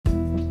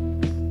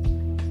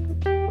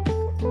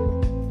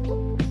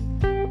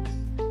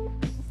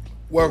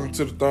Welcome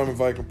to the Thurman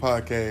Viking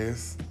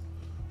Podcast,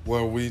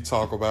 where we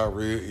talk about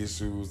real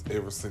issues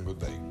every single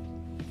day.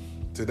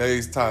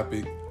 Today's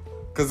topic,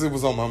 because it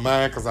was on my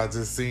mind, because I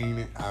just seen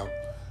it, I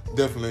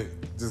definitely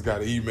just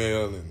got an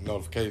email and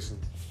notification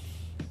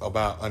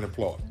about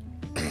unemployment.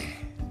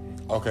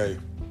 Okay.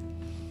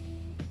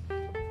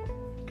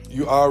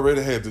 You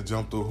already had to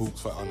jump through hoops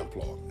for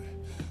unemployment.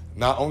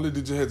 Not only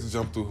did you have to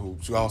jump through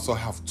hoops, you also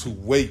have to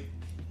wait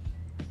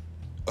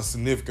a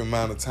significant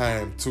amount of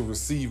time to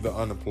receive the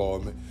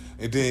unemployment,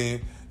 and then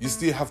you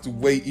still have to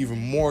wait even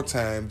more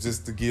time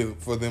just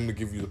for them to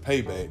give you the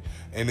payback,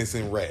 and it's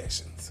in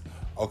rations.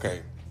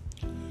 Okay,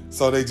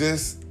 so they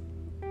just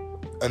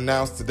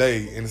announced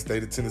today in the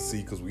state of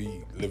Tennessee, because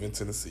we live in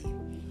Tennessee,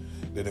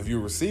 that if you're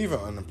receiving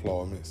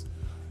unemployment,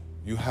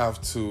 you have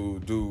to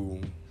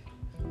do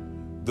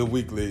the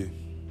weekly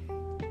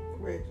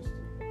register.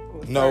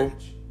 No,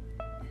 Search.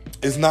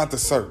 it's not the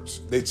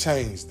search. They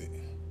changed it.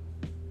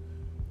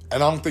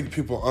 And I don't think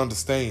people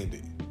understand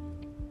it.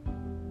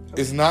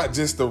 It's not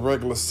just a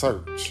regular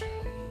search.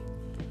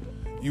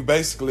 You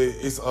basically,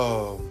 it's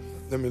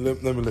let me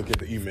look at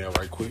the email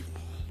right quick.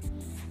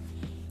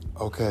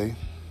 Okay.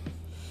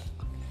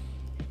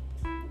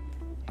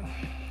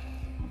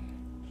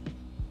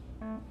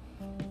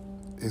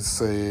 It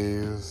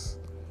says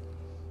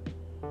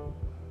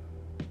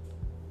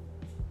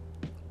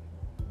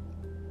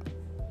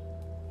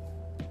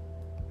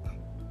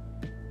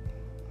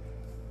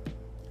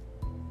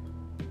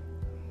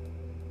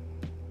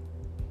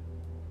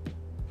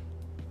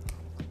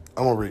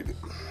I'm going to read it.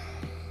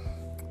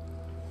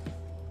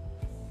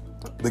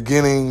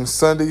 Beginning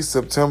Sunday,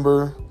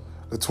 September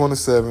the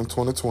 27th,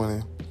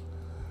 2020,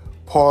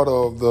 part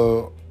of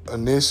the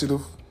initiative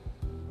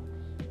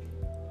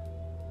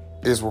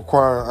is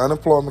requiring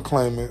unemployment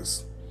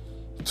claimants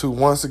to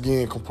once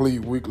again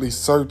complete weekly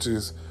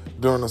searches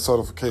during the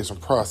certification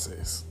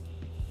process.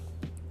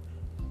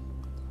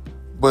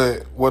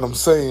 But what I'm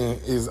saying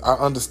is I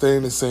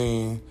understand it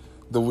saying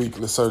the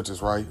weekly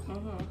searches, right?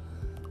 Mm-hmm.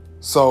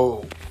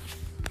 So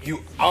you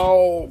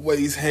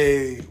always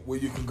had where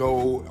you can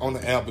go on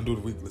the app and do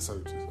the weekly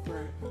searches.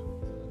 Right.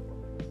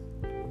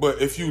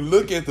 But if you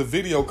look at the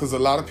video, because a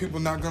lot of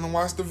people not going to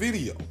watch the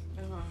video,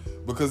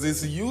 because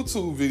it's a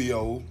YouTube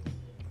video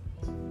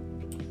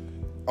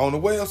on the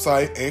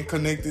website and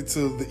connected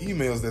to the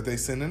emails that they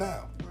sending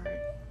out. Right.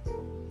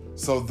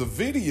 So the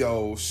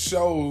video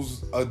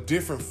shows a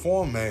different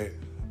format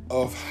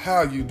of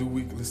how you do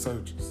weekly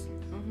searches.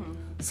 Mm-hmm.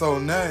 So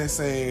now it's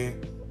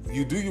saying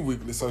you do your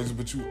weekly searches,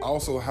 but you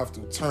also have to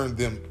turn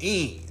them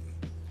in.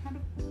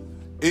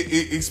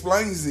 It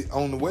explains it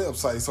on the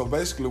website. So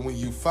basically, when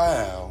you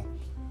file,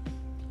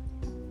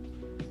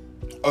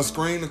 a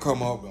screen will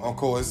come up, of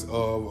course,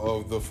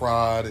 of the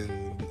fraud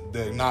and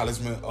the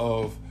acknowledgement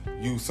of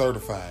you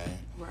certifying.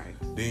 Right.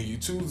 Then you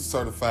choose to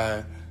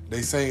certify.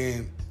 They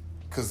saying,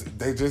 because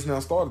they just now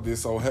started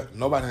this, so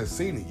nobody has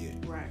seen it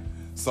yet. Right.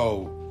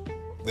 So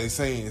they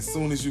saying as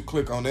soon as you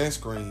click on that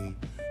screen,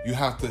 you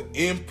have to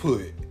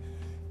input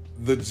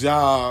the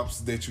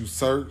jobs that you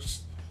searched,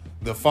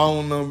 the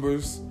phone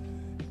numbers,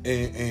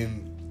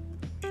 and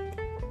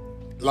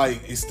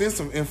like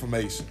extensive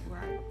information.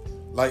 Right.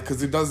 Like,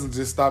 because it doesn't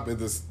just stop at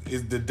this.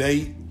 It's the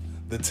date,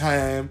 the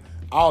time,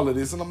 all of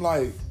this. And I'm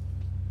like,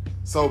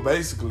 so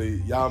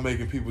basically, y'all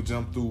making people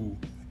jump through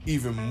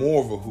even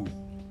more of a hoop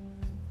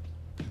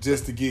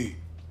just to get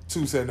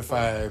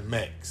 $275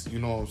 max. You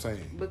know what I'm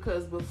saying?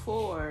 Because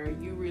before,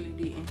 you really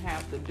didn't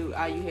have to do.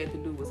 All you had to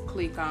do was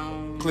click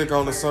on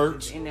the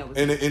search, and that was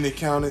and it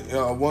counted.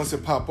 Once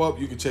it pop up,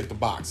 you can check the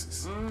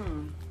boxes.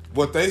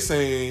 What they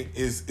saying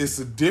is it's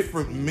a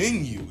different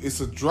menu.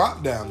 It's a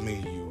drop down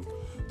menu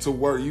to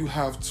where you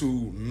have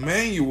to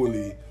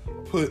manually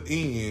put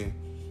in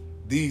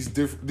these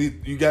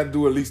different. You got to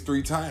do at least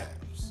 3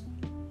 times.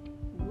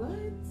 What?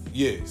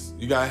 Yes,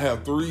 you got to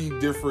have 3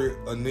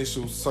 different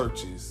initial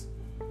searches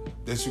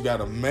that you got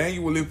to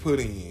manually put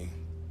in.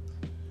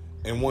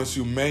 And once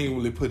you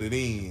manually put it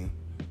in,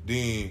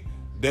 then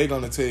they're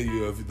going to tell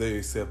you if they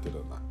accept it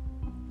or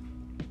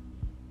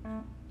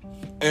not.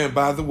 And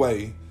by the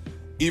way,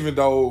 even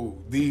though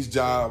these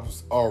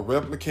jobs are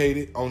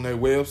replicated on their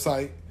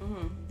website,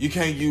 you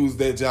can't use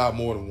that job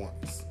more than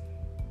once.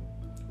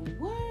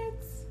 What?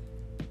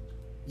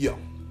 Yeah.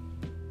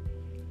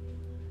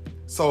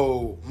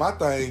 So my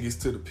thing is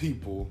to the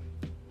people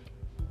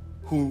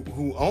who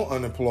on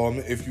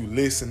unemployment, if you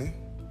listening,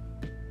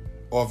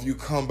 or if you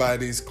come by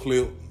this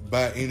clip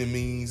by any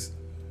means,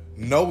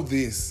 know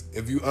this: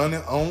 if you on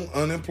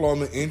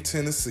unemployment in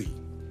Tennessee,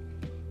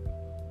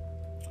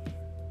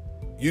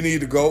 you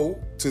need to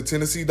go to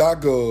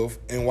Tennessee.gov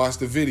and watch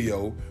the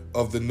video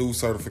of the new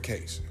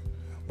certification.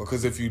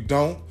 Because if you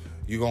don't,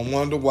 you're going to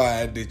wonder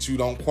why that you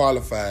don't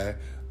qualify,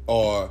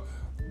 or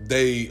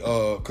they,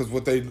 because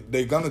what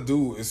they're going to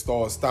do is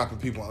start stopping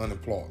people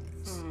unemployment.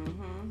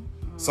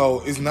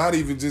 So it's not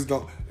even just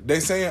going, they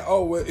saying,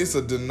 oh, well,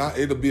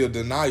 it'll be a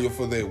denial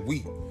for that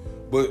week.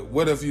 But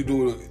what if you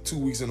do it 2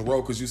 weeks in a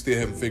row because you still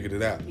haven't figured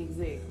it out?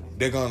 Exactly.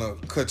 They're going to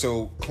cut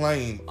your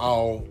claim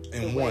all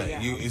in one.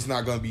 It's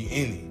not going to be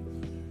any.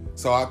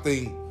 So I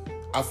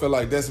feel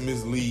like that's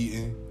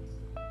misleading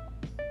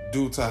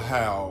due to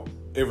how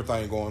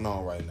everything going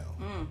on right now.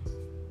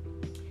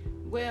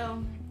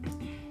 Well,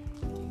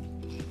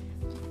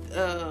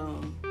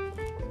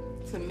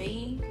 to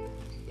me,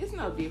 it's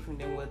no different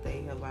than what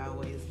they have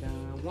always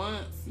done.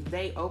 Once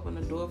they open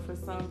the door for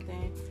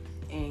something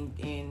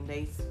and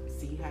they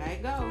see how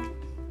it goes,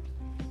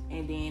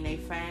 and then they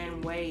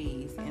find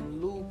ways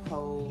and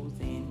loopholes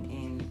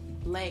and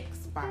black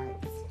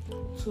spots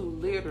to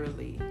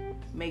literally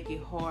make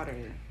it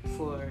harder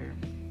for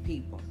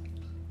people.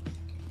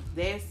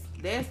 That's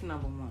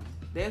number one.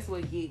 That's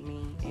what get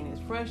me, and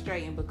it's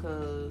frustrating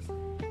because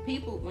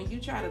people, when you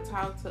try to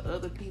talk to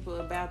other people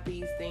about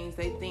these things,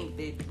 they think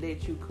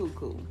that you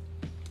cuckoo.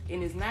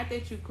 And it's not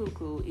that you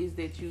cuckoo, it's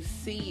that you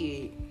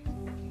see it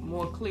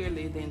more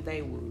clearly than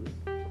they would.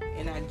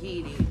 And I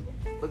get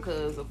it,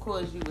 because of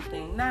course you would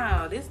think,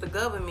 nah, this the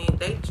government,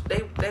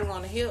 they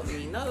want to help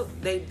me. No,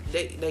 they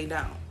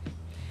don't.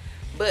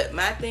 But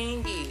my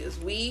thing is,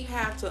 we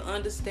have to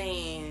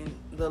understand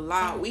the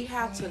law. We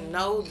have to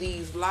know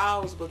these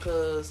laws,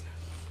 because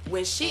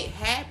when shit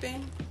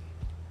happen,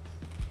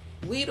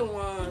 we the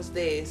ones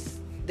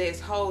that's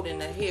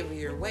holding a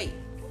heavier weight.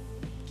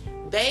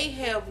 They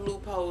have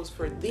loopholes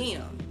for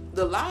them.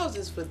 The laws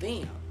is for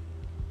them.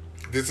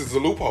 This is a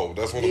loophole.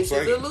 That's what I'm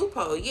saying. This is a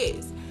loophole,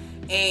 yes.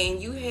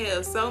 And you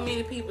have so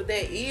many people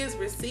that is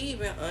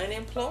receiving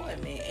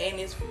unemployment, and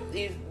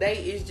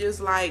it's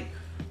just like,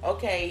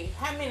 okay,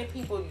 how many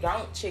people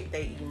don't check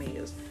their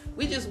emails?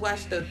 We just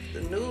watched the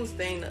news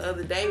thing the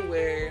other day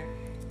where,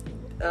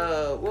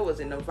 what was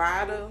it,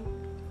 Nevada?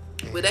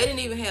 Where they didn't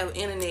even have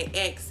internet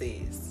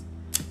access.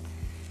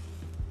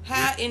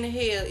 How in the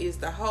hell is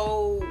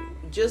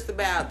just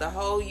about the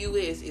whole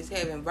U.S. is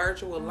having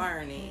virtual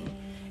learning,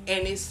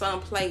 and it's some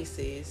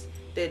places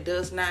that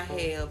does not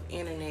have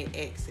internet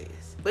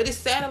access, but it's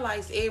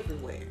satellites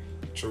everywhere.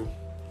 True.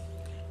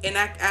 And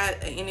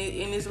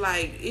it's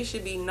like, it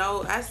should be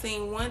I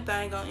seen one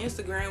thing on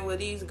Instagram where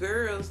these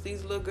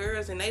little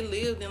girls, and they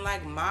lived in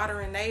like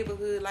modern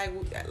neighborhood,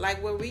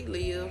 like where we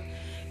live,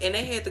 and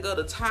they had to go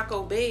to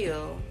Taco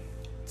Bell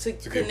to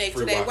connect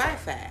to their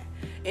Wi-Fi.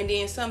 And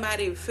then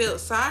somebody felt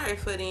sorry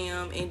for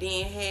them, and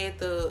then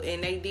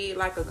and they did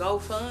like a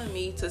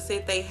GoFundMe to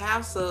set their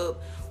house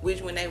up,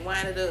 which when they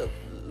winded up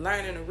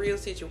learning a real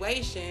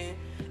situation,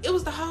 it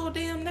was the whole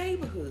damn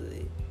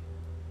neighborhood.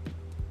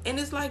 And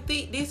it's like,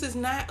 this is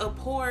not a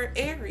poor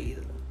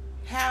area.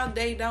 How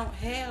they don't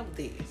have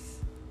this?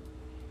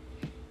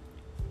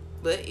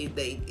 But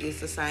it's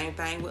the same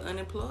thing with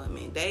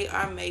unemployment. They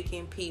are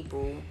making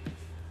people,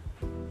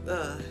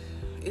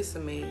 it's a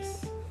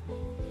mess.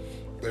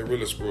 They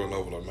really screwing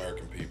over the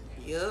American people.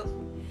 Yep.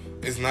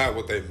 It's not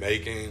what they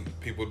making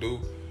people do.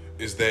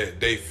 It's that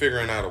they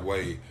figuring out a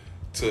way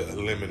to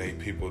eliminate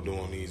people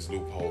doing these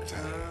loophole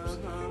times.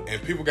 And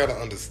people got to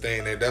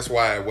understand that. That's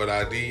why what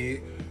I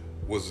did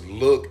was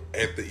look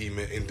at the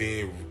email and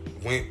then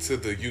went to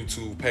the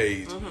YouTube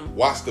page,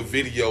 watched the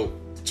video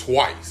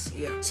twice,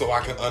 so I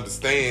can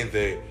understand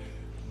that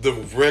the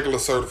regular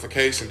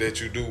certification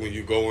that you do when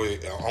you go in,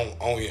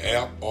 on your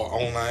app or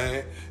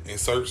online and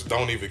search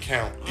don't even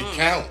count. It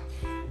count,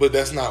 but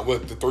that's not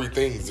what the three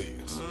things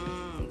is.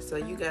 So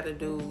you got to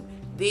do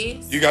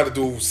this. You got to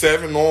do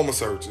 7 normal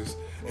searches,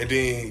 and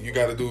then you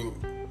got to do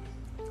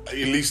at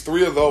least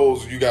 3 of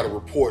those. You got to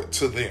report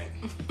to them.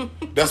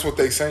 That's what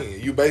they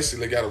saying. You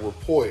basically got to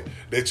report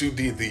that you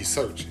did these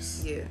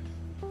searches. Yeah.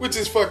 Which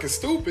is fucking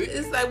stupid.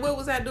 It's like, what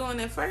was I doing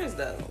at first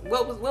though?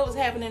 What was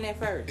happening at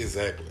first?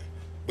 Exactly.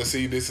 But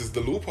see, this is the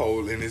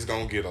loophole, and it's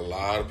gonna get a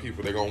lot of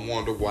people. They're gonna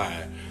wonder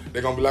why.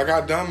 They're gonna be like, I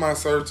done my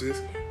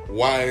searches.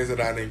 Why is it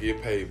I didn't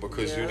get paid?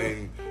 Because you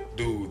didn't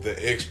do the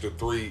extra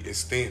 3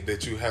 extent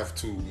that you have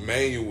to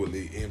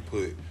manually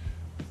input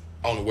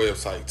on the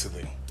website to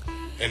them.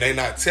 And they're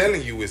not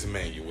telling you it's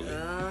manually.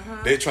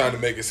 They're trying to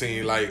make it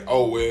seem like,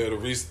 oh, well,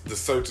 the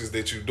searches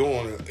that you're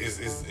doing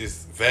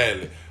is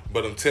valid.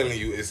 But I'm telling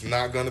you, it's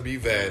not going to be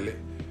valid.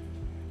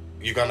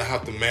 You're going to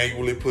have to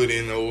manually put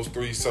in those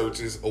 3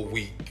 searches a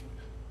week.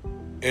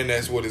 And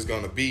that's what it's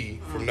going to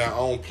be from now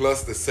on,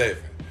 plus the 7.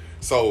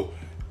 So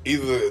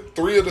either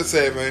 3 of the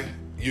 7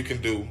 you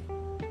can do,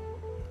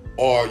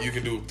 or you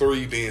can do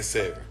 3, then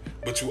 7.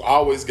 But you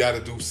always got to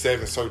do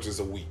 7 searches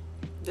a week.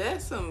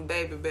 That's some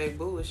baby back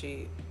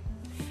bullshit.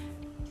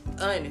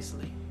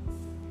 Honestly.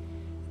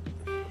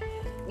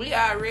 We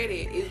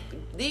already,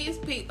 these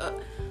people,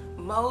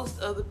 most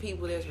of the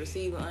people that's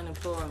receiving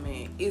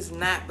unemployment is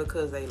not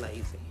because they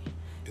lazy.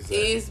 Exactly.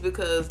 It's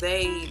because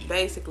they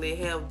basically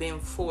have been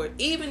forced.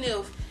 Even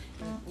if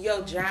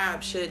your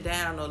job shut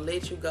down or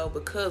let you go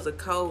because of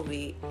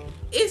COVID,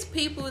 it's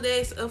people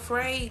that's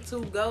afraid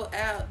to go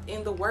out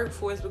in the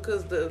workforce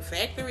because the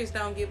factories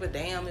don't give a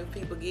damn if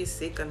people get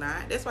sick or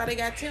not. That's why they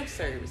got temp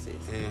services.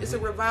 It's a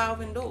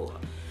revolving door.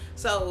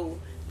 So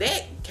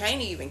that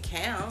can't even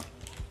count.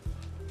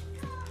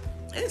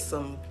 It's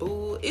some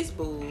bull. It's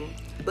bull.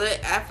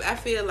 But I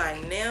feel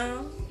like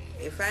now,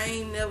 if I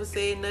ain't never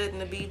said nothing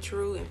to be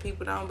true and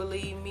people don't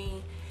believe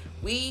me,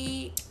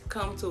 we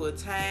come to a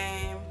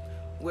time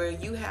where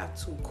you have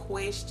to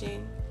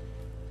question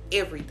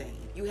everything.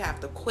 You have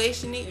to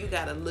question it. You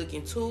got to look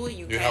into it.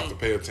 You have to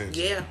pay attention.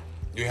 Yeah.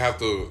 You have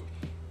to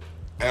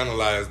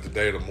analyze the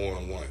data more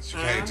than once. You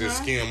can't just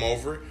skim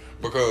over it,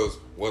 because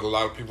what a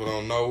lot of people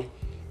don't know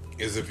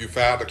is if you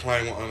filed a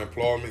claim on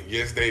unemployment,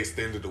 yes, they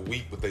extended a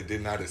week, but they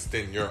did not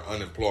extend your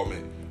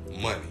unemployment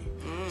money.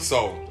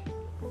 So,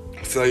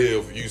 say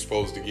if you're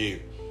supposed to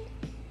get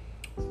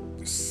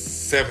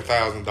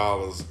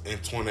 $7,000 in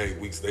 28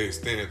 weeks, they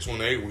extended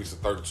 28 weeks to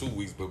 32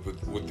 weeks, but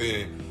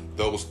within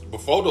those,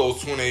 before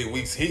those 28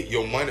 weeks hit,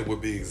 your money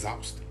would be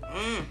exhausted.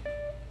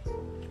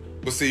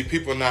 But see,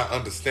 people not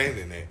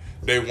understanding that.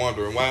 They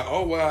wondering why,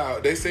 oh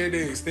wow, they said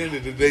they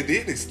extended it, they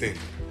did extend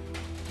it.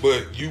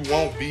 But you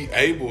won't be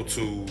able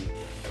to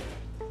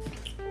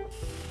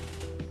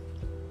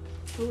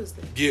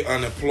get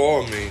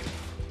unemployment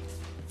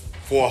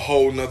for a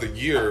whole nother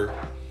year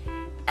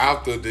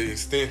after the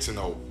extension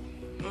over.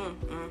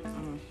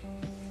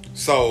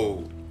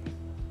 So,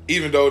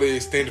 even though they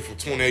extended from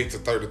 28 to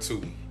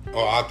 32,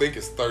 or I think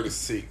it's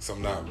 36,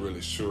 I'm not really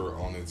sure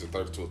on it, it's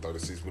 32 or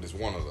 36, but it's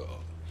one of the other.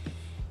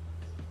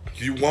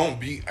 You won't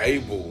be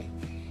able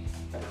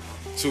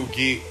to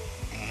get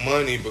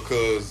money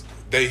because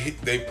they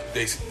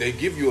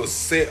give you a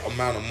set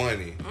amount of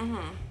money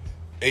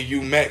and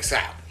you max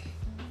out.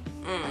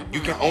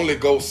 You can only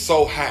go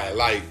so high.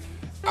 Like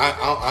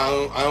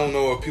I don't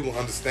know if people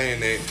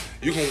understand that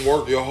you can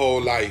work your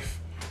whole life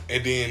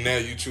and then now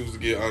you choose to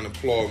get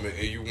unemployment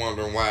and you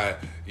wondering why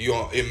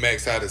it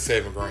max out at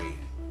 $7,000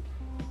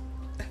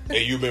 and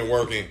you've been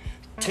working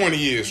 20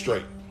 years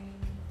straight.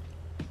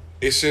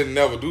 It should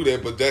never do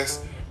that, but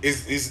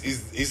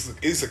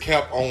it's a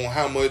cap on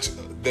how much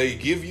they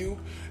give you.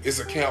 It's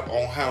a cap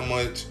on how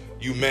much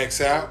you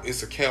max out.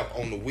 It's a cap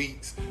on the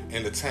weeks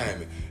and the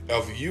timing.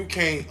 If you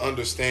can't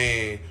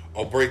understand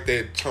or break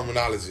that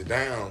terminology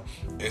down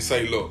and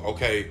say, look,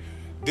 okay,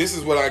 this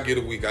is what I get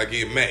a week. I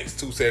get max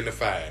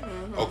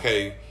 $275.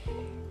 Okay,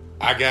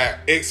 I got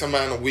X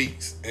amount of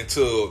weeks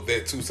until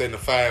that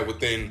 $275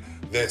 within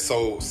that,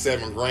 so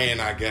 $7,000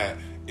 I got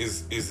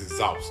is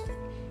exhausting.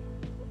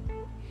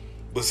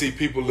 But see,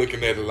 people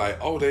looking at it like,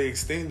 oh, they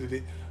extended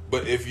it.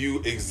 But if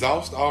you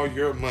exhaust all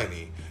your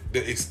money,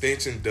 the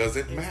extension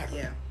doesn't matter.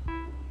 Yeah.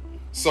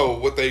 So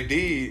what they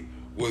did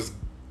was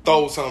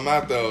throw something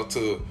out there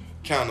to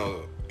kind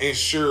of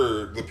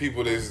ensure the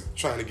people that's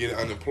trying to get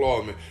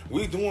unemployment,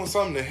 we doing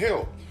something to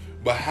help.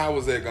 But how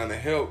is that going to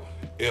help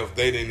if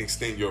they didn't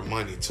extend your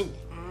money too?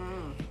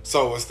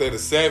 So instead of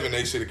 7,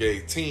 they should have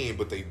gave 10,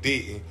 but they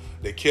didn't.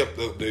 They kept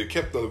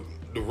the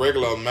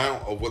regular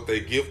amount of what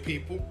they give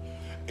people.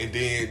 And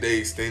then they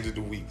extended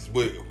the weeks.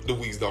 But the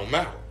weeks don't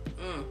matter.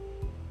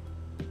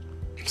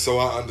 So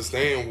I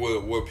understand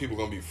where people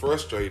going to be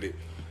frustrated.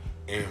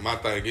 And my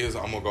thing is,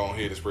 I'm going to go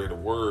ahead and spread the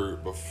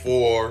word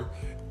before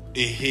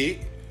it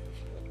hit.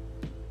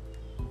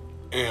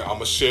 And I'm going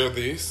to share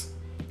this.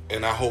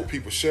 And I hope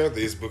people share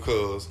this,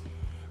 because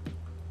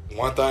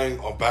one thing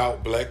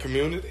about black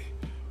community,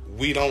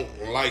 we don't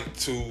like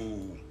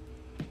to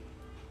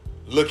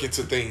look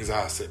into things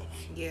ourselves.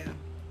 Yeah.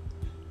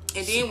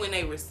 And then when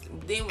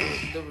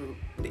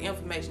the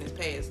information is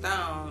passed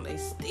on, they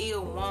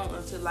still want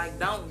until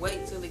don't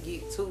wait till it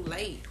get too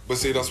late. But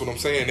see, that's what I'm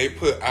saying. They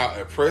put out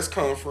a press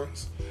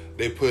conference.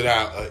 They put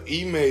out an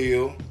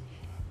email.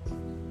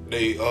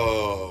 They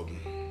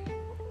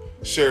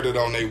shared it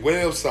on their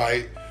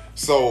website.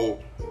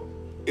 So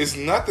it's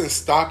nothing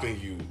stopping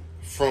you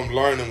from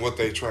learning what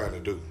they're trying to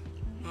do.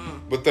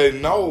 But they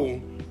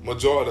know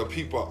majority of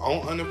people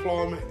on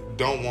unemployment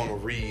don't want to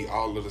read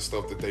all of the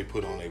stuff that they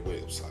put on their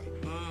website.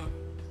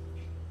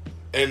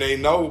 And they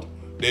know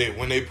that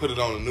when they put it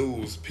on the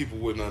news, people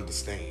wouldn't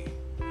understand.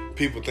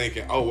 People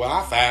thinking, oh, well,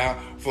 I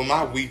filed for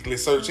my weekly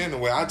search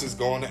anyway. I just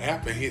go on the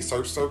app and hit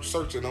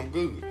search, and I'm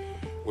good.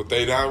 What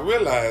they not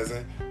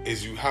realizing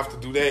is you have to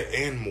do that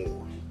and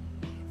more.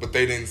 But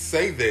they didn't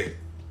say that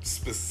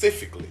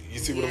specifically. You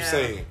see what I'm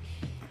saying?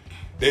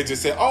 They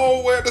just said,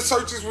 oh, well, the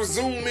search is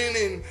resuming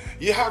and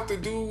you have to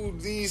do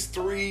these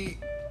 3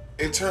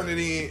 and turn it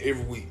in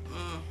every week.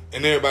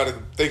 And everybody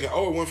thinking,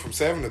 oh, it went from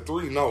 7 to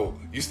 3. No,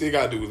 you still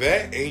got to do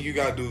that and you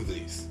got to do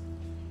this.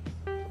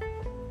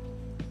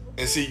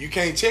 And see, you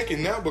can't check it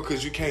now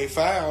because you can't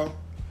file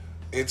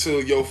until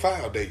your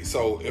file date.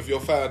 So if your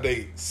file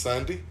date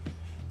Sunday,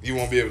 you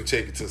won't be able to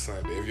check it till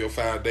Sunday. If your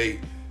file date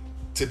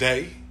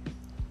today,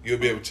 you'll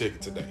be able to check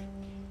it today.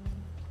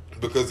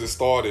 Because it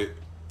started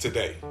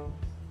today.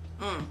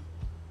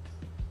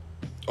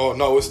 Oh,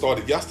 no, it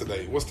started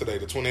yesterday. What's today,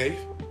 the 28th?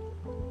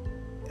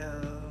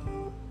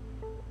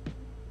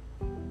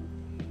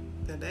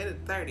 Today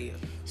the 30th.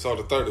 So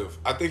the 30th.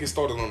 I think it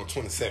started on the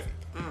 27th.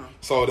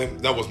 So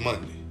that was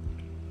Monday.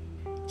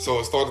 So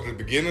it started at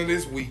the beginning of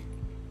this week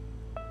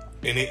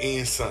and it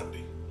ends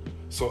Sunday.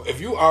 So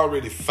if you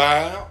already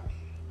filed,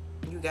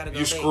 you gotta go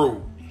you're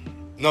screwed.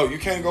 No, you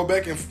can't go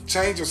back and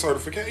change your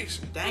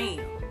certification.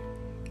 Damn.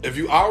 If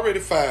you already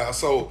filed,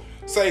 so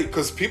say,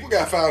 because people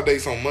got file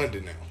dates on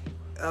Monday now.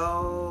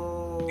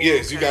 Oh.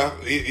 Yes, okay. You got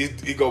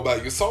it go by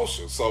your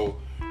social.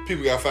 So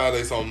people got 5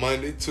 days on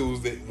Monday,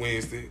 Tuesday,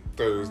 Wednesday,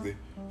 Thursday,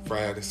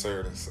 Friday,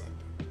 Saturday, and Sunday.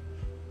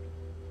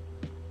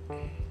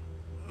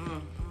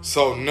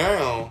 So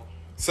now,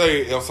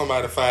 say if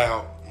somebody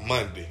filed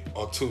Monday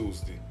or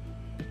Tuesday,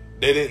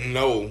 they didn't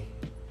know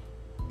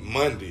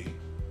Monday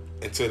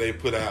until they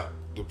put out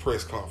the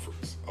press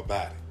conference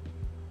about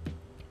it.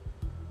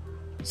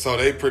 So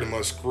they pretty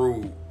much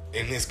screwed.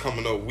 In this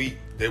coming up week,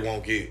 they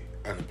won't get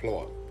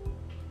unemployed.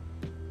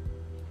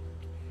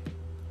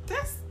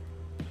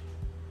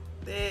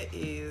 That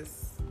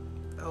is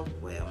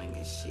overwhelming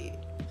as shit.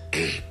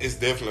 It's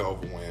definitely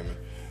overwhelming.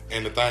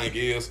 And the thing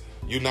is,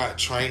 you're not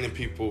training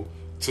people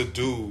to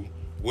do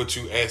what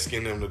you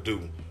asking them to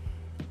do.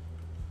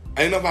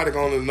 Ain't nobody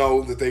gonna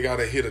know that they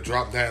gotta hit a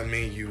drop down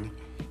menu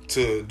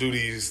to do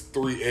these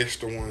 3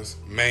 extra ones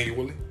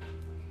manually.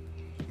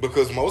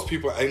 Because most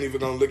people ain't even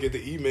gonna look at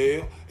the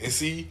email and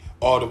see,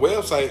 or the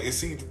website and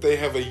see that they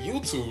have a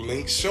YouTube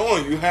link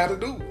showing you how to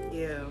do it.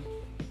 Yeah.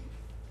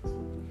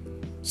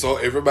 So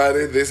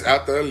everybody that's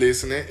out there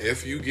listening,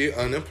 if you get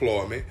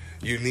unemployment,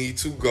 you need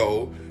to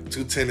go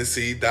to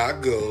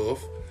Tennessee.gov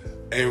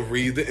and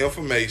read the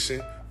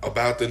information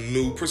about the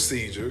new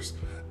procedures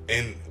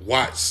and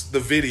watch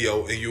the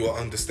video, and you will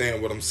understand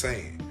what I'm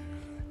saying.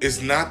 It's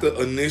not the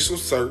initial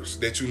search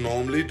that you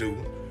normally do.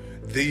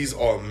 These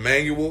are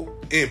manual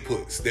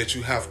inputs that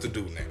you have to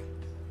do now.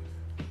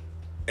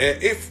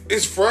 And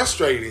it's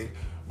frustrating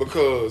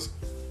because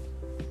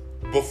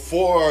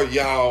before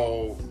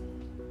y'all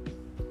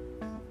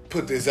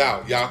put this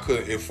out, y'all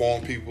could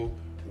inform people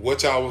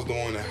what y'all was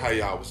doing and how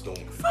y'all was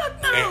doing.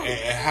 Fuck no.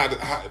 And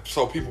how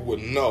so people would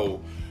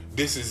know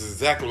this is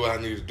exactly what I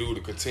need to do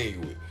to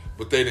continue it.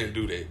 But they didn't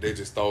do that. They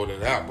just throwed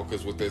it out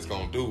because what that's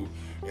going to do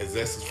is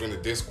that's just going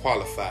to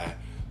disqualify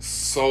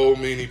so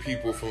many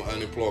people from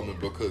unemployment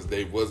because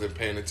they wasn't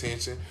paying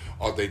attention,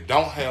 or they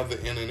don't have the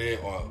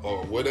internet,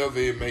 or whatever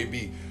it may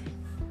be.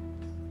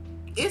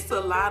 It's a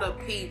lot of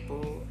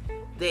people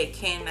that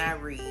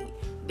cannot read,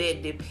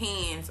 that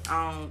depends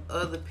on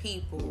other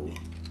people,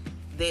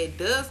 that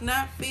does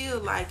not feel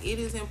like it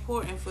is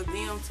important for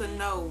them to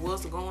know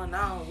what's going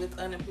on with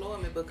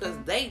unemployment because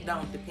they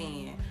don't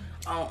depend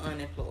on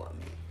unemployment.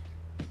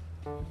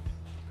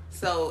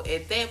 So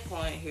at that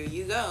point, here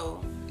you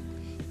go.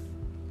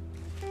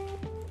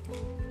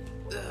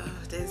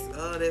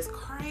 That's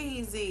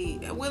crazy.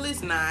 Well,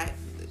 it's not.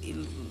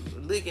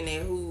 Looking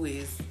at who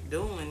is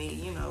doing it,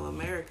 you know,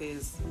 America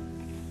is,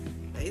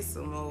 they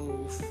some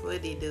old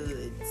footy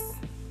duds.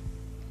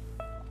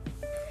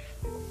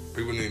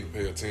 People need to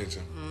pay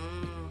attention.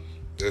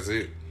 That's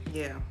it.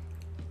 Yeah.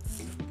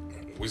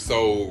 We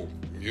so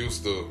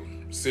used to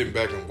sitting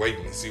back and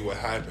waiting to see what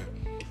happened.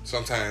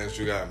 Sometimes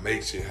you gotta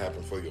make shit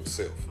happen for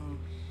yourself.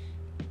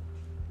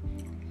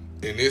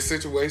 In this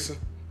situation,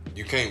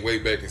 you can't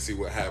wait back and see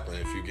what happened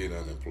if you get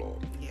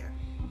unemployed. Yeah.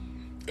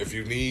 If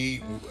you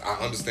need, I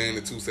understand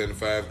that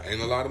 $275 ain't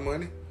a lot of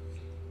money,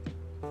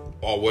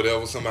 or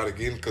whatever somebody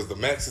getting, because the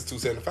max is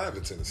 $275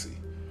 in Tennessee.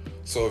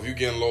 So if you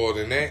getting lower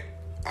than that,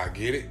 I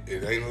get it.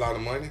 It ain't a lot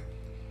of money,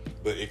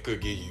 but it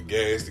could give you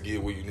gas to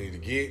get where you need to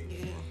get,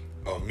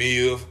 a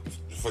meal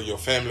for your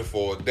family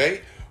for a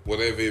day,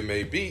 whatever it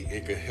may be.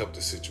 It could help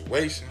the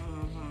situation.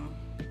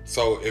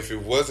 So if it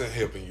wasn't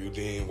helping you,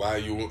 then why are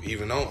you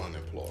even on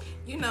unemployment?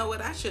 You know what?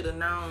 I should have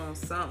known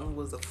something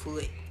was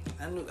afoot.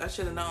 I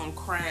should have known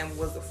crime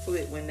was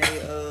afoot when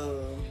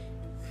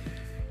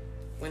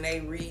they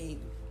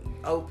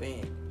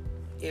reopened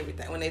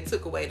everything, when they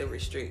took away the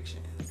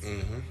restrictions.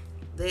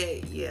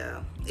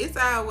 It's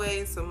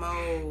always some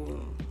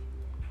old.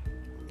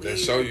 That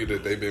show you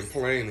that they've been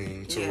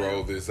planning to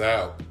roll this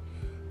out,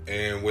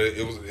 and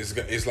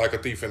it's like a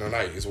thief in the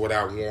night. It's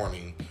without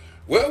warning.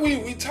 Well,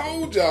 we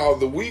told y'all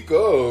the week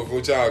of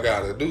what y'all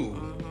gotta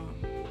do.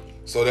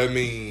 So that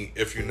means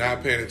if you're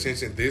not paying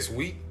attention this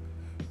week,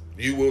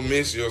 you will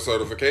miss your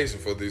certification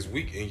for this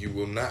week, and you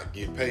will not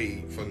get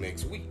paid for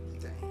next week.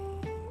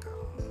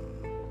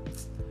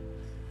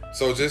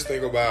 So just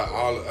think about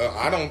all.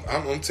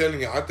 I'm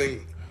telling you, I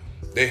think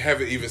they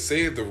haven't even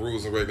said the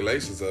rules and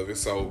regulations of it.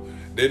 So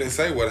they didn't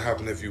say what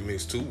happened if you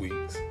miss 2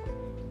 weeks.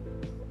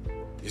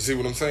 You see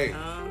what I'm saying?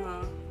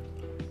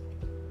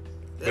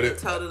 They'll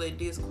totally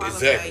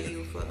disqualify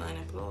you for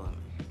unemployment.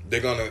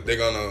 They're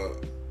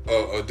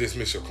gonna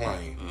dismiss your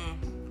claim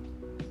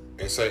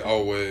and say,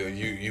 oh well,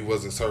 you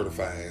wasn't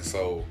certifying,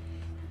 so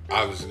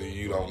obviously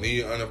you don't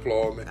need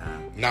unemployment.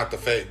 Not the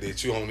fact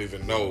that you don't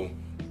even know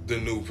the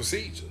new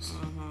procedures.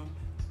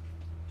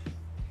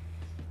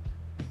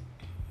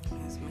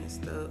 That's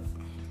messed up.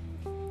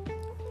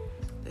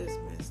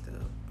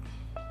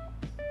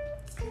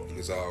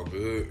 It's all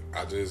good.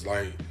 I just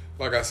like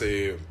I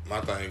said,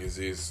 my thing is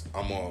this: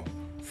 I'm a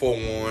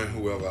forewarn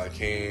whoever I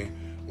can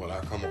when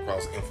I come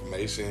across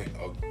information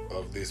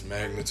of this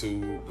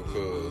magnitude,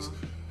 because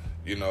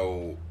you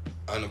know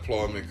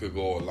unemployment could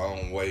go a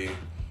long way,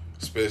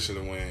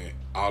 especially when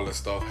all this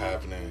stuff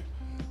happening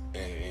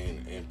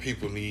and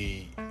people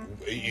need,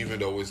 even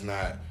though it's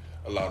not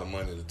a lot of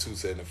money, the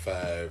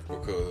 $275,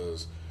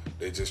 because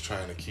They're just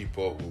trying to keep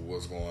up with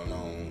what's going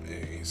on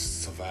and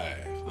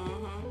survive.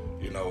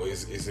 You know,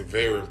 it's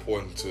very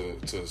important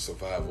to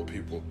survival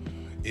people.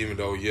 Even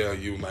though, yeah,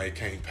 you might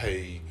can't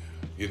pay,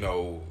 you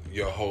know,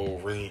 your whole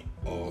rent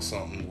or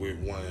something with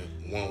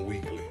one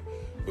weekly,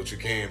 but you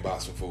can buy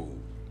some food.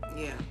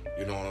 Yeah.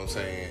 You know what I'm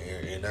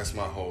saying? And that's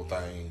my whole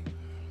thing.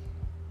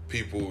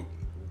 People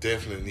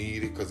definitely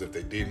need it, because if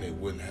they didn't, they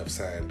wouldn't have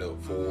signed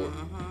up for it.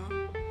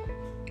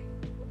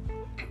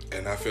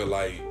 And I feel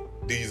like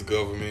these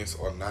governments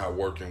are not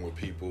working with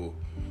people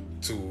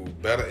to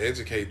better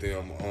educate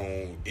them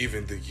on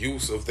even the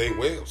use of their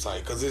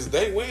website, because it's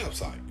their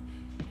website.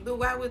 But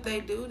why would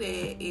they do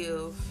that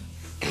if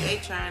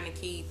they trying to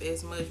keep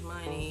as much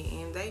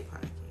money in their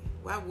pocket?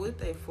 Why would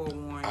they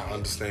forewarn? I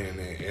understand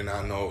that, and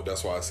I know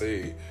that's why I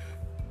said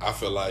I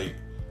feel like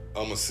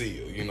I'm a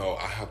seal. You know,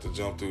 I have to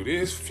jump through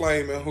this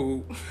flaming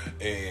hoop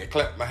and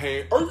clap my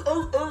hand,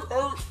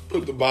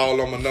 put the ball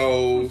on my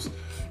nose,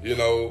 you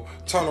know,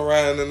 turn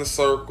around in a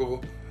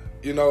circle,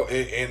 you know,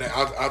 and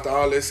after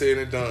all that's said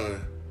and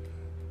done,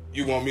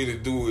 you want me to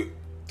do it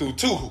through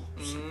two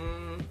hoops.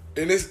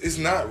 And it's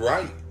not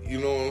right, you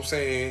know what I'm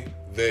saying,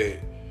 that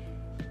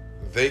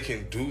they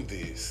can do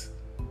this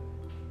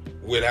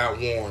without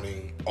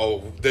warning.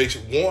 Oh, they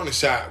warning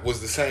shot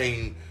was the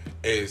same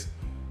as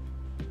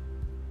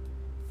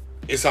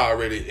it's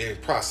already in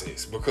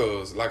process,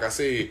 because like I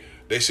said,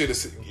 they should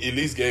have at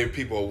least gave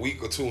people a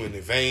week or two in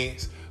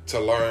advance to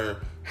learn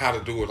how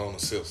to do it on the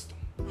system.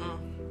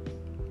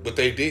 But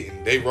they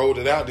didn't. They rolled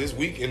it out this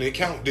week and it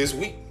count this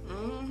week.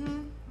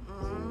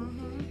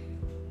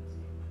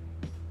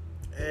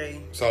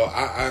 Hey. So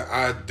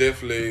I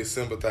definitely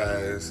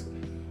sympathize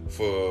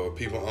for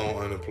people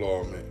on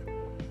unemployment,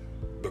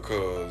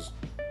 because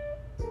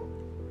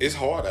it's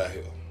hard out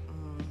here.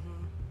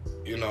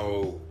 You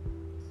know,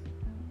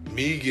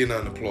 me getting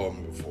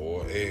unemployment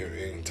before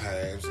and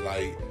times,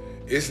 like,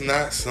 it's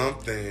not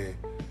something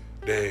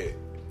that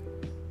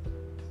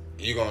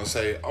you're going to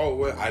say, oh,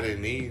 well, I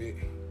didn't need it.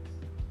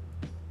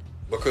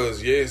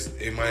 Because, yes,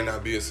 it might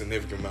not be a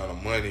significant amount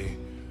of money.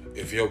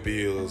 If your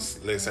bill's,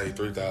 let's say,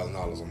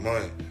 $3,000 a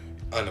month,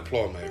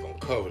 unemployment ain't going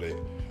to cover that.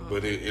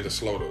 But it'll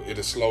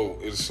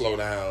slow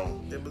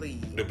down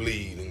the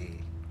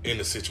bleed in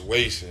the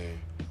situation.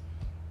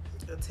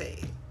 A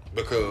tad.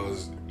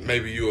 Because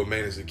maybe you'll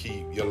manage to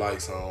keep your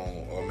lights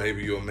on, or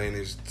maybe you'll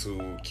manage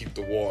to keep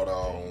the water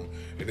on.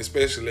 And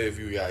especially if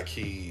you got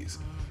kids,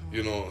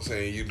 you know what I'm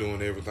saying, you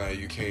doing everything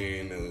you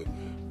can to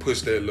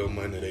push that little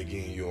money they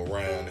getting you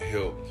around to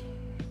help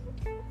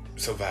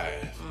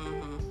survive.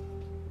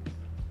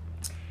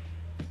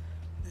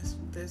 That's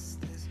messed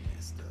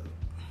up.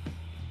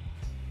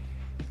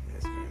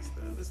 That's messed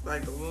up. It's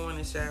like the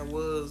warning shot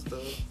was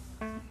the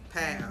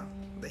pow,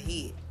 the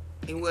hit.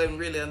 It wasn't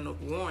really a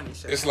warning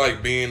shot. It's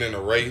like being in a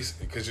race,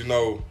 because you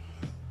know,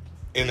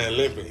 in the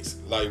Olympics,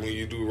 like when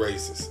you do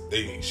races,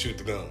 they shoot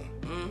the gun.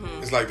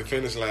 It's like the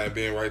finish line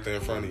being right there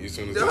in front of you as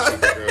soon as they shoot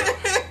the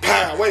gun.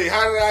 Pow! Wait,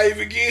 how did I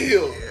even get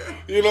here?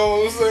 You know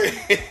what I'm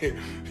saying?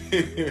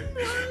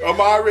 I'm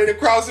already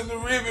crossing the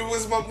ribbon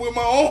with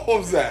my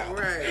arms out.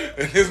 Right.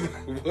 And it's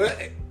like,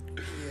 what?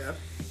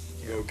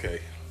 Yeah. Okay.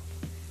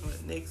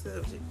 What, next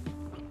subject?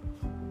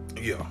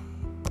 Yeah.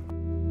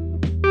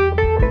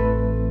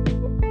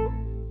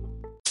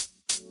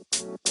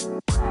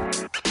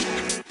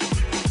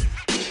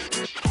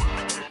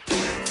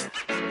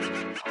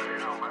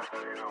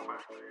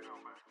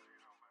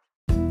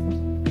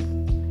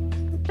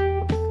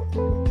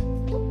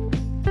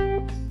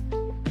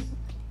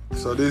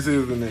 So this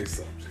is the next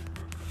subject.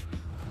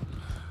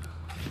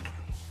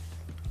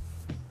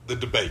 The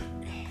debate.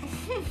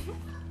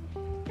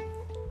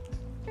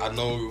 I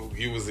know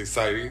you was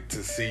excited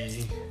to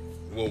see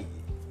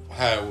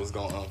how it was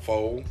going to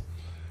unfold.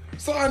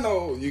 So I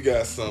know you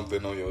got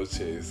something on your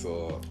chest,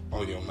 or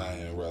on your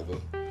mind, rather,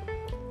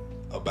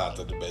 about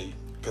the debate.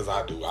 Because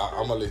I do.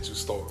 I'm going to let you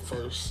start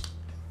first.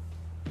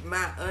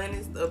 My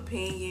honest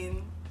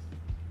opinion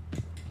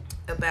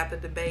about the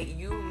debate,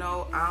 you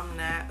know, I'm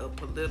not a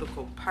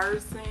political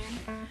person.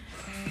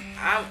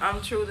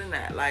 I'm truly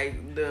not.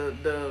 Like,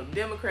 the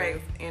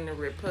Democrats and the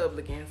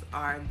Republicans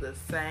are the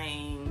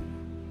same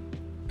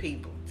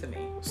people to me.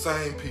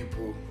 Same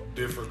people,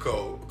 different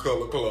color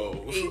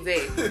clothes.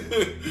 Exactly.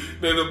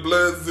 They're the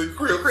Bloods and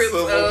Crips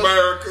of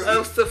America.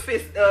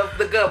 Of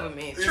the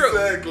government. True.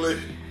 Exactly.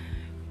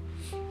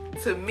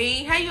 To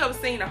me, have you ever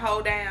seen a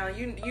hold down?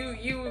 You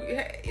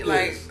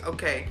like, yes.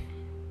 Okay.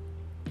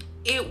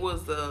 It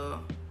was a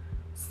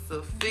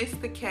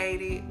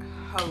sophisticated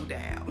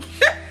hoedown.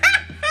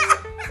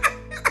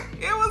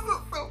 It was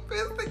a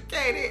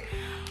sophisticated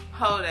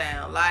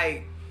hoedown.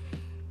 Like,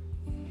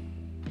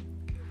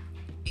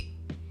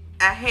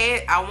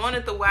 I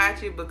wanted to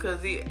watch it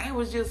because it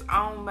was just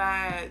on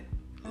my,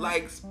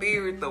 like,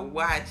 spirit to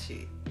watch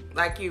it.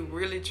 Like, it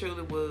really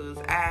truly was.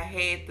 I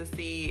had to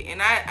see it.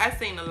 And I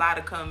seen a lot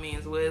of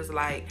comments where it's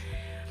like,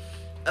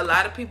 a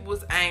lot of people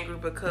was angry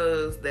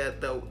because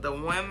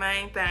the one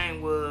main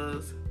thing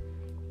was,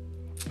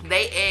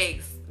 they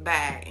asked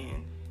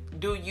Biden,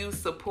 do you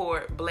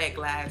support Black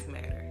Lives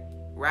Matter?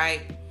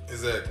 right?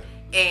 Exactly.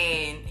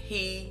 And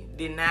he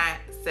did not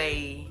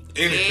say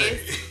anything.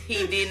 Yes.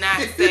 He did not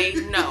say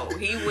no.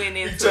 He went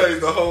into... He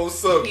changed the whole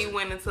subject. He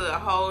went into a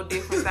whole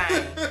different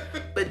thing.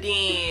 But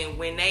then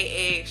when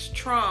they asked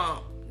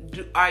Trump,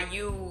 do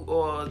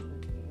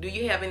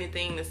you have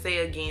anything to say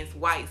against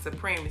white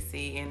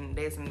supremacy? And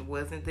that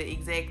wasn't the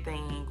exact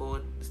thing,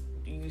 or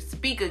you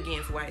speak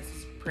against white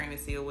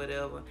supremacy or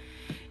whatever.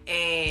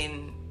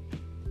 And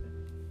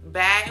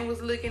Biden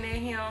was looking at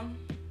him.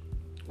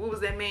 What was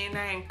that man's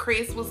name?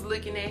 Chris was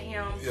looking at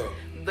him. Yeah.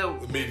 The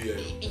media.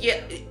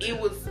 Yeah, it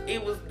was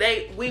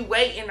we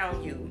waiting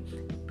on you.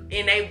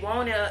 And they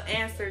wanted an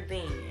answer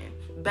then.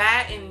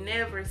 Biden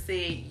never said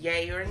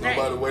yay or nay.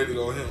 Nobody waited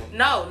on him.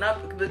 No,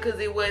 because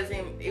it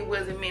wasn't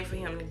meant for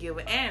him to give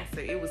an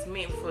answer. It was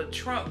meant for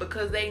Trump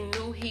because they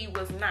knew he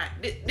was not.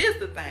 This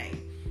the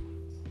thing.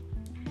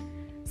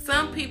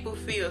 Some people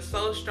feel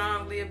so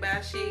strongly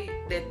about shit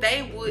that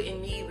they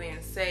wouldn't even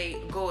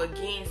go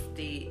against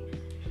it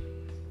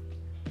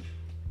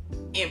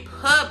in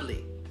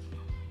public.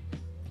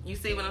 You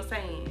see what I'm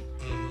saying?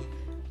 Mm-hmm.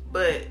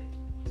 But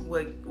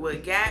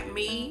what got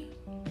me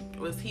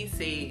was he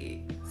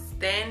said,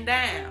 stand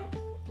down,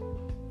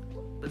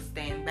 but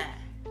stand by.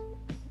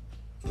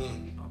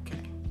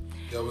 Okay.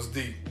 That was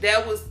deep.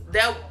 That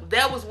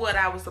was what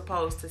I was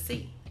supposed to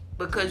see.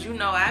 Because,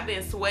 I've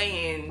been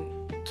swaying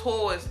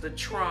towards the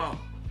Trump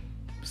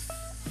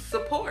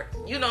support.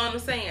 You know what I'm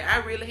saying? I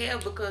really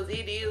have, because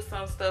it is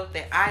some stuff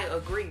that I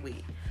agree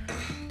with.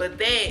 But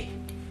that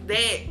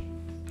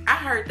I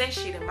heard that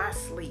shit in my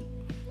sleep.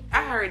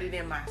 I heard it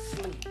in my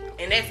sleep.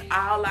 And that's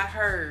all I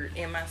heard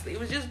in my sleep. It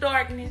was just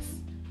darkness.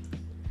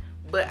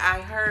 But I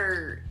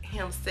heard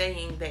him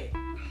saying that.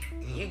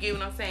 You get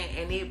what I'm saying?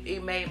 And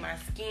it made my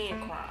skin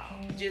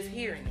crawl just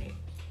hearing it.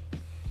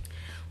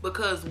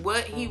 Because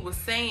what he was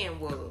saying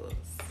was,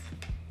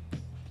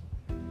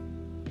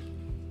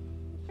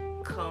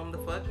 calm the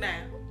fuck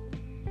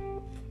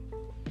down,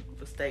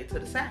 but stay to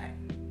the side.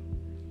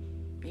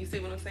 You see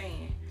what I'm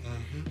saying?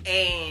 Mm-hmm.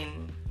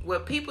 And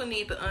what people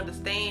need to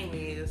understand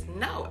is,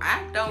 no,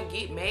 I don't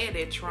get mad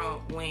at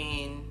Trump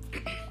when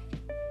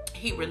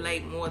he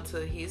relate more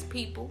to his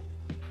people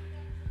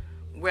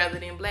rather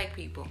than black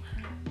people.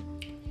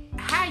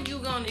 How you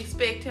gonna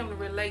expect him to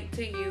relate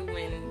to you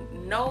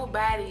when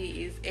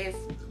nobody is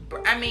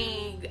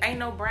ain't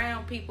no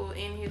brown people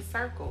in his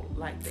circle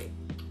like that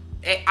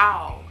at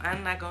all.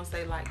 I'm not gonna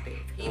say like that.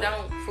 He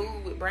don't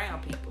fool with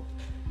brown people.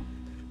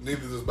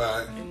 Neither does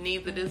Biden.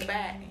 Neither does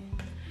Biden.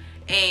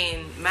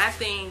 And my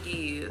thing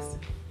is,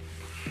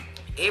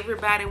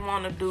 everybody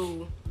want to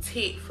do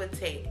tit for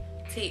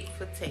tat, tit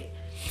for tat,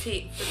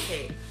 tit for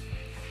tat.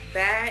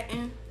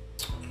 Biden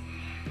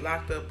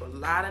locked up a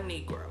lot of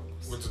Negroes.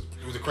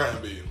 With the crime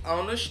bill.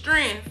 On the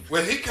strength.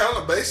 Well, he kind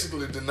of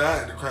basically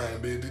denied the crime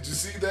bill. Did you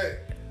see that?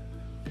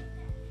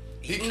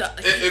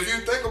 If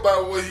you think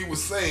about what he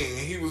was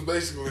saying, he was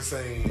basically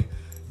saying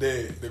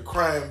that the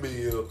crime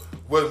bill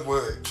wasn't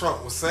what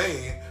Trump was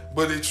saying,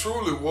 but it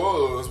truly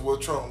was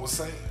what Trump was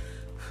saying.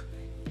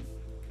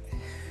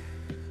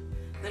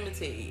 Let me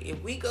tell you,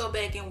 if we go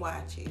back and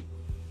watch it,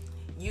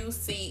 you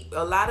see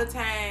a lot of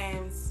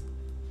times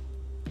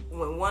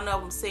when one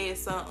of them said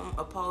something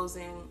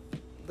opposing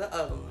the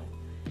other one,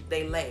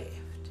 they laughed,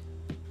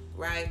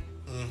 right?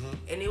 Mm-hmm.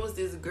 And it was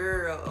this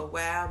girl a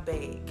while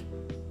back,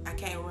 I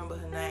can't remember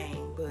her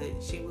name,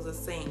 but she was a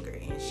singer,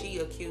 and she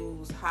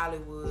accused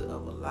Hollywood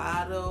of a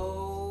lot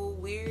of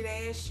weird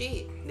ass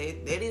shit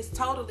that is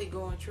totally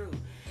going true.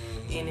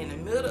 Mm-hmm. And in the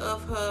middle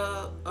of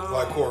her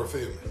like Corey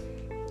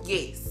Feldman.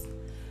 Yes.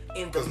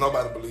 Because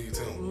nobody believes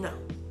him. No.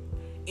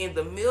 In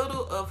the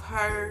middle of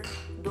her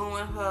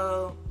doing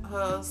her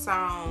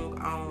song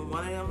on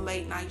one of them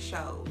late night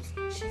shows,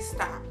 she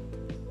stopped.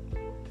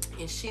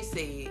 And she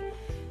said,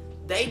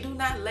 they do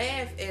not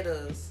laugh at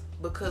us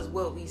because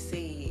what we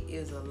said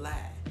is a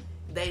lie.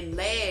 They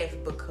laugh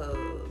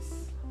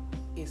because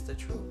it's the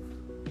truth.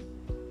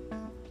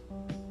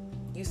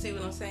 You see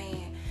what I'm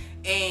saying?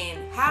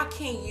 And how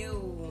can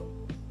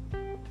you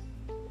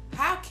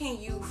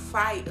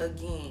fight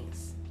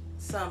against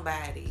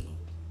somebody?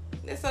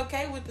 It's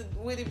okay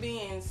with it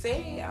being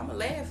said. I'ma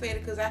laugh at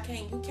it because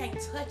you can't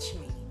touch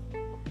me.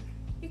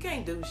 You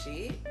can't do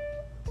shit.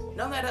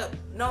 No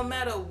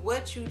matter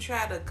what you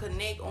try to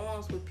connect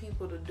arms with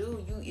people to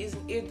do,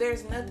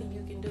 there's nothing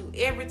you can do.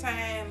 Every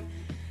time,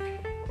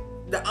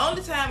 the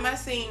only time I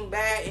seen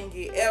Biden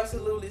get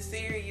absolutely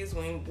serious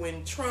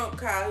when Trump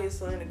called his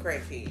son a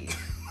crackhead.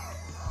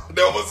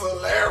 That was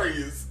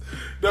hilarious.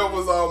 That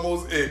was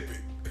almost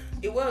epic.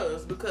 It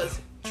was, because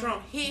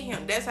Trump hit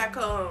him. That's how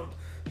come.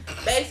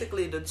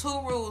 Basically, the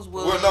two rules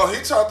was. Well, no,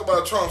 he talked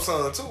about Trump's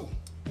son too.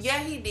 Yeah,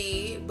 he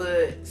did,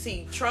 but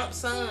see, Trump's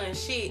son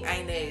shit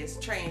ain't as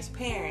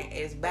transparent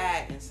as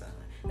Biden's son.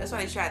 That's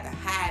why they tried to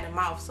hide him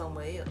off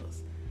somewhere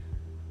else.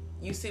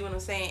 You see what I'm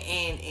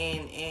saying?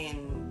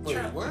 And wait,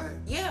 Trump, what?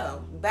 Yeah,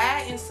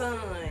 Biden's son,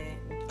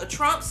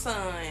 Trump's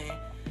son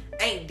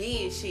ain't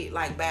did shit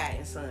like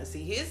Biden's son.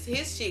 See,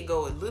 his shit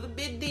go a little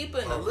bit deeper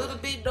and a little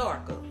bit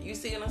darker. You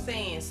see what I'm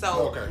saying?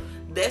 So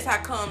That's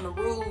how come the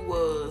rule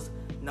was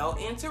no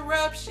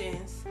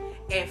interruptions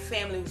and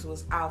families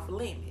was off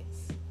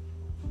limits.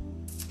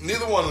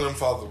 Neither one of them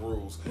followed the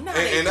rules. No,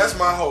 and that's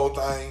my whole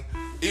thing.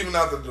 Even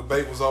after the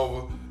debate was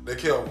over, they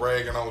kept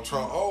ragging on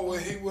Trump. Oh, well,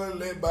 he wouldn't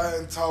let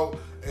Biden talk,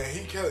 and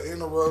he kept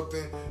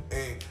interrupting,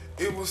 and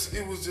it was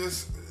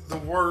just the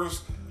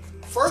worst.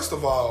 First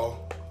of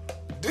all,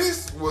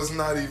 this was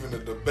not even a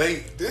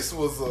debate. This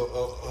was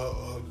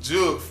a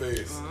jug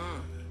fest.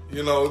 Mm-hmm.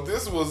 You know,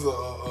 this was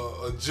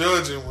a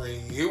judging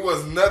ring. It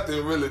was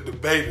nothing really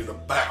debated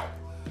about.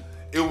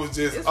 It was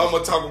just, I'm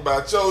going to talk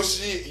about your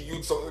shit, and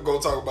you going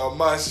to talk about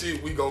my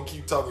shit. We going to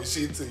keep talking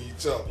shit to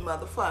each other.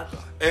 Motherfucker.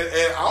 And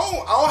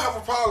I don't have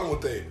a problem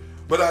with that.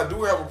 But I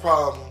do have a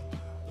problem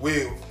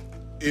with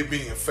it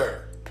being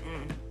fair.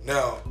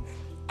 Now,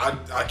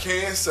 I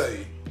can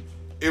say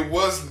it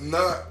was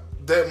not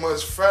that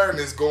much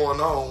fairness going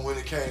on when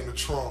it came to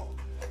Trump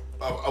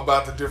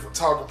about the different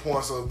talking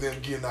points of them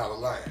getting out of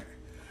line.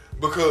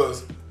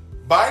 Because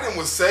Biden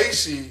would say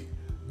shit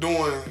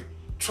during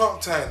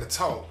Trump time to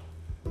talk,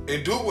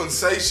 and dude wouldn't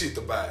say shit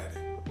to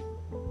Biden.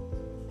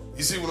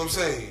 You see what I'm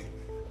saying?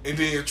 And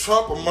then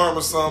Trump will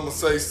murmur something or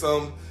say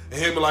something, and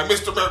he'll be like,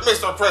 Mr. President,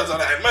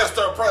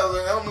 Mr.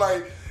 President. And I'm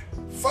like,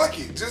 fuck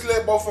it. Just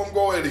let both of them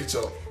go at each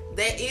other.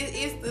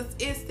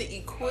 It's the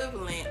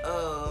equivalent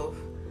of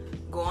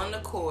going to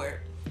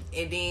court,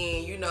 and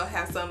then you know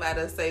how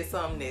somebody say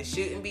something that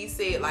shouldn't be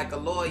said, like a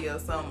lawyer or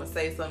something will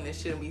say something that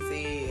shouldn't be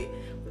said,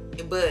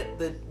 but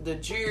the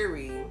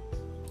jury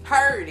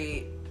heard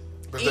it,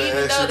 but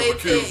even though they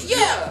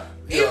said,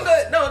 even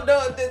though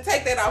no,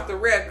 take that off the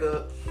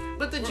record,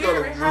 but the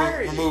jury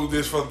heard it. Remove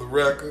this from the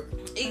record.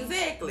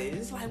 Exactly.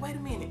 It's like, wait a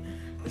minute,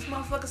 this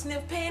motherfucker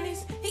sniff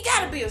panties, he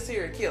gotta be a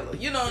serial killer.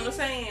 You know what I'm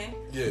saying?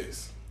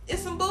 Yes.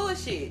 It's some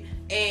bullshit,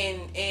 and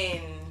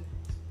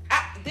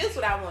this is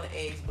what I want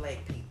to ask black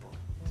people.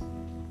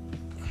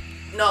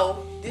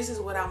 No, this is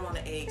what I want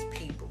to ask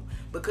people,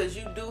 because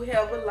you do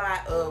have a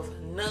lot of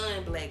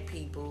non-black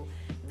people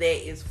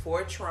that is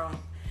for Trump.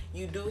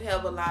 You do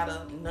have a lot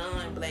of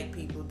non-black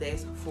people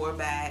that's for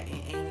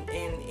Biden,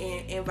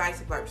 and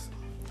vice versa.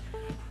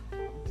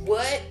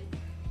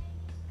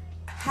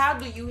 How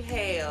do you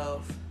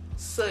have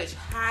such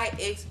high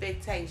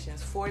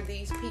expectations for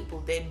these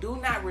people that do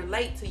not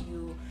relate to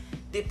you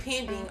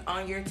depending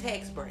on your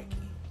tax bracket,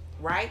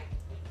 right?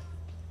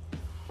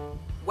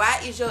 Why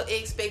is your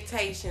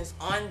expectations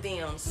on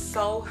them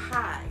so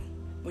high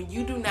when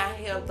you do not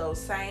have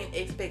those same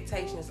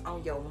expectations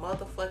on your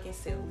motherfucking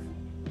self?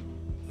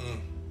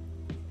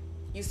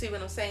 You see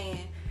what I'm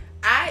saying?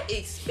 I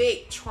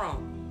expect Trump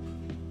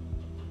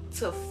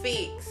to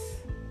fix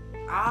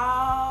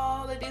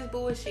all of this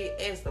bullshit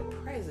as the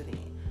president,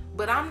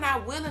 but I'm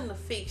not willing to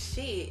fix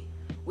shit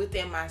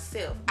within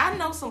myself. I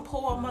know some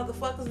poor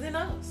motherfuckers than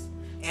us.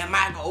 Am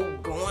I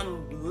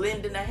going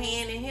lending a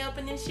hand and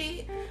helping and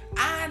shit?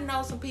 I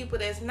know some people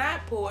that's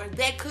not poor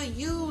that could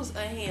use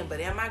a hand, but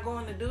am I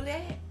going to do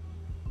that?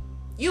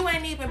 You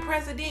ain't even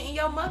president in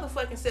your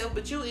motherfucking self,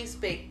 but you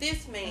expect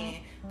this man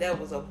that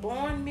was a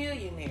born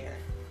millionaire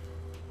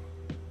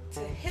to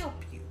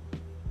help you.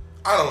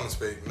 I don't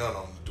expect none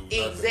of them to do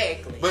nothing.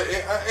 Exactly. But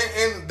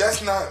and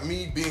that's not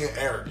me being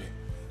arrogant.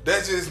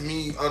 That's just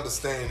me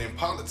understanding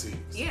politics.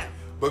 Yeah.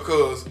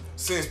 Because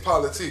since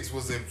politics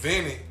was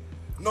invented,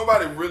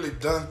 nobody really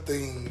done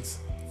things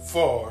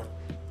for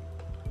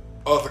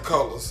other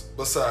colors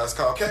besides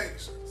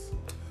Caucasians.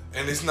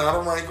 And it's not a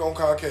rank on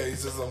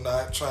Caucasians. I'm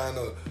not trying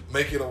to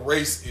make it a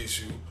race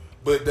issue,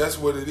 but that's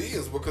what it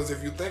is. Because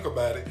if you think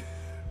about it,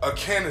 a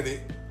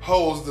candidate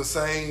holds the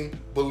same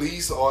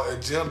beliefs or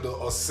agenda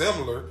or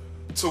similar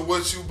to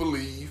what you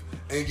believe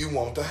and you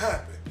want to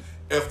happen.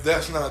 If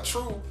that's not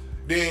true,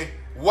 then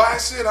why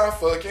should I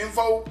fucking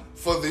vote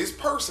for this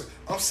person?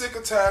 I'm sick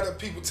and tired of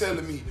people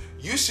telling me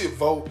you should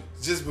vote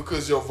just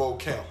because your vote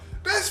count.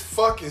 That's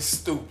fucking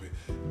stupid.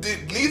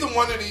 Neither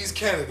one of these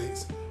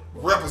candidates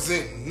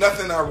represent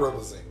nothing I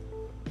represent.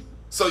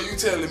 So you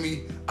telling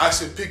me I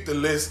should pick the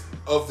list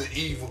of the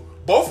evil?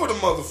 Both of the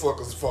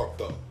motherfuckers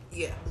fucked up.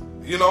 Yeah.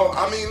 You know,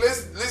 I mean,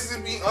 let's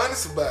just be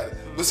honest about it.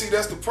 But see,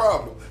 that's the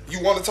problem.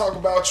 You want to talk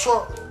about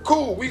Trump?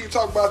 Cool, we can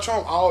talk about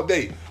Trump all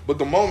day. But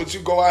the moment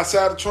you go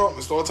outside of Trump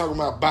and start talking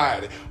about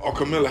Biden or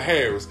Kamala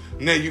Harris,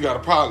 now you got a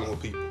problem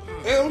with people.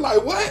 And I'm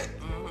like, what?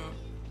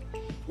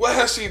 What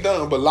has she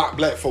done but lock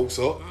black folks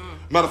up?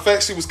 Matter of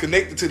fact, she was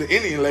connected to the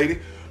Indian lady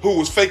who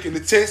was faking the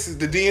tests,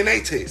 the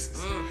DNA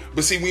tests.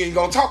 But see, we ain't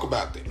gonna talk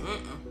about that.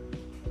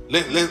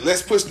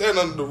 Let's push that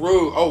under the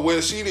rug. Oh, well,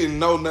 she didn't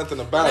know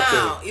nothing about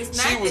that. It's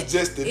not she was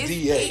just the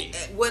DA.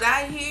 What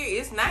I hear,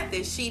 it's not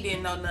that she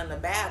didn't know nothing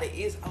about it.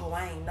 It's,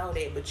 I ain't know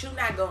that. But you're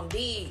not gonna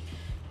dig.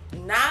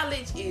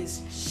 Knowledge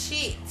is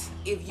shit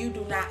if you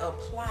do not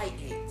apply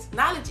it.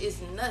 Knowledge is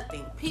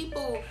nothing.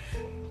 People,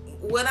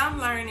 what I'm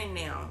learning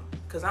now,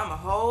 because I'm a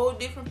whole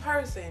different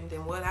person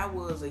than what I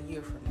was a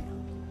year from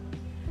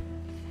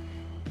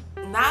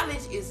now.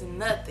 Knowledge is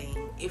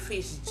nothing if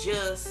it's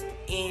just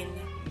in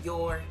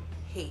your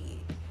head.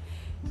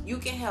 You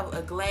can have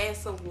a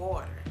glass of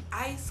water,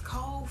 ice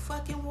cold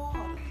fucking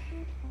water,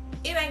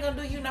 it ain't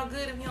gonna do you no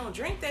good if you don't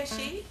drink that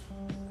shit.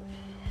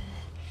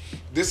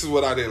 This is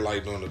what I didn't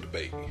like during the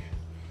debate.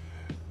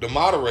 The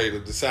moderator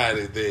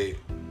decided that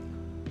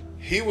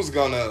he was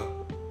gonna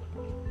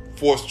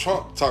force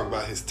Trump to talk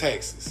about his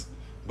taxes,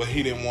 but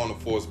he didn't want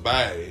to force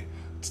Biden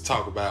to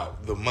talk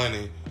about the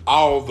money,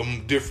 all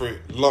the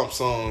different lump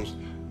sums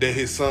that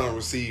his son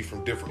received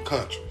from different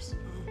countries.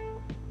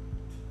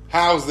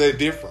 How is that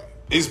different?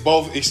 It's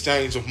both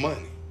exchange of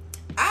money.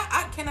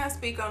 Can I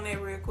speak on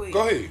that real quick?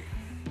 Go ahead.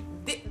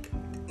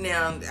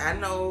 Now I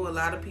know a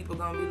lot of people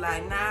gonna be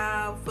like,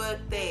 nah, fuck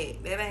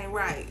that. That ain't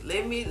right.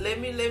 Let me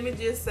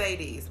just say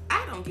this.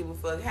 I don't give a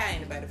fuck how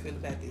anybody feel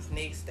about this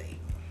next statement.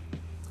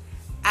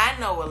 I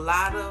know a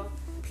lot of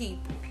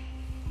people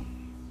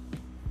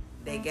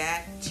that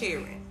got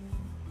cheering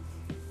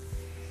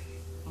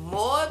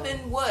more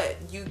than what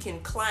you can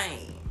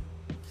claim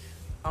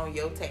on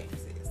your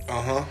taxes.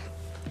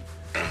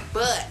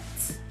 But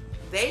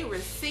they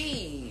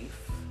receive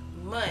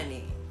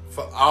money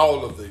for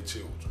all of their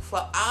children. For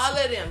all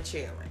of them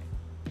children.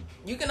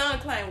 You can only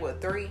claim,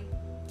 3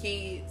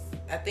 kids?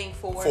 I think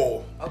 4.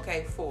 4.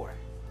 Okay, 4.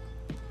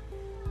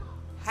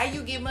 How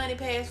you get money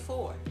past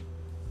 4?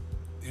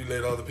 You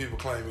let other people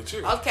claim your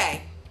children.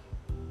 Okay.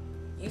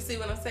 You see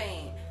what I'm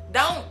saying?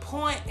 Don't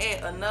point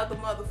at another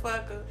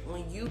motherfucker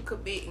when you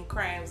committing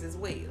crimes as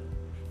well.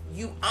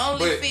 You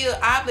only feel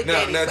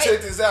obligated. Now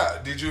check this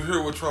out. Did you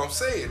hear what Trump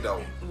said,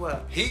 though?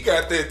 What? He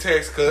got that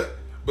tax cut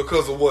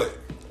because of what?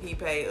 He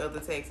paid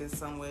other taxes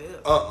somewhere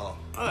else.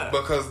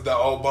 Because the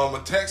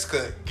Obama tax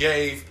cut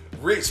gave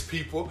rich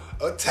people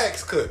a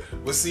tax cut.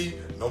 But see,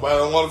 nobody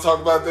don't want to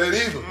talk about that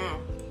either.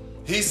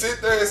 He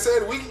sit there and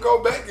said, we can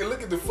go back and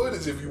look at the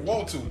footage if you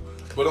want to.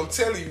 But I'm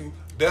telling you,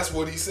 that's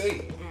what he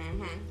said.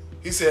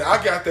 He said,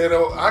 I got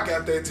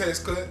that tax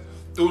cut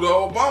through the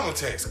Obama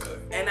tax cut.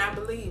 And I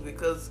believe it,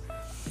 because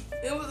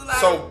it was like...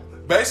 So,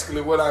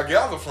 basically what I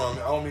gather from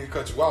it, I don't mean to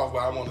cut you off, but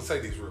I want to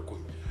say this real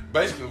quick.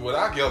 Basically what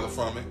I gather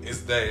from it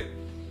is that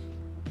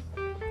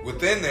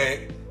within that,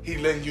 he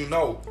letting you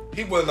know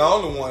he wasn't the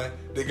only one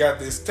that got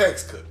this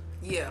tax cut.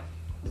 Yeah.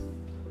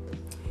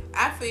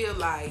 I feel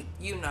like,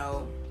 you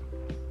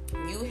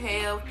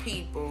have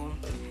people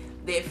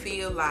that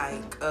feel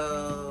like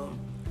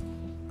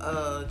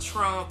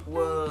Trump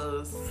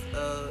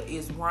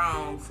is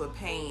wrong for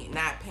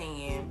not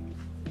paying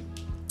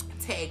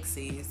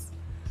taxes.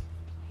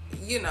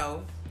 He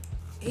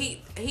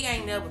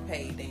ain't never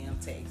paid damn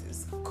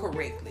taxes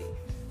correctly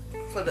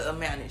for the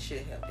amount it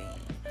should have been.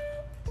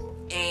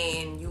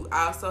 And you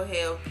also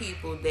have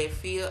people that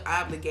feel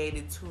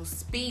obligated to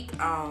speak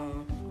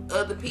on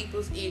other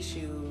people's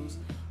issues.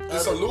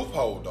 It's a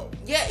loophole, though.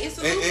 Yeah, it's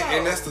a loophole.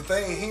 And that's the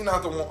thing. He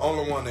not the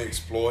only one that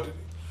exploited it.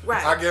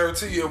 Right. I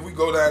guarantee you, if we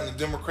go down the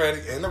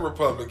Democratic and the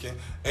Republican,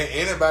 and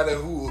anybody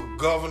who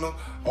is governor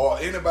or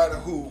anybody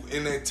who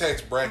in their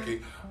tax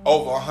bracket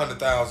over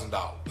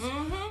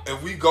 $100,000,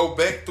 if we go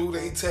back through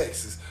their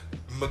taxes,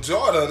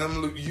 majority of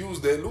them use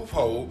that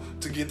loophole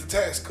to get the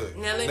tax cut.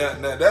 Now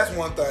that's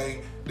one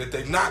thing that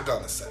they're not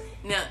gonna say.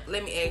 Now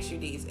let me ask you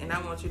this, and I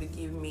want you to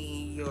give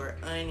me your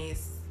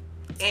honest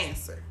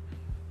answer.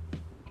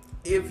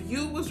 If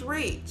you was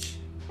rich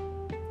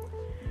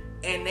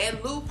and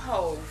that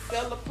loophole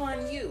fell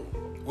upon you,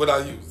 would I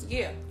use it?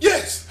 Yeah.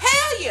 Yes.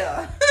 Hell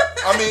yeah.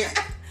 I mean,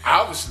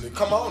 obviously.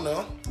 Come on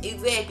now.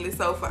 Exactly.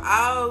 So for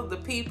all the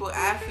people,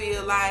 I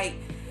feel like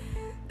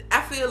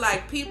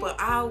people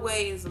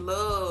always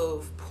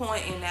love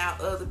pointing out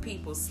other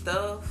people's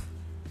stuff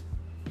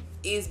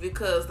is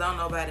because don't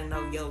nobody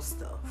know your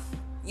stuff.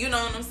 You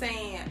know what I'm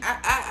saying?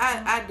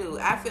 I do.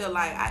 I feel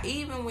like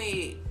even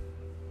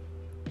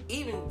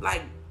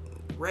like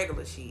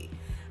regular shit,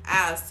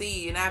 I'll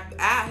see and I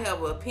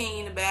have an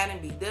opinion about it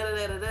and be da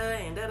da da da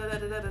and da da da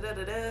da da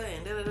da da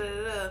and da da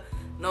da da,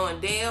 knowing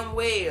damn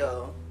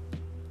well.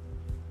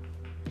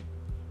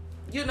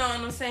 You know what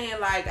I'm saying?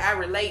 Like, I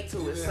relate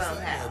to it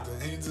somehow.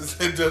 He just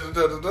said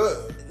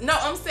da-da-da-da-da. No,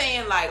 I'm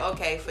saying, like,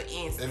 okay, for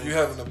instance. If you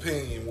have an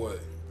opinion, what?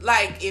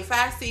 Like, if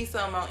I see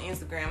something on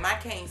Instagram, I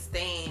can't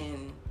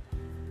stand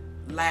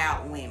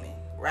loud women,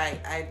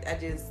 right? I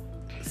just,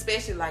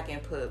 especially, like,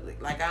 in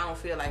public. Like, I don't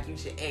feel like you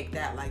should act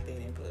out like that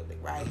in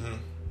public, right?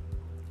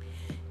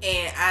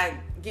 And I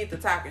get to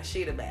talking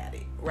shit about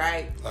it,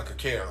 right? Like a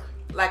Karen.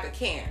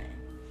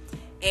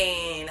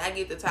 And I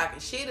get to talking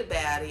shit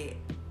about it.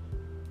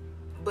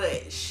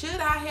 But should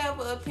I have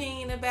an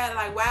opinion about it?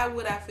 Like, why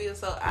would I feel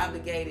so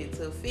obligated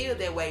to feel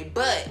that way?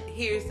 But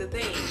here's the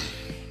thing.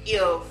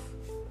 If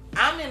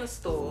I'm in a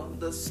store,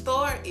 the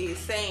store is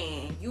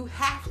saying you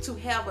have to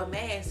have a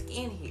mask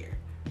in here,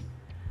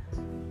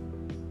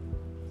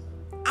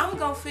 I'm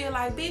going to feel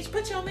like, bitch,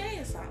 put your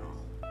mask on.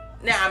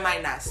 Now, I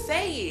might not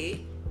say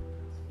it,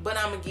 but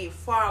I'm going to get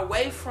far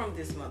away from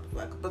this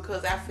motherfucker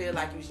because I feel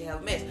like you should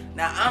have a mask.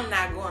 Now, I'm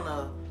not going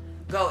to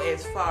go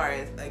as far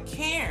as a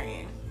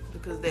Karen,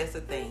 because that's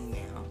a thing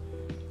now.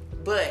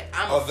 But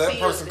I'm that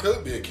person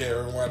could be a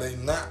Karen while they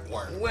not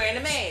wearing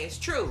a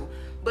mask. True.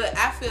 But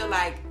I feel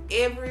like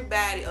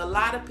a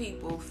lot of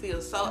people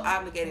feel so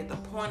obligated to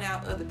point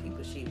out other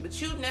people's shit. But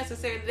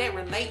that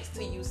relates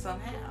to you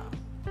somehow.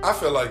 I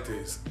feel like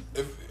this.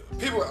 If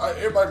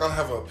everybody gonna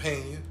have an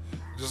opinion,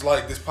 just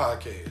like this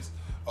podcast,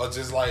 or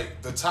just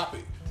like the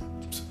topic.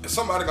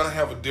 Somebody gonna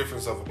have a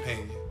difference of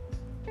opinion.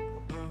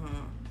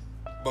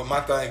 But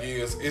my thing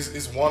is,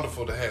 it's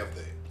wonderful to have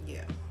that.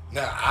 Yeah.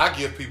 Now, I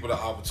give people the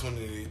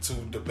opportunity to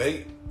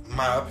debate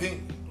my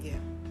opinion. Yeah.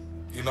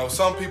 You know,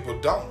 some people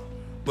don't.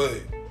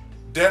 But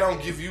that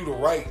don't give you the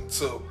right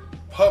to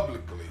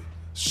publicly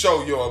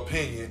show your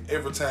opinion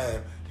every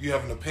time you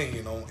have an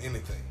opinion on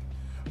anything.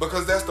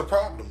 Because that's the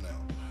problem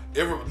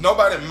now.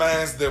 Nobody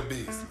minds their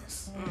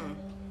business.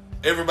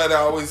 Everybody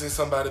always in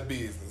somebody's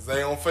business.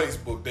 They on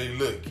Facebook, they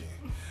looking.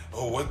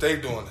 Oh, what they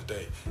doing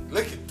today?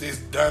 Look at this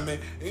dummy.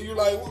 And you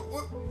like,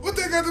 what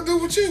they got to do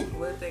with you?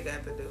 What they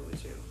got to do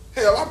with you?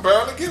 Hell, I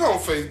barely get on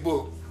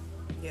Facebook.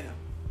 Yeah.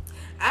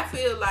 I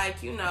feel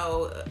like, you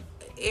know,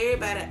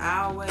 everybody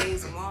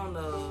always want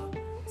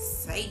to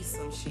say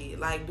some shit.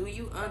 Like, do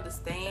you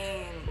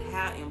understand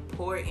how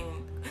important...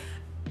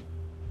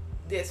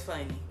 That's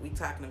funny. We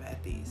talking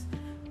about this.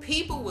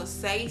 People will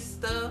say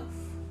stuff.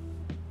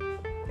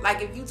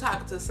 Like, if you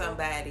talking to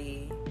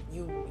somebody,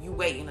 you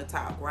waiting to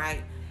talk,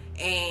 right?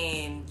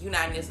 And you're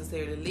not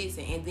necessarily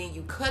listening, and then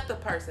you cut the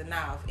person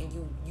off, and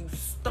you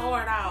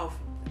start off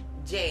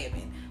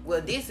jabbing.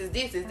 Well, this is,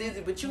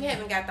 but you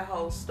haven't got the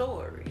whole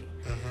story.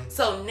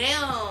 So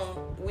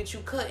now, with you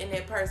cutting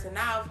that person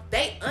off,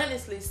 they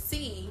honestly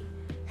see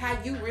how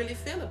you really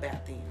feel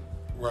about them.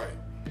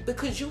 Right.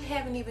 Because you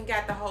haven't even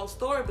got the whole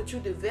story, but you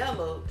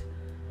developed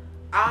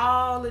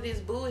all of this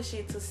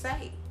bullshit to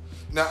say.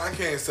 Now, I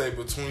can't say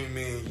between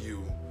me and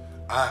you,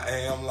 I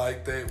am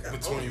like that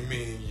between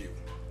me and you.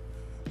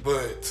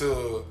 But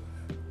to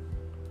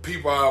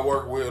people I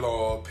work with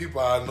or people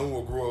I knew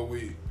or grew up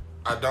with,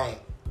 I don't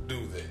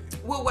do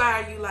that. Well,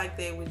 why are you like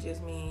that with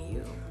just me and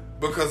you?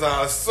 Because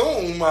I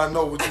assume I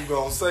know what you're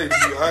going to say, to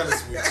be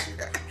honest with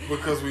you.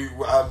 Because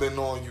I've been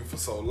knowing you for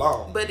so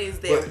long. But is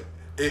that... But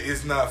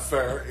it's not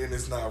fair and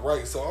it's not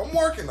right. So I'm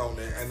working on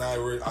that, and I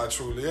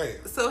truly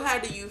am. So how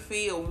do you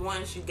feel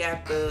once you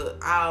got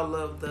all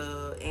of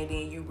the, and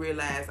then you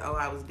realize, oh,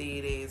 I was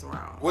dead ass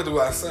wrong? What do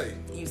I say?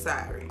 You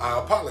sorry. I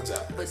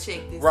apologize. But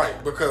check this out.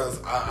 Right,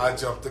 because I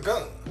jumped the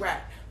gun. Right.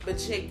 But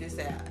check this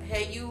out.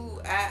 Hey,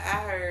 I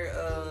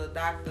heard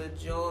Dr.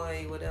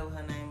 Joy, whatever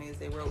her name is,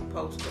 they wrote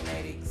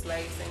Post-Traumatic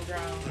Slave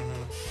Syndrome.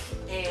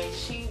 And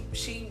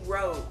she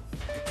wrote,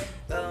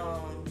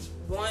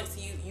 once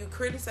you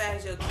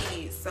criticize your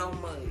kids so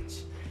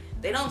much,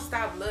 they don't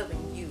stop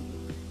loving you.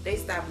 They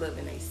stop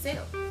loving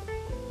themselves.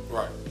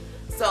 Right.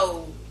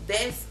 So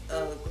that's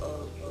a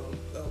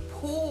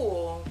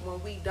pull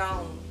when we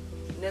don't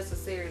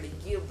necessarily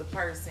give the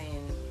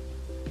person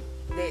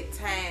that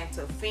time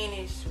to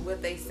finish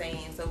what they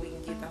saying so we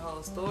can get the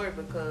whole story,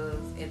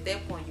 because at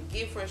that point you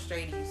get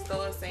frustrated, you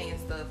start saying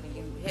stuff and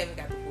you haven't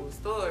got the full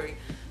story.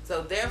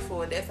 So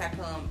therefore, that's how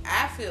come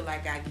I feel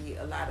like I get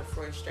a lot of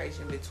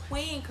frustration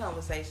between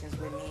conversations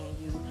with me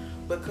and you,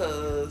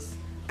 because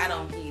I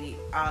don't get it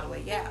all the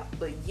way out.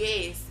 But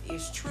yes,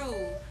 it's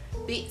true,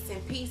 bits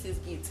and pieces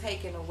get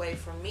taken away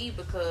from me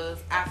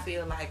because I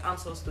feel like I'm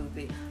so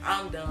stupid,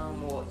 I'm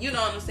dumb, or you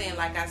know what I'm saying?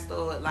 Like I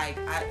start, like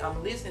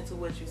I'm listening to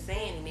what you're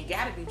saying, and it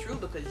gotta be true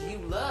because you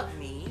love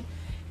me,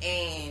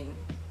 and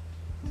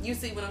you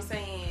see what I'm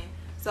saying?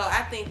 So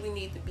I think we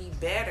need to be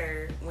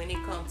better when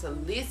it comes to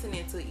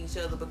listening to each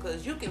other,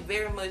 because you can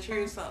very much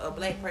hear a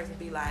black person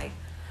be like,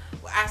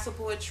 well, I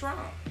support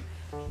Trump.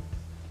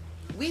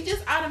 We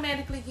just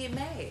automatically get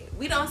mad.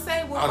 We don't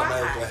say, well, why?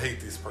 Automatically hate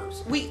this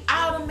person. We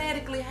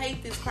automatically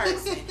hate this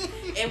person.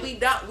 And we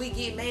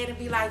get mad and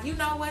be like, you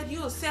know what?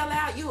 You a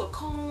sellout, you a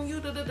coon,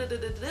 you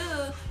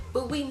da-da-da-da-da-da.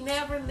 But we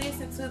never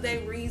listen to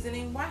their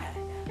reasoning why.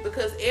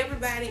 Because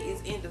everybody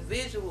is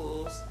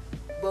individuals,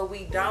 but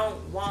we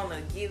don't want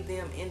to give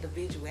them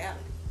individuality.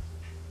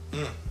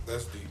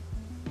 That's deep.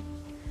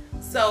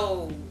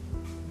 So,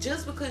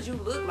 just because you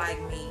look like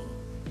me,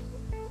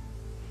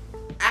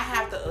 I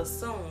have to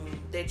assume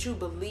that you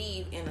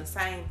believe in the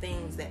same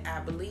things that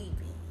I believe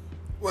in.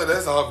 Well,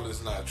 that's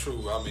obviously not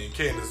true. I mean,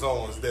 Candice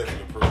Owens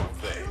definitely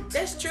proved that.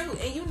 That's true.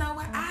 And you know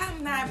what?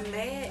 I'm not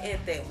mad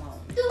at that woman.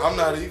 I'm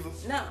not either.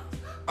 No.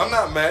 I'm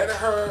not mad at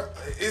her.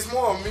 It's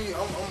more of me.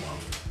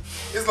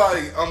 It's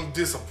like I'm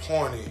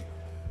disappointed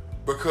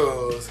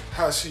because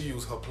how she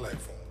used her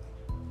platform.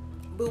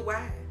 But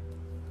why?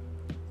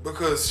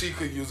 Because she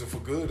could use it for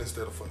good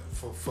instead of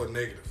for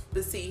negative.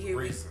 But see, here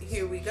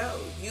we go.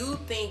 You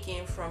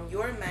thinking from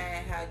your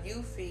mind how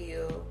you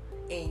feel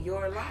in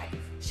your life.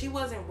 She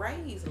wasn't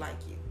raised like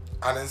you.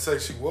 I didn't say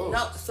she was.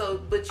 No,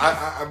 so but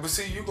you. But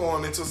see, you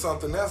going into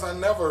something else. I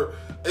didn't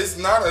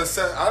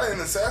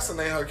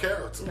assassinate her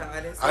character. No,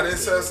 I didn't. I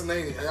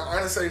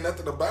didn't say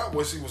nothing about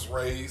where she was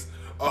raised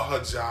or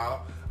her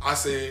job. I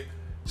said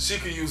she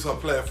could use her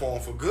platform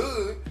for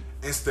good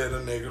instead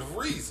of negative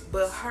reasons.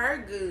 But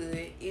her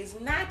good is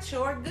not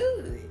your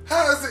good.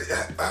 How is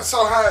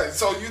it?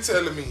 So you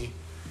telling me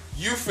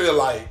you feel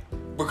like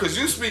because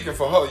you speaking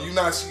for her,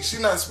 she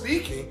not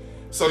speaking.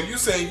 So you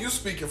saying you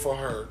speaking for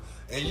her,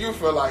 and you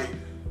feel like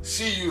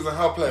she using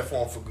her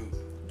platform for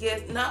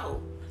good.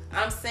 No.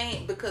 I'm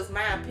saying because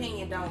my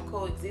opinion don't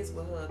coexist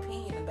with her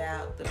opinion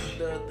about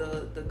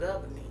the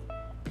government.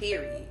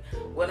 Period.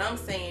 What I'm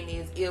saying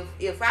is,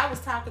 if I was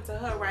talking to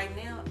her right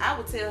now, I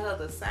would tell her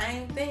the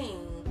same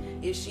thing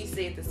if she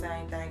said the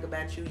same thing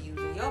about you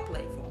using your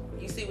platform.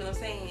 You see what I'm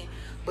saying?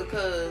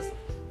 Because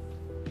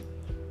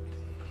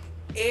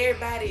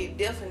everybody's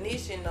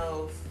definition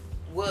of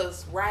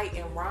what's right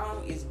and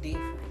wrong is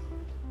different.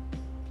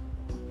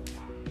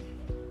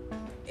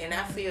 And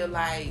I feel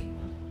like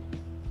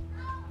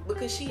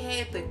because she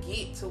had to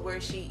get to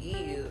where she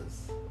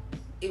is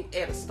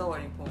at a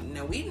starting point.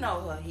 Now, we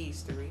know her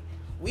history.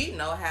 We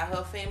know how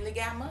her family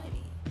got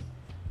money.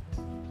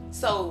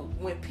 So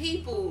when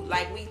people,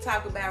 like we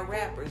talk about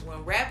rappers,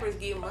 when rappers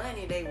get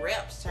money, they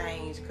raps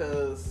change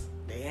because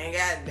they ain't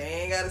got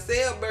to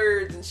sell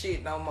birds and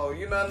shit no more.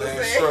 You know what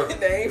I'm saying?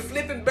 They ain't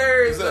flipping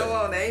birds no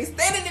more. They ain't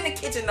standing in the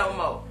kitchen no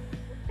more.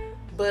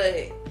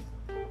 But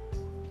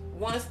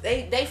once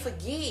they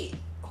forget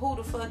who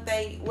the fuck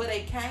where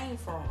they came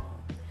from.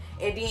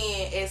 And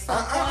then at some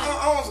point,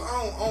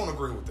 I don't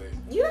agree with that.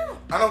 Yeah.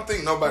 I don't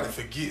think nobody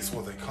forgets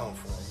where they come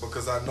from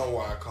because I know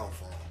where I come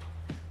from.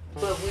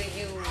 But will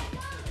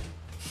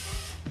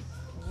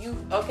you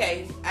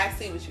okay, I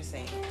see what you're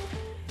saying.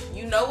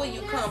 You know where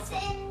you come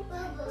from.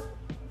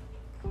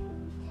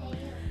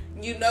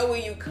 You know where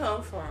you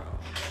come from.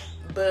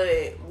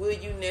 But will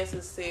you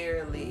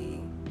necessarily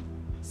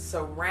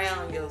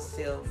surround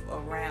yourself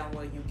around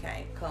where you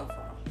come from?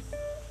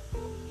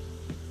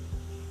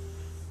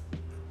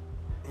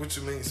 What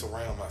you mean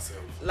surround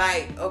myself?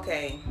 Like,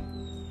 okay,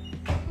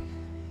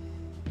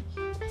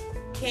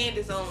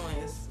 Candice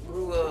Owens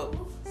grew up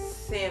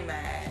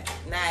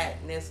not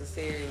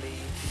necessarily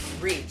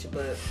rich,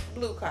 but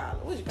blue collar.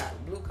 What you call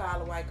it? Blue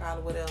collar, white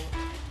collar, whatever.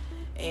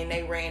 And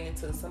they ran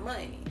into some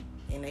money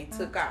and they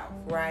took off,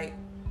 right?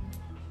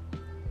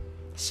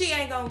 She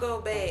ain't gonna go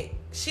back.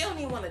 She don't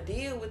even want to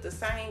deal with the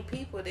same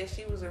people that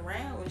she was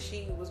around when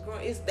she was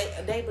growing.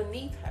 They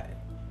beneath her.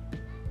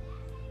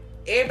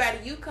 Everybody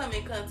you come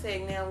in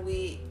contact now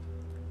with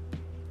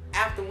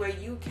after where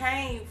you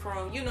came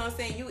from, you know what I'm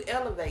saying? You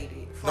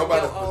elevated from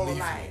your old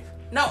life.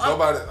 No,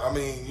 nobody. I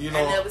mean, you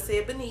know. I never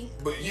said beneath.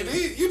 But you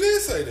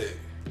did say that.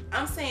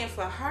 I'm saying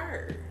for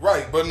her.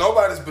 Right, but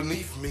nobody's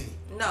beneath me.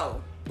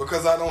 No.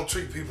 Because I don't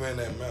treat people in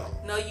that manner.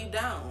 No, you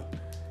don't.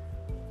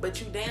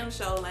 But you damn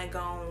sure ain't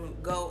gonna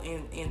go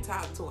and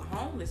talk to a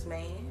homeless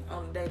man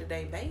on a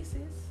day-to-day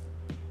basis.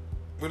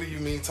 What do you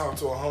mean talk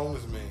to a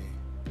homeless man?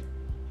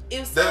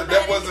 If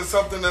that wasn't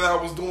something that I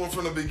was doing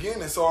from the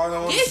beginning, so I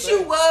don't Yes,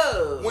 understand. you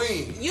was.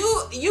 When?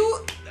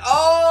 You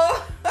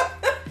oh.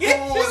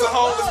 Who was the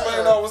homeless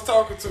man I was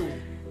talking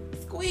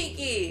to?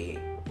 Squeaky.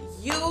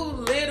 You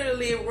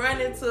literally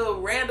run into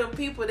random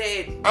people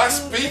that I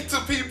speak to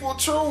people.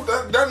 True,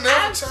 that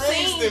never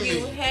changed in me.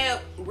 You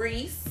have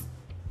Reese.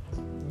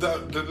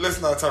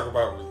 Let's not talk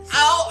about Reese.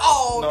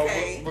 Oh,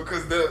 okay. No,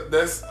 because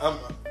that's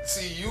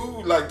see,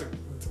 you like to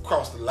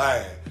cross the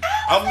line.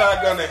 I'm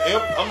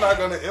not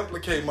gonna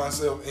implicate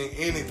myself in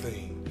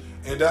anything,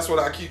 and that's what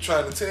I keep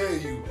trying to tell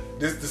you.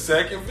 This the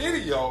second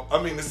video.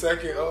 I mean, the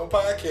second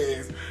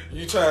podcast.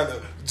 You trying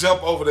to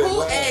jump over that line.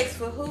 Who asked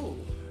for who?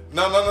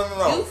 No.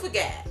 You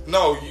forgot.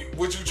 No,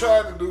 what you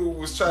tried to do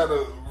was try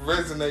to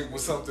resonate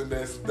with something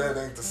that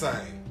ain't the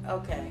same.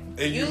 Okay.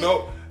 And you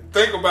know,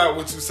 think about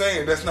what you're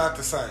saying. That's not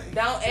the same.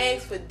 Don't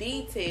ask for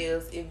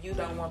details if you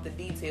don't want the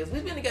details.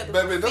 We've been together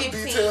for 15 those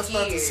details years.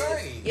 Not the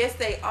same. Yes,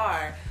 they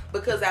are.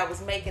 Because I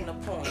was making a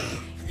point.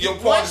 Your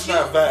point is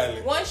not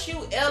valid. Once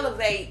you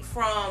elevate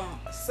from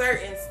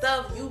certain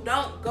stuff, you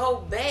don't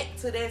go back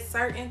to that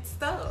certain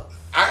stuff.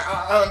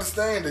 I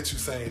understand that you're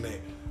saying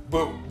that.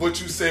 But what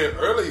you said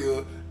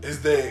earlier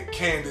is that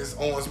Candice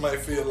Owens might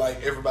feel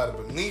like everybody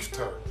beneath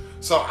her.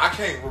 So I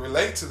can't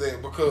relate to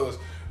that because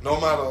no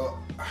matter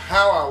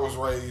how I was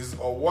raised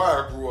or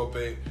where I grew up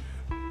at,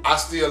 I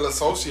still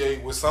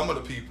associate with some of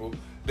the people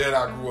that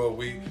I grew up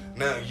with.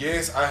 Now,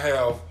 yes, I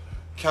have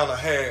kind of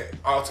had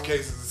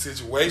altercations and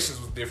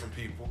situations with different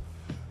people,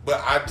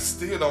 but I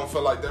still don't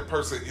feel like that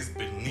person is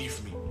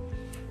beneath me.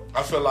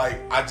 I feel like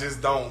I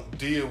just don't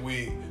deal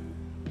with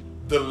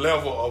the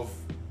level of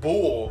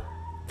bull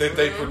that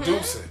they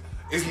producing.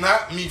 It's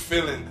not me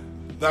feeling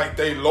like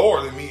they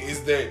lower than me. It's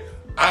that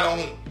I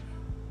don't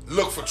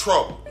look for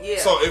trouble. Yeah.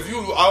 So if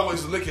you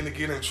always looking to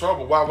get in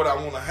trouble, why would I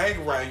want to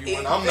hang around you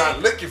when I'm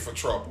not looking for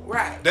trouble?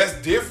 Right. That's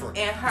different.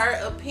 And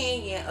her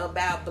opinion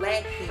about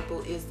black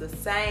people is the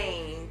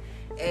same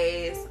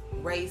as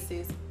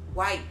racist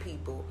white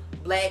people.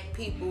 Black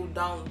people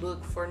don't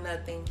look for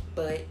nothing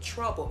but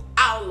trouble.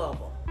 All of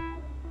them.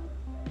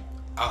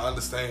 I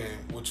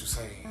understand what you're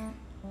saying.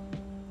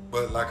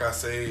 But like I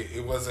said,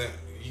 it wasn't...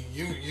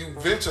 You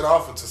ventured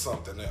off into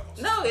something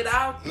else. No, it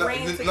all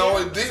ran together. No,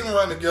 it didn't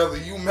run together.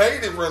 You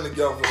made it run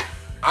together.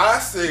 I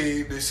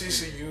said that she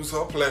should use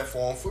her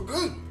platform for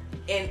good.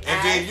 And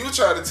then you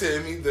try to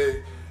tell me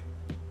that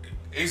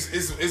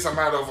it's a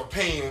matter of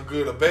opinion,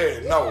 good or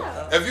bad. No.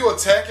 Yeah. If you're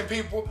attacking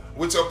people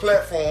with your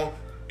platform,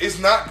 it's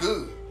not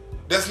good.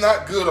 That's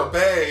not good or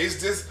bad.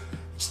 It's just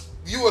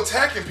you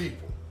attacking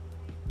people.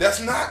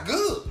 That's not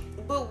good.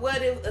 But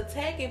what if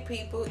attacking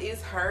people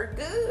is her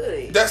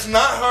good? That's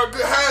not her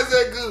good. How is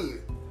that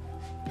good?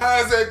 How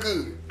is that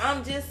good?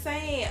 I'm just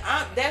saying.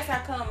 That's how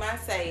come I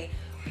say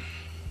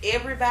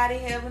everybody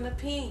have an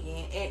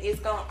opinion, and it's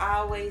gonna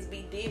always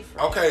be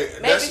different. Okay,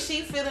 maybe she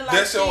feeling like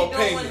that's she your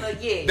doing opinion.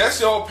 yes. That's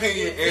your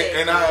opinion,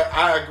 Exactly. and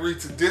I agree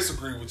to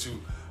disagree with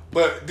you.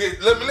 But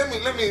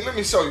let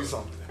me show you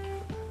something.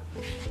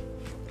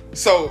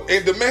 So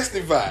in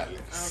domestic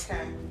violence,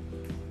 Okay.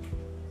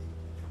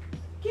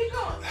 Keep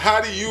going.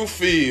 how do you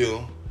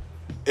feel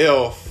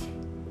if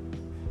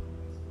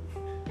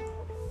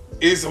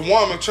it's a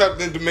woman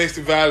trapped in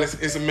domestic violence,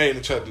 it's a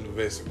man trapped in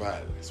domestic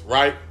violence,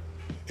 right?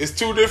 It's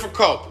two different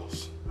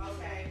couples.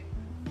 Okay.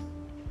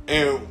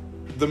 And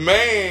the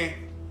man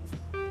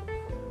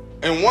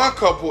in one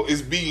couple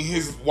is beating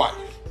his wife.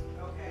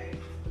 Okay.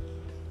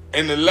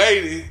 And the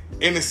lady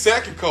in the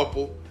second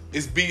couple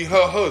is beating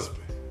her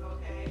husband.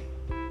 Okay.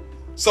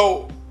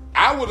 So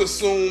I would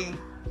assume,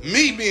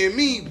 me being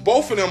me,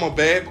 both of them are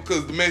bad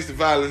because domestic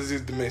violence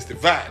is domestic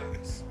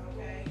violence.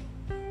 Okay.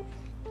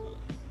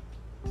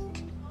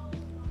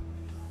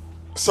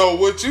 So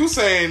what you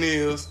saying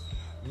is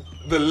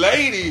the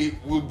lady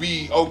would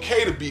be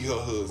okay to beat her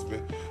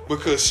husband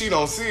because she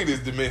don't see it as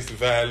domestic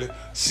violence.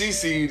 She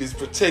see it as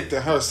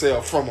protecting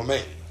herself from a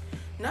man.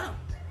 No.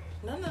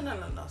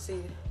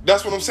 See.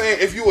 That's what I'm saying.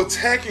 If you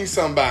attacking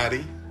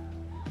somebody,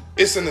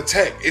 it's an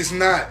attack. It's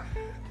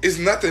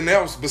nothing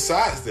else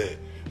besides that.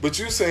 But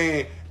you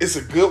saying it's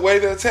a good way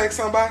to attack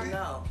somebody?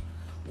 No.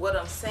 What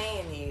I'm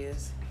saying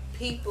is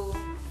people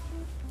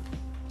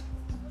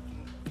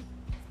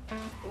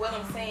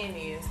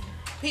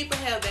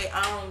have their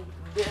own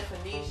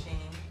definition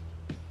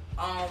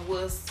on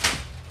what's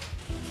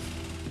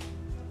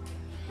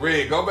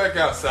Red, go back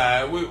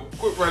outside.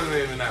 Quit running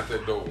in and out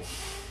that door.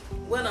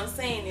 what I'm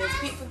saying is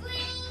people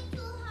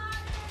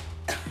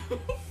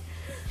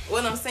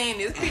what I'm saying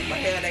is people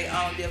have their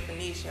own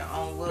definition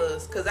on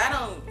what's, because I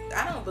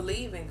don't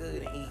believe in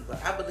good and evil.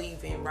 I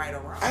believe in right or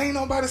wrong. Ain't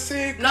nobody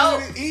said good No,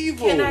 and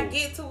evil. can I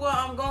get to where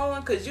I'm going?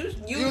 Because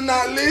you're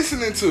not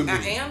listening to me. I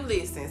am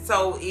listening.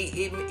 So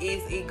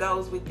it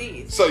goes with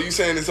this. So you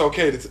saying it's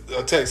okay to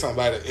attack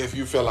somebody if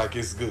you feel like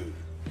it's good?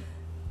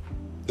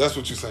 That's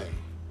what you're saying.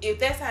 If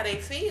that's how they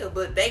feel,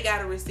 but they got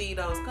to receive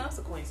those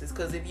consequences.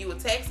 Because if you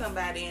attack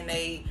somebody and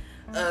they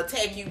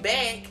attack you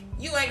back,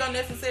 you ain't gonna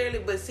necessarily.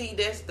 But see,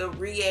 that's the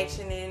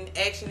reaction and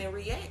action and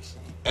reaction.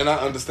 And I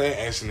understand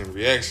action and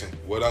reaction.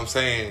 What I'm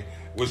saying,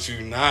 what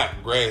you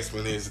not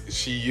grasping is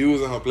she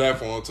using her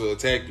platform to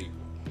attack people.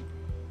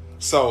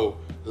 So,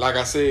 like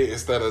I said,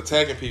 instead of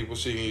attacking people,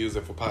 she can use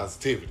it for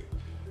positivity.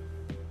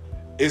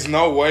 It's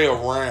no way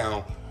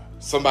around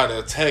somebody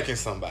attacking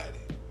somebody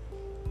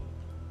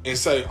and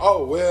say,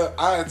 oh, well,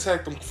 I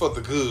attacked them for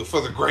the good,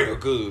 for the greater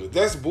good.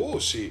 That's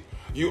bullshit.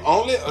 You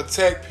only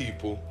attack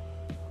people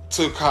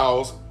to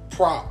cause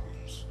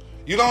problems.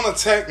 You don't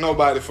attack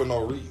nobody for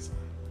no reason.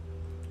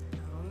 I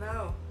don't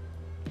know.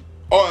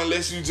 Or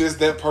unless you just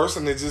that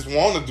person that just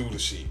want to do the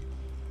shit.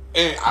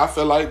 And I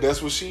feel like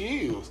that's what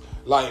she is.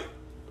 Like,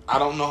 I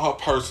don't know her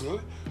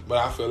personally, but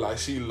I feel like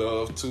she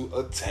loves to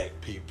attack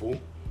people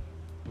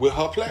with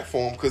her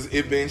platform because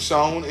it been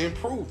shown and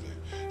proven.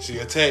 She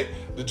attacked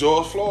the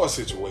George Floyd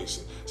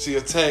situation. She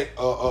attacked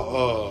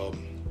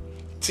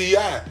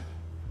T.I.,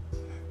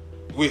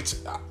 which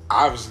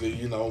obviously,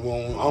 you know,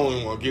 I don't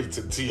even want to get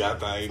into the T.I.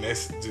 thing.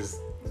 That's just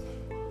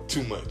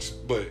too much.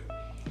 But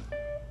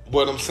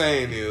what I'm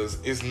saying is,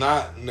 it's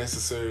not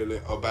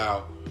necessarily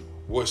about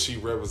what she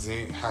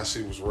represents, how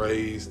she was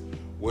raised,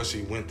 what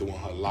she went through in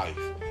her life.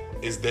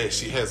 It's that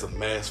she has a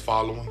mass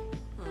following.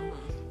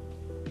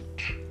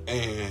 Mm-hmm.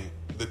 And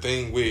the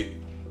thing with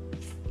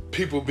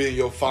people being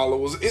your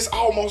followers, it's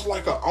almost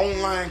like an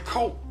online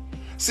cult.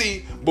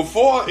 See,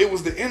 before it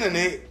was the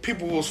internet,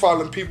 people was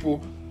following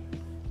people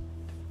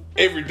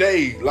every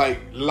day, like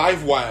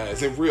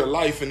life-wise, in real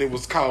life, and it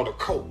was called a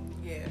cult.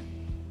 Yeah.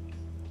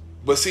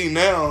 But see,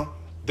 now,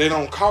 they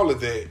don't call it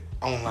that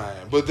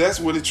online. But that's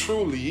what it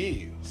truly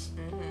is.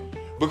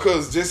 Mm-hmm.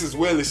 Because just as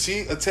well as she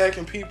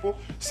attacking people,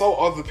 so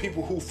are the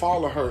people who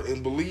follow her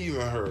and believe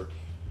in her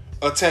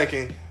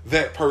attacking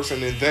that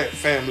person and that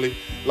family.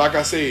 Like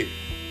I said,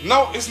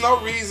 no, it's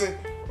no reason.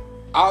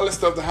 All this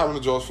stuff that happened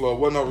to George Floyd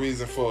wasn't no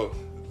reason for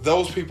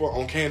those people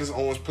on Candice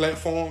Owens'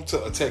 platform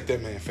to attack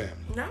that man's family.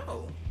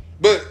 No.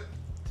 But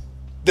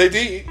they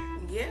did.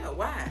 Yeah,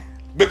 why?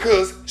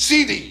 Because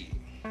she did.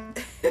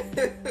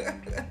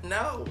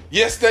 No.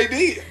 Yes, they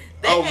did.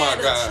 They oh had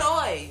my God.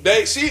 A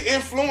choice. She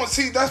influenced.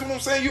 See, that's what I'm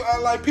saying. You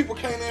act like people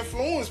can't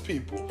influence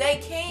people. They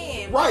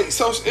can. Right.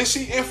 So is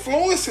she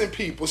influencing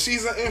people?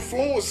 She's an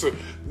influencer.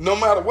 No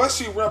matter what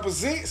she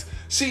represents,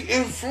 she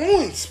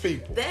influences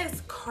people.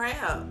 That's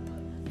crap.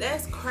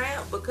 That's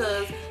crap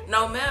because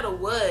no matter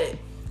what,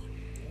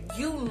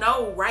 you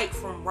know right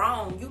from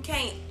wrong. You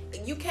can't.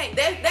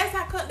 That's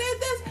how.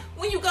 That's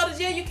when you go to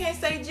jail. You can't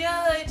say,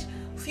 Judge,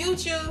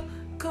 Future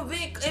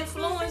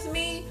influenced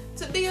me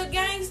to be a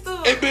gangster.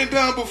 It been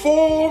done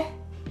before.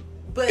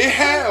 But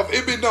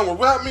it been done with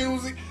rap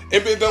music.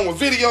 It been done with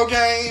video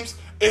games.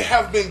 It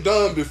have been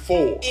done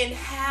before. And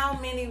how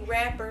many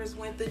rappers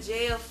went to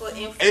jail for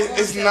influencing?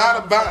 It's not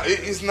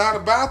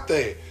about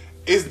that.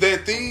 It's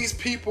that these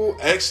people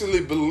actually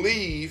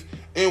believe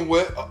in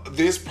what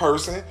this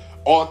person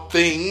or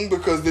thing,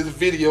 because this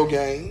video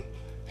game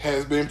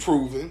has been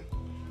proven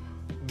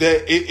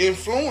that it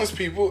influenced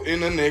people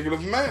in a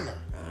negative manner.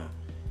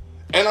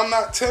 And I'm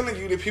not telling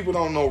you that people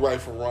don't know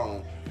right from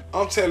wrong.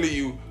 I'm telling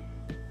you,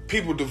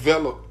 people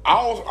develop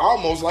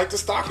almost like the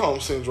Stockholm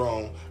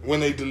Syndrome when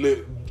they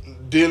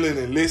dealing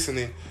and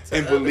listening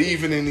and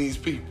believing in these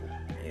people.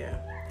 Yeah.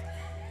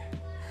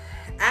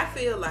 I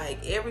feel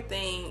like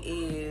everything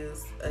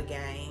is a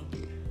game.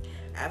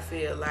 I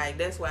feel like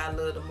that's why I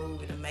love the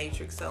movie The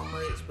Matrix so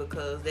much,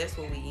 because that's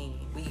what we in.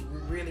 We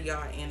really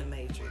are in the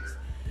Matrix.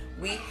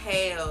 We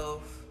have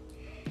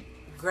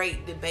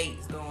great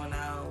debates going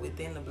on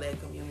within the black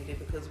community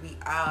because we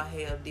all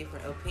have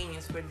different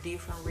opinions for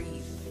different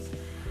reasons.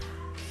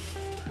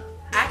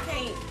 I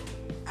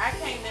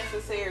can't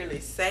necessarily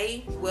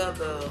say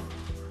whether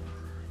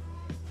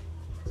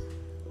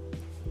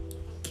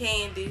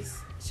Candice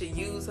should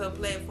use her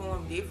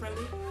platform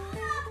differently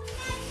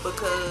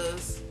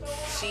because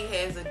she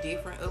has a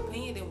different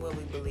opinion than what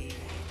we believe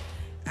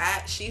in.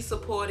 She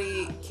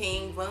supported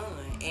King Von,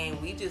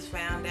 and we just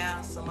found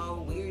out some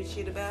old weird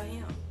shit about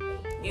him.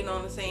 You know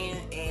what I'm saying?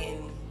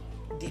 And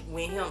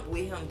with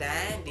him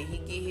dying, did he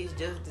get his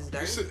just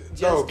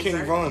desserts? No,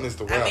 King Von is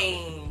the rapper. I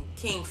mean,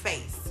 King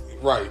Face.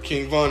 Right,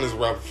 King Von is a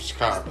rapper from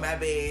Chicago. My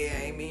bad,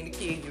 I ain't mean to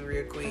kill you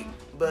real quick.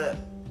 But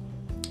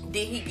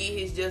did he get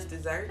his just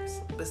desserts?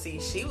 But see,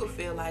 she would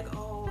feel like,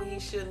 oh, he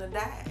shouldn't have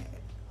died.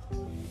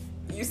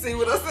 You see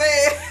what I'm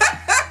saying?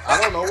 I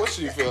don't know what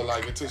she feel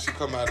like until she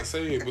come out and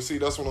say it. But see,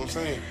 that's what I'm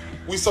saying.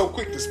 We so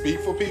quick to speak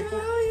for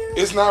people.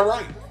 It's not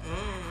right.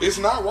 It's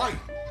not right.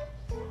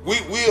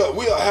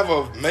 We'll have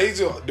a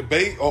major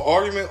debate or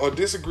argument or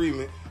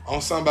disagreement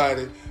on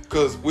somebody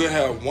because we'll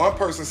have one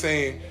person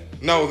saying,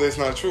 no, that's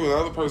not true. And the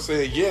other person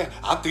saying, yeah,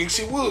 I think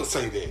she would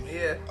say that.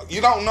 Yeah.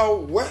 You don't know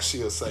what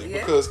she'll say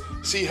because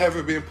she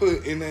haven't been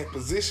put in that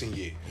position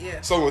yet. Yeah.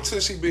 So until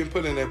she been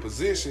put in that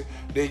position,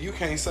 then you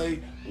can't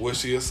say what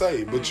she'll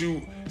say. But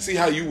you see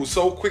how you were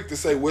so quick to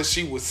say what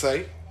she would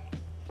say?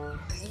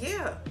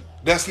 Yeah.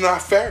 That's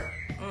not fair.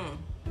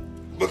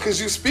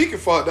 Because you speaking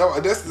for her.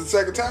 That's the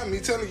second time me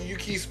telling you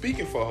keep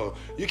speaking for her.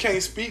 You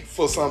can't speak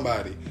for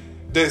somebody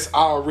that's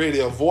already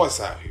a voice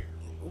out here.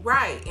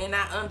 Right, and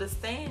I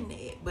understand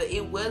that. But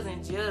it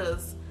wasn't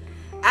just...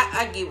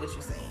 I get what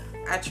you're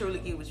saying. I truly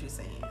get what you're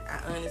saying. I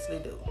honestly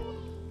do.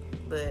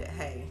 But,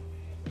 hey.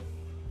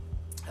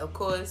 Of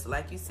course,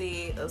 like you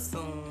said, I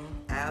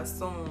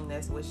assume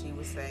that's what she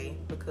would say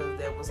because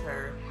that was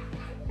her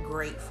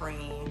great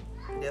friend.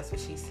 That's what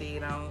she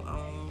said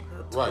on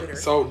her Twitter. Right.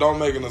 So don't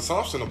make an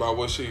assumption about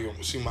what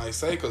she might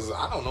say because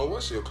I don't know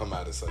what she'll come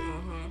out and say.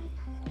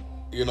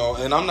 You know,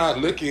 and I'm not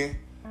looking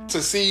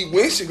to see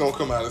when she gonna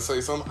come out and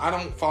say something. I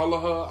don't follow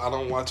her. I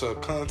don't watch her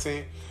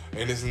content,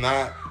 and it's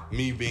not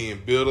me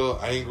being bitter,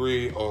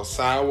 angry, or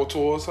sour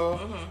towards her.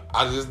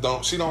 I just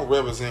don't. She don't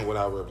represent what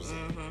I represent,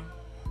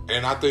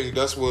 and I think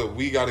that's what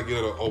we got to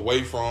get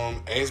away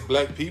from as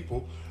black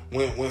people.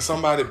 When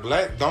somebody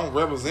black don't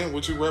represent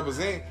what you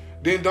represent,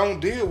 then don't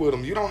deal with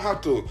them. You don't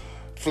have to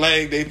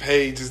flag their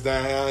pages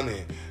down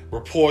and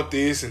report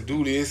this and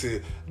do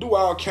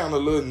all kind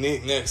of little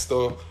knick-knack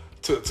stuff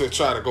to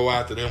try to go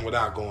after them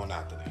without going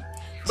after them.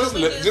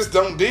 Just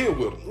don't deal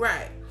with them.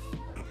 Right.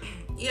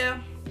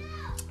 Yeah,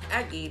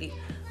 I get it.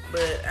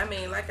 But, I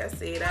mean, like I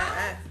said,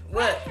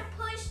 what?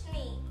 Pushed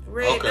me.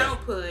 Red, okay.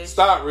 Don't push.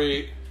 Stop,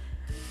 Red.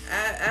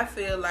 I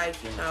feel like,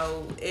 you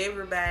know,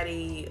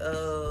 everybody,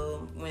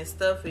 when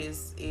stuff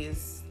is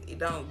it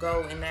don't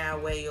go in our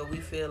way or we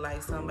feel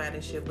like somebody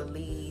should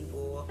believe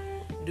or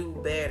do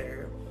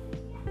better,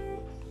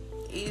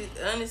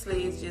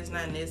 honestly, it's just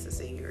not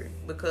necessary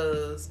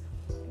because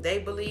they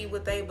believe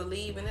what they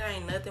believe and there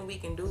ain't nothing we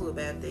can do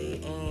about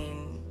that.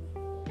 And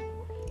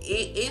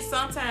it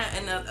sometimes,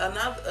 and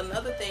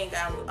another thing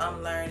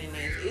I'm learning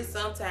is it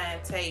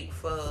sometimes take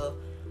for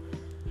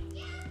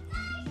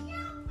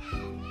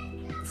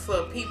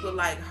people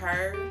like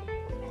her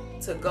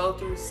to go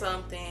through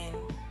something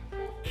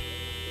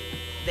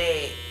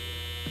that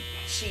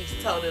she's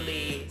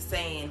totally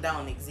saying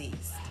don't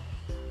exist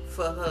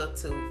for her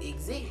to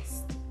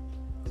exist.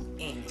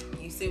 And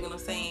you see what I'm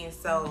saying?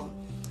 So,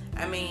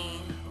 I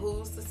mean,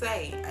 who's to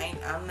say?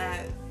 I'm not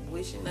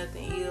wishing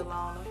nothing ill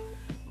on her,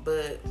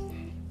 but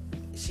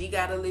she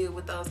got to live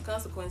with those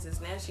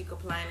consequences. Now she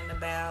complaining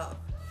about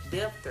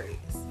death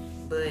threats,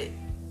 but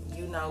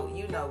you know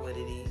what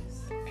it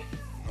is.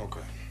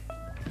 Okay.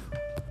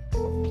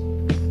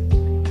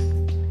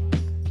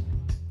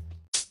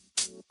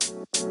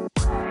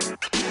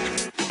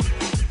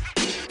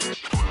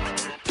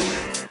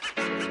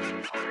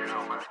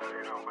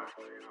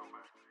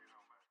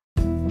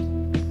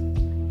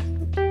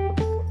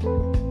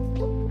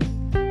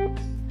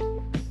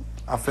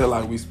 I feel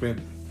like we spent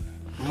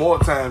more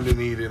time than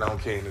needed on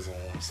Candice and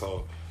Owen,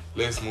 so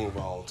let's move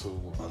on to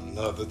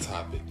another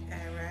topic. All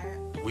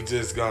right. We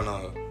just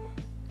gonna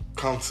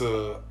come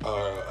to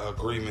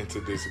agreement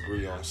to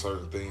disagree on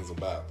certain things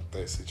about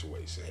that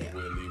situation. Yeah.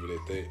 We'll leave it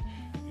at that.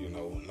 You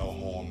know, no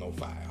harm, no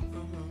foul.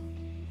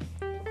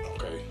 Mm-hmm.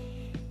 Okay.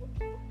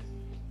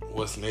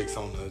 What's next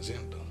on the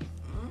agenda?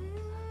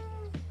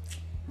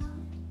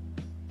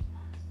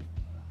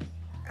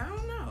 I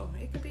don't know.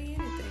 It could be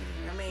anything.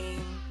 I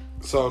mean,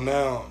 so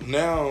now,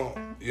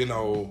 you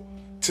know,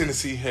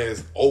 Tennessee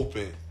has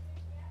opened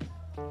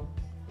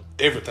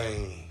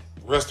everything,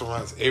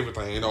 restaurants,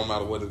 everything. It don't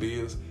matter what it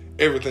is.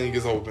 Everything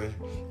is open.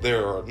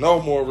 There are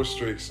no more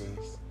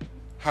restrictions.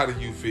 How do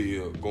you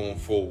feel going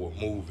forward,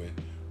 moving?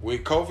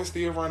 With COVID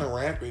still running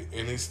rampant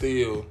and it's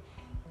still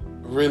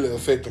really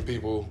affecting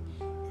people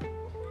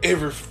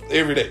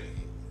every day.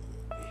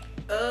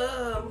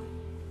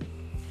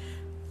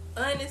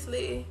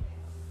 Honestly,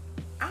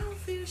 I don't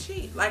feel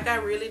shit. Like I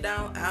really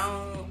don't.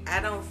 I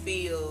don't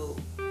feel.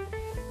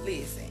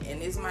 Listen,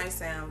 and this might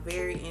sound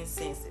very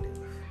insensitive,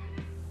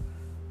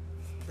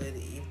 but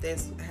if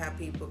that's how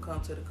people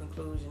come to the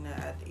conclusion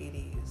that it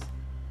is.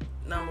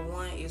 Number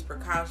one is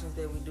precautions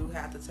that we do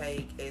have to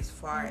take as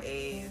far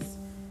as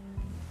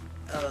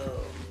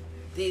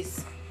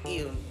this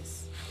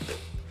illness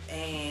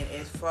and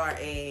as far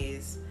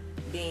as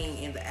being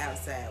in the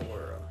outside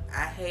world.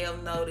 I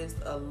have noticed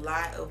a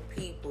lot of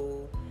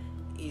people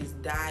is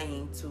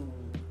dying to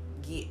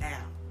get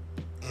out.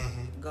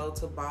 Mm-hmm. Go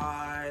to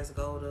bars,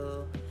 go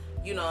to,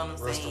 you know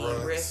what I'm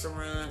saying,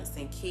 restaurants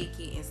and kick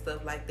it and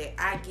stuff like that.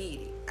 I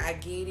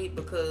get it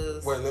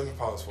because... Wait, let me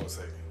pause for a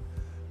second.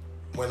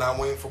 When I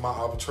went for my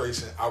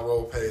arbitration, I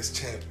rode past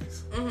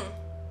Champions. Mm-hmm.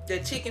 The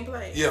chicken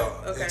place? Yeah,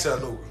 okay. in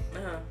Chattanooga.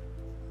 Uh-huh.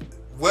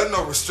 Wasn't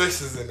no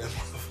restrictions in that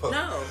motherfucker.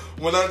 No.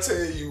 When I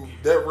tell you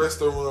that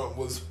restaurant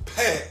was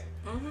packed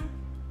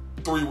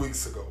 3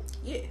 weeks ago.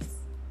 Yes.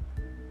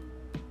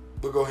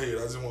 But go ahead,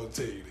 I just want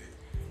to tell you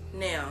that.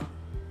 Now,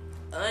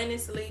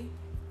 honestly,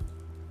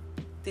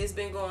 this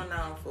been going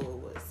on for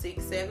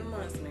 6-7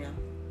 months now.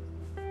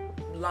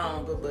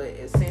 Longer,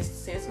 but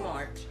since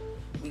March,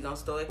 we gonna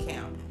start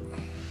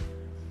counting.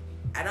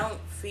 I don't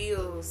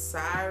feel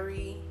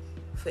sorry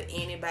for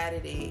anybody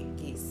that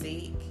gets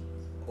sick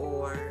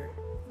or,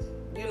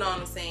 you know what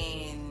I'm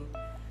saying.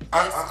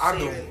 I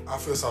do. I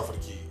feel sorry for the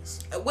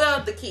kids.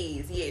 Well, the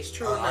kids, yes,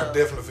 true enough. I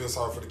definitely feel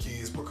sorry for the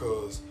kids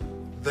because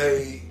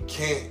they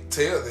can't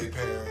tell their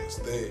parents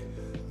that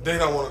they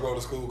don't want to go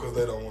to school because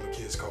they don't want to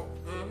catch cold.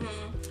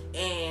 Mm-hmm.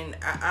 And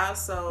I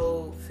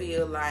also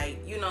feel like,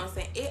 you know what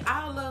I'm saying,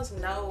 all of us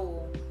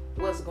know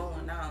what's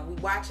going on.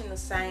 We watching the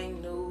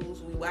same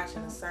news. We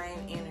watching the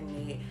same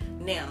internet.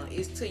 Now,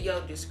 it's to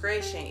your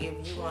discretion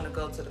if you want to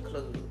go to the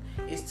club.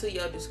 It's to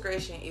your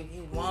discretion if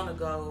you want to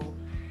go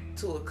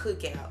to a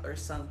cookout or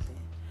something.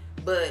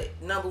 But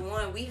number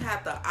one, we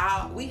have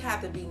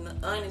to be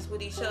honest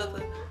with each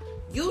other.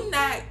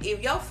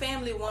 If your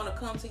family want to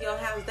come to your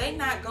house, they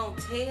not gonna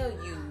tell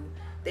you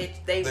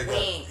that they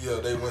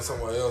went. They went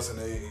somewhere else and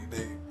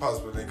they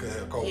possibly could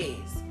have COVID.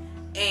 Yes,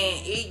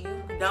 and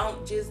you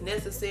don't just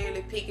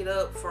necessarily pick it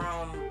up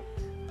from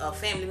a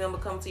family member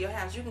come to your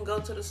house. You can go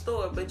to the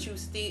store, but you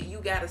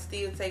gotta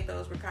still take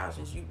those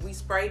precautions. We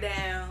spray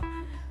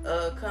down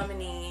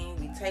coming in.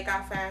 We take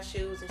off our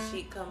shoes and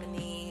shit coming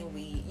in.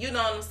 You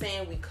know what I'm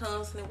saying? We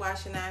constantly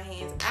washing our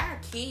hands. Our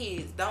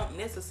kids don't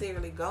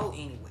necessarily go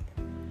anywhere.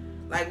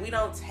 Like, we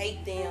don't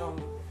take them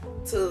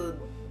to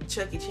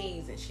Chuck E.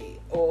 Cheese and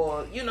shit.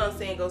 Or, you know what I'm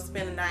saying, go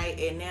spend the night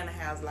at Nana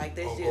house. Like,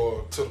 that's just...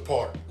 Or to the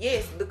park.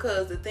 Yes,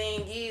 because the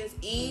thing is,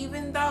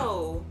 even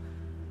though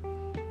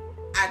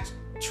I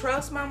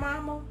trust my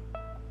mama,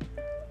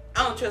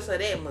 I don't trust her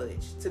that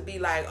much to be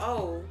like,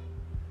 oh,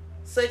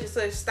 such and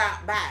such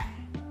stopped by.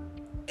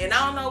 And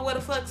I don't know where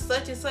the fuck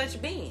such and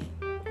such been.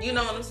 You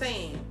know what I'm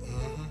saying?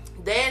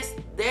 Mm-hmm.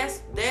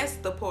 That's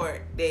the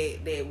part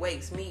that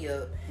wakes me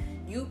up.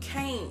 You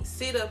can't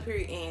sit up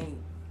here and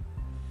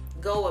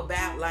go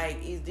about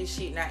like, is this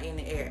shit not in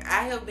the air?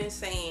 I have been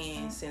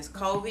saying since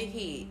COVID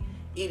hit,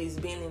 it has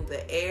been in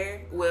the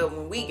air. Well,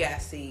 when we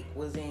got sick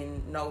was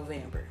in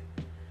November.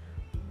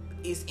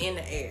 It's in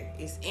the air.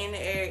 It's in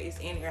the air. It's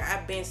in the air.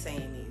 I've been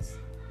saying this.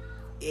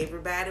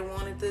 Everybody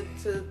wanted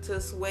to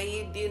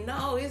sway it. Did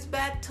no, it's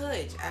by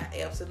touch.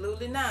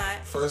 Absolutely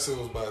not. First it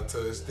was by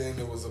touch. Then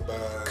it was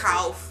about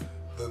cough.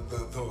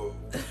 The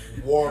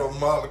water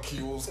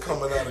molecules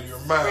coming out of your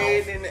mouth.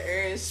 Spreading in the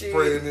air and shit.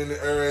 Spreading in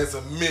the air as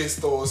a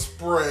mist or a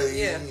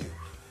spray.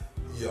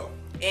 Yeah.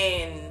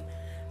 And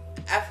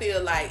I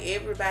feel like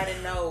everybody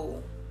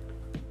know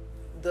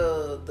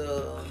the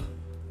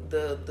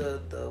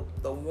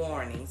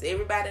warnings.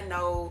 Everybody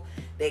know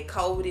that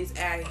COVID is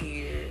out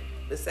here.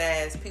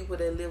 Besides people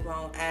that live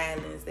on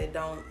islands that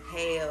don't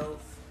have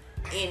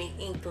any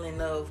inkling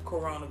of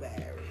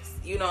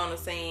coronavirus. You know what I'm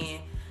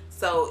saying?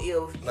 So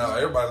if... Now,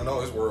 everybody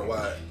knows it's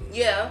worldwide.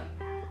 Yeah.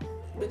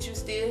 But you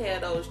still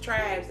have those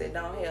tribes that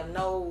don't have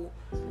no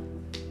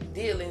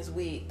dealings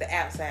with the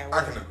outside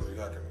world. I can agree.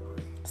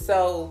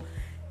 So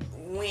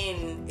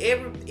when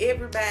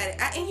everybody...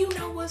 and you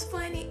know what's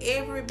funny?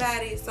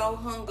 Everybody is so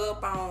hung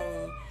up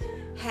on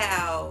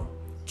how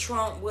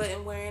Trump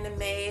wasn't wearing a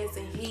mask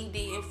and he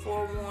didn't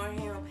forewarn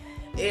him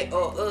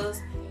or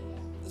us,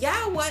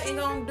 y'all wasn't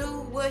gonna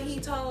do what he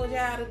told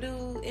y'all to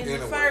do in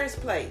the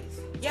first place.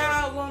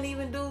 Y'all won't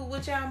even do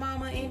what y'all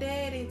mama and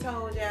daddy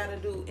told y'all to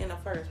do in the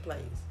first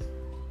place.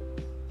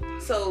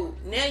 So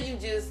now you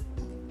just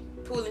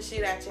pulling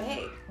shit out your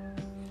hat.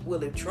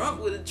 Well, if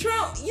Trump would have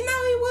Trump, he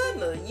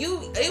wouldn't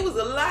have. It was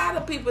a lot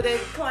of people that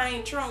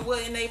claimed Trump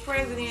wasn't their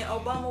president.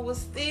 Obama was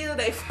still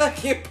their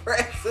fucking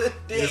president.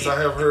 Yes,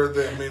 I have heard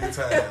that many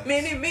times.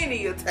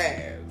 many a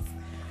times.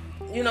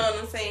 You know what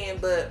I'm saying?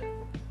 But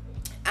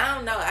I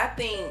don't know. I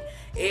think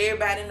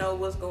everybody know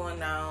what's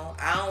going on.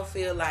 I don't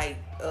feel like.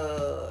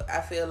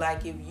 I feel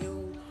like if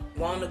you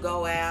want to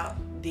go out,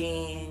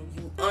 then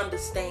you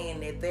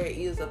understand that there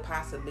is a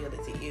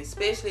possibility,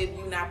 especially if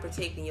you're not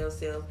protecting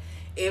yourself.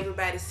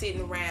 Everybody's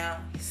sitting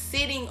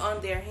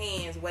on their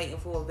hands waiting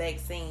for a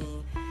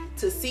vaccine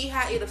to see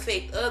how it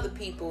affects other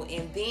people,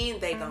 and then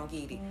they gonna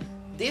get it.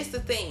 This the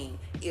thing.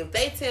 If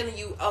they telling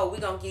you, oh, we're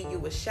gonna give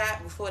you a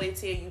shot before they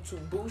tell you to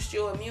boost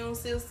your immune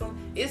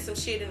system, it's some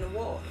shit in the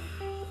water.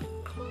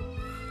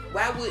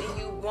 Why wouldn't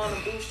you want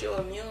to boost your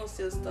immune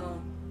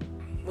system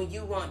when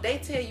you want? They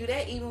tell you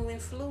that even when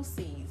flu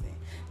season.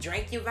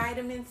 Drink your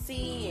vitamin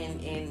C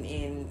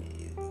and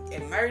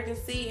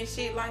emergency and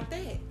shit like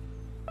that.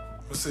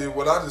 But see,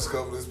 what I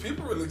discovered is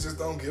people really just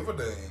don't give a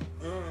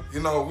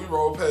damn. We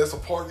rode past a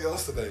park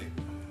yesterday.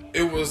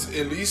 It was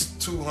at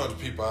least 200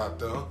 people out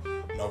there.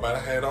 Nobody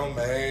had on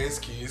masks,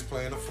 kids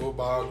playing a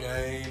football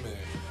game, and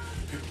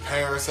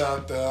parents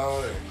out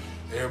there, and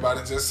everybody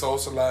just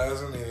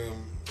socializing and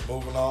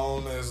moving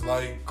on as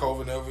like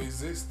COVID never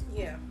existed.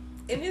 Yeah.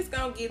 And it's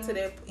going to get to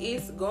that.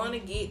 It's going to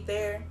get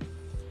there.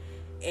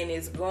 And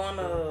it's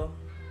gonna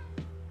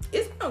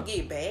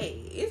get bad.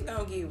 It's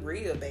gonna get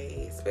real bad,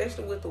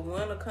 especially with the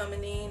winter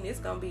coming in. It's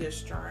gonna be a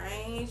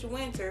strange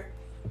winter.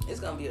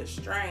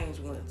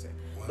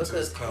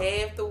 Because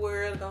half the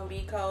world gonna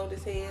be cold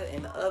as hell,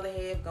 and the other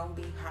half gonna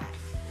be hot.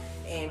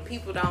 And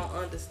people don't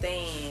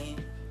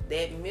understand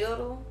that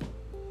middle.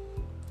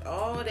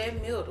 All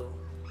that middle,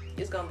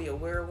 it's gonna be a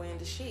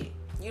whirlwind of shit.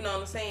 You know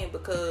what I'm saying?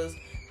 Because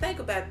think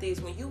about this: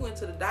 when you went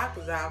to the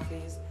doctor's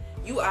office,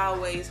 you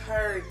always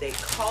heard that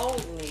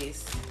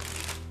coldness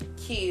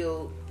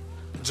killed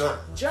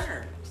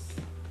germs.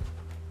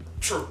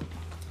 True.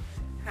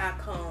 How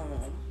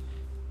come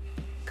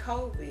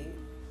COVID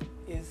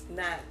is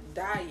not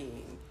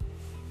dying?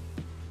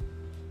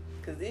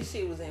 Because this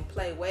shit was in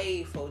play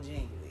way before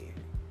January.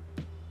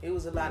 It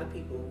was a lot of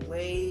people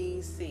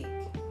way sick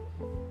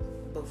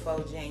before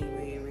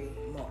January,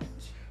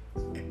 March.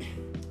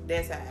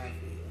 That's how I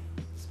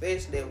feel.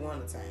 Especially at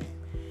winter time.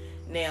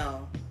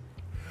 Now,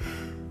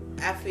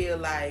 I feel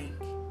like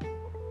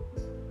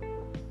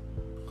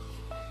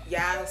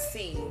y'all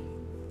see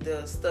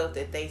the stuff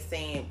that they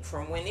saying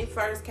from when it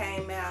first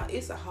came out.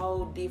 It's a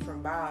whole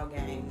different ball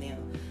game now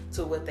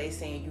to what they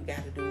saying you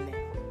got to do now.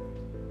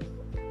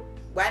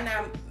 Why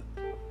not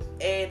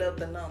add up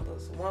the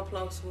numbers? 1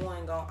 +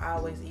 1 gonna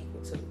always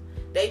equal 2.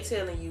 They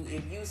telling you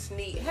if you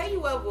sneeze. Have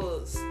you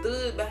ever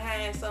stood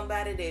behind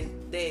somebody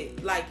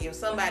that like if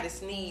somebody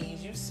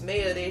sneeze, you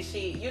smell that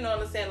shit? You know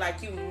what I'm saying?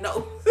 Like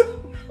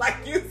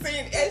like you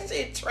seen that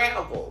shit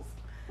travels.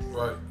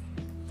 Right.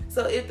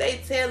 So if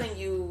they telling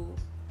you,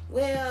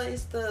 well,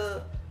 it's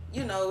the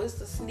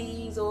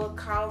sneeze or a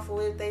cough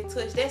or if they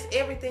touch, that's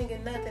everything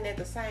and nothing at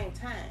the same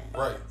time.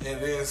 Right.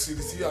 And then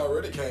CDC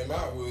already came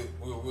out with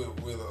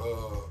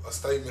a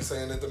statement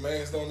saying that the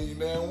masks don't even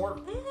damn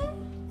work.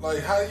 Mm-hmm. Like,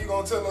 how you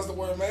gonna tell us to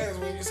wear masks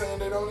when you saying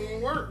they don't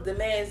even work? The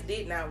mask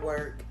did not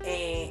work,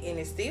 and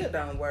it still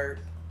don't work.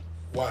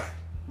 Why?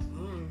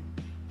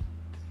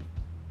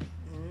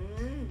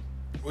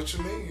 What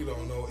you mean you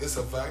don't know? It's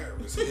a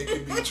virus. It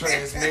can be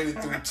transmitted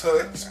through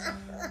touch,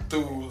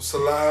 through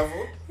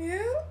saliva.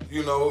 Yeah.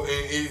 And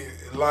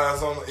it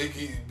lies on. It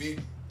can be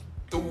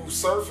through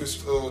surface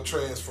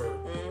transfer.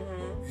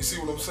 Mm-hmm. You see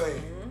what I'm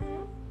saying?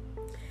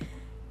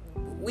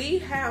 Mm-hmm. We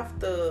have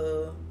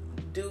to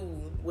do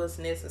what's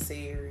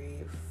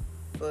necessary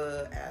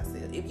for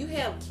ourselves. If you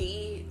have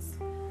kids,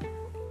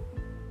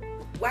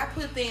 why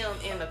put them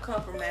in a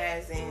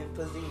compromising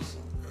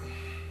position?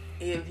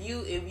 If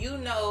you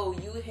know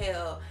you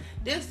have,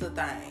 this the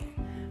thing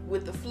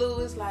with the flu,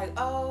 it's like,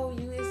 oh,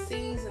 it's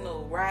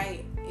seasonal,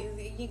 right?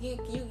 You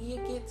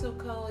get too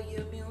cold,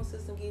 your immune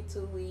system get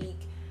too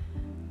weak.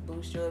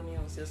 Boost your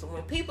immune system.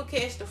 When people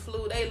catch the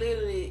flu, they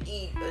literally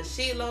eat a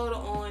shitload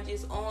of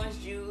oranges, orange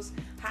juice,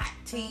 hot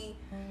tea.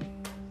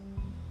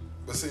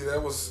 But see,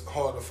 that was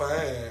hard to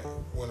find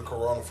when the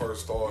corona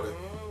first started.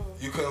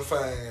 You couldn't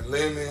find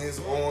lemons,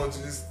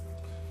 oranges,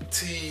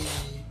 tea,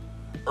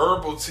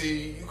 herbal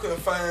tea. You couldn't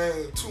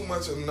find too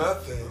much of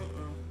nothing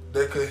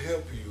that could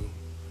help you.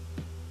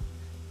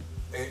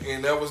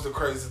 And that was the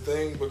crazy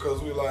thing,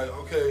 because we like,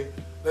 okay,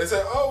 they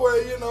said, oh,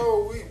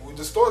 well, we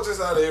the store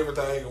just out of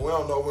everything, and we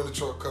don't know when the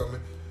truck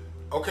coming.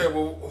 Okay,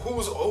 well,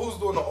 who's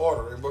doing the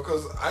ordering?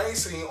 Because I ain't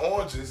seen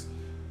oranges,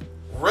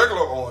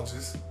 regular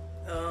oranges,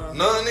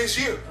 none this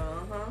year.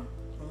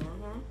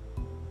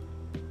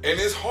 And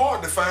it's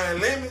hard to find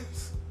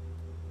lemons.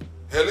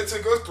 Hell, it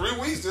took us 3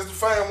 weeks just to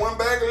find one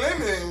bag of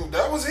lemon, and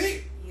that was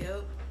it.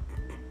 Yep.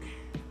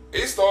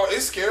 It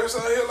scares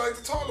out here like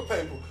the toilet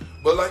paper.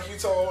 But like you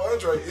told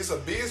Andre, it's a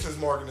business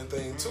marketing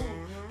thing too.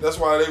 Mm-hmm. That's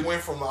why they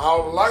went from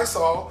all the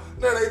Lysol.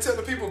 Now they tell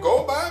the people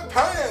go buy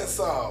Pine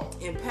Sol.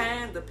 And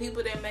Pine, the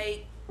people that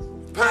make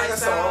Pine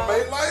Sol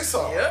made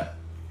Lysol. Yep.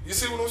 You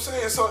see what I'm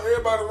saying? So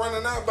everybody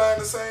running out buying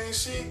the same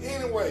shit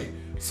anyway.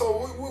 So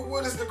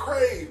what is the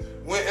crave?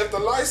 When if the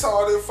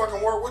Lysol didn't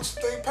fucking work, what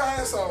you think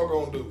Pine Sol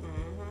gonna do?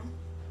 Mm-hmm.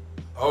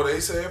 Oh, they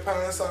said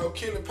Pine Sol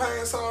kill it.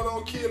 Pine Sol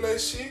don't kill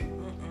that shit.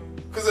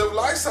 Because if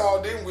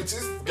Lysol didn't, which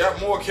is got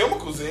more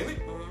chemicals in it,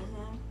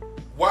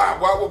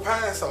 why would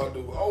Pine Sol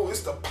do? Oh,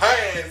 it's the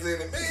pines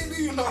in it. Man,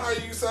 do you know how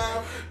you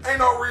sound? Ain't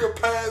no real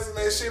pines in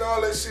that shit.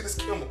 All that shit is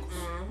chemicals.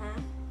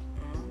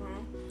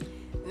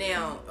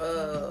 Now,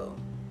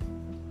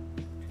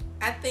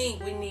 I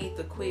think we need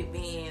to quit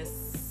being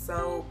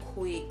so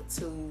quick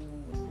to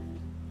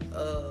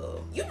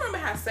you remember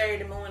how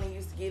Saturday morning you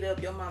used to get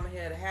up, your mama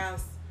had a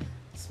house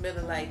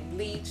smelling like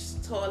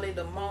bleach, toilet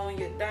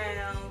ammonia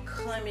down,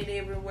 clummet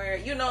everywhere.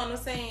 You know what I'm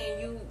saying?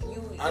 You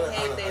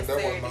had that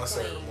Saturday wasn't my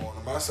Saturday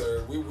morning. My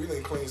Saturday, we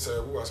didn't clean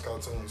Saturday. We watched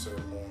cartoons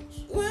Saturday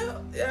mornings.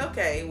 Well,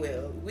 okay,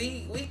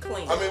 we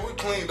cleaned. I mean, we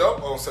cleaned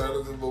up on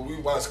Saturday, but we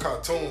watched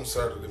cartoons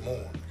Saturday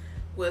morning.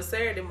 Well,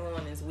 Saturday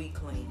mornings we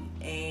clean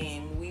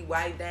and we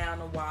wipe down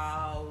the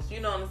walls. You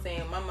know what I'm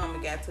saying? My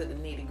mama got to the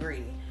nitty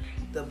gritty.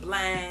 The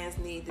blinds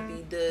need to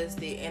be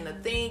dusted, and the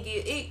thing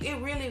is, it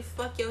really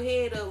fuck your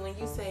head up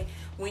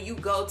when you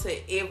go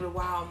to every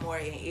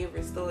Walmart and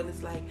every store, and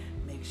it's like,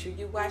 make sure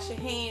you wash your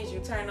hands. You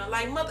turn on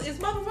like is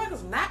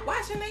motherfuckers not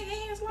washing their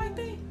hands like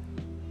that?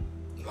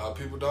 A lot of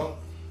people don't.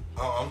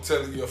 I'm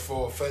telling you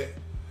for a fact.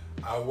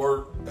 I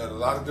work at a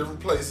lot of different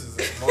places.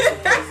 And most of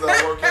the places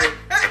I work at,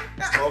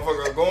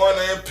 motherfuckers go in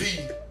there and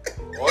pee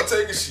or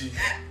take a shit,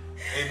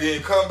 and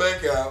then come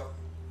back out.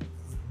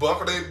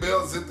 Buckle their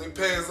belts, zip their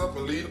pants up,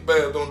 and leave the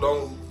bathroom.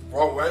 Don't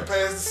walk right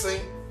past the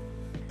sink,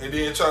 and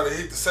then try to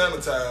hit the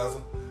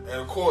sanitizer.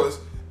 And of course,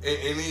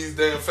 in these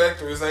damn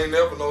factories, ain't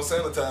never no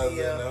sanitizer in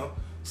there.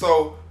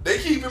 So they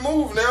keep it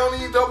moving. They don't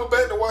even double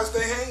back to wash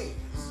their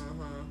hands.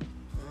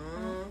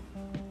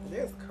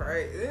 That's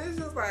crazy. It's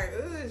just like,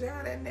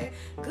 y'all that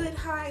good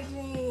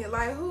hygiene.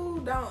 Like, who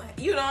don't?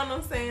 You know what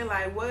I'm saying?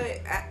 Like,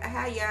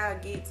 how y'all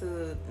get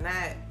to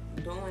not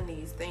doing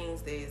these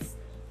things that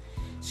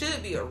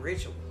should be a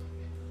ritual?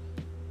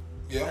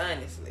 Yeah.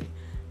 Honestly.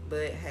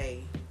 But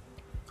hey.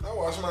 I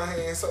wash my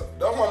hands. That's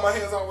why my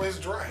hands always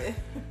dry.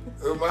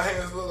 My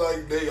hands look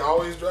like they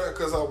always dry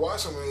because I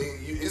wash them.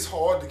 It's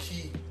hard to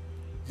keep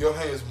your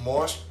hands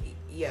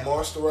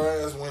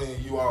moisturized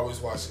when you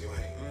always wash your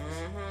hands.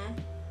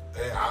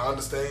 Mm-hmm. And I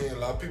understand a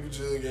lot of people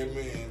judge at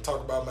me and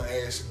talk about my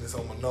ashiness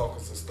on my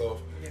knuckles and stuff.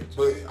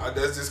 But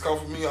that's just come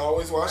from me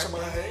always washing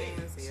my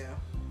hands. Yeah.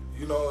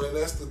 You know, and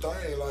that's the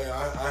thing. Like,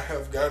 I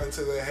have gotten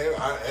into that habit.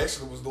 I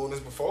actually was doing this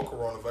before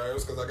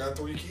coronavirus because I got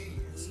 3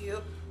 kids.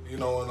 Yep. You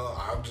know, and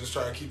I'm just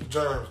trying to keep the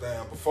germs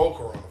down before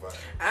coronavirus.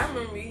 I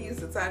remember you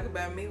used to talk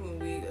about me when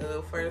we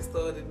first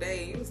started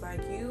dating. You was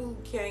like, you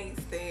can't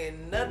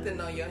stand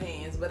nothing on your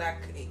hands. But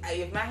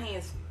if my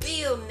hands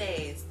feel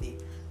nasty,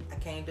 I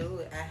can't do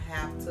it. I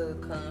have to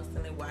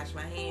constantly wash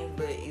my hands.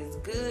 But it's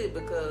good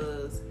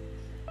because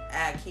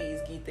our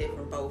kids get that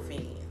from both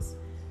ends.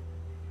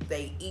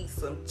 They eat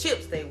some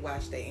chips, they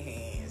wash their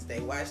hands. They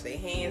wash their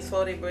hands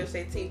before they brush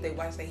their teeth. They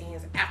wash their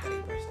hands after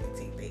they brush their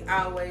teeth. They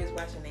always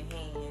washing their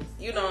hands.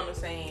 You know what I'm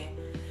saying?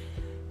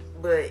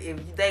 But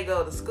if they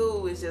go to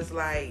school, it's just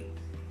like,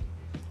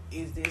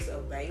 is this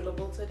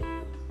available to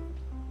them?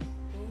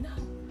 No.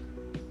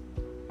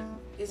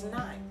 It's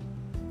not.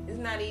 It's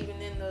not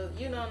even in the,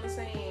 you know what I'm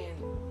saying,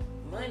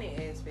 money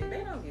aspect.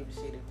 They don't give a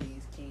shit if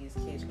these kids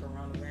catch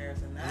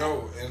coronavirus or not.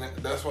 No, and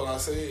that's what I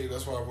said.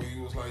 That's why when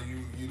you was like,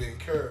 you didn't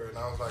care. And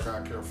I was like,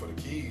 I care for the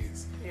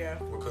kids. Yeah.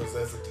 Because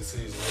that's a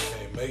decision they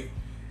can't make.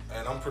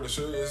 And I'm pretty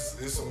sure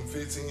it's some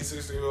 15,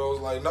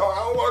 16-year-olds like, no, I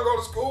don't want to go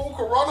to school.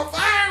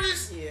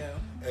 Coronavirus.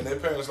 Yeah. And their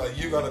parents like,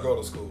 you're going to go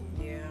to school.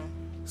 Yeah.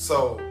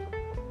 So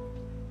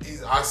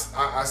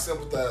I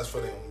sympathize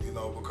for them, you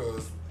know,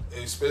 because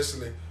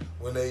especially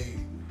when they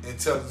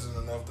intelligent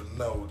enough to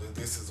know that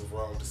this is a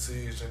wrong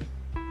decision,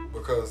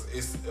 because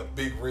it's a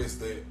big risk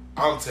that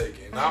I'm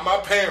taking. Not my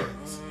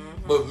parents,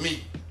 but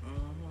me.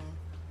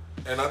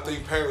 And I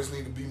think parents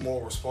need to be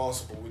more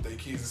responsible with their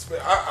kids.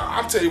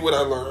 I'll tell you what I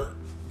learned.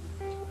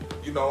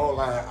 You know,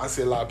 online, I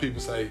see a lot of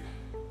people say,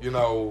 you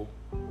know,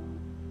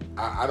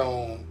 I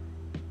don't,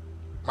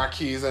 my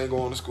kids ain't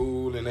going to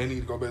school and they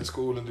need to go back to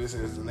school and this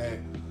and that.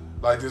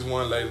 Like this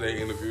one lady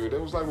they interviewed, they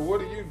was like, well,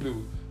 what do you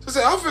do? She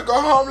said, I'm finna go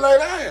home and lay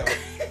down.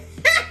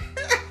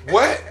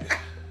 What?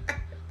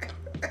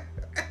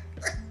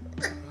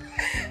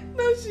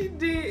 No, she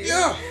did.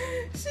 Yeah.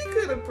 She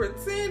could have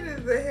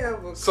pretended to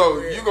have a So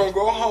you gonna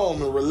go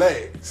home and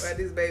relax while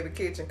this baby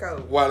catching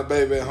cold. While the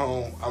baby at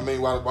home. I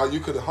mean, while you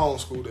could have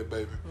homeschooled that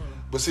baby.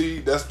 But see,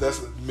 that's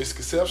a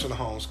misconception of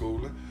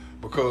homeschooling,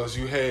 because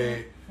you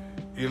had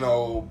you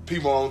know,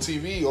 people on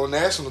TV, on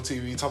national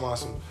TV, talking about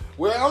some,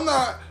 well,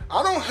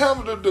 I don't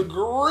have the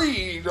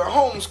degree to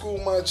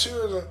homeschool my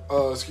children.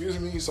 Excuse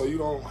me, so you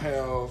don't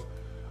have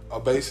a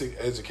basic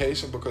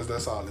education because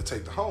that's all it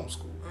takes to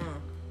homeschool.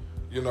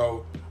 You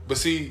know, but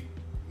see,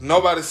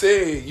 nobody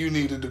said you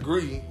need a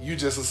degree. You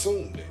just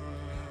assumed it.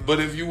 But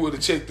if you would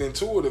have checked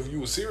into it, if you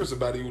were serious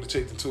about it, you would have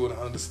checked into it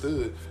and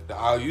understood that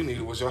all you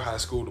needed was your high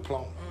school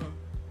diploma.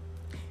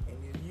 And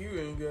if you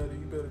ain't got it,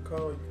 you better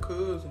call your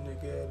cousin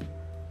that got it.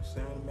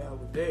 Send them out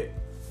with that.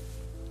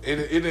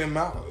 It didn't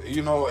matter.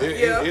 You know,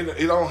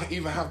 it don't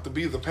even have to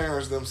be the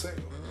parents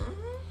themselves.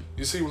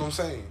 You see what I'm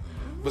saying?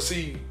 But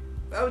see,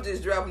 I was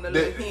just dropping a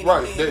little hint.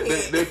 Right.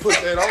 They put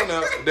that on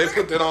there. They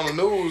put that on the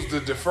news to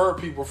deter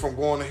people from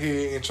going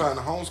ahead and trying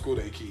to homeschool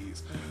their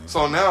kids.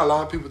 So now a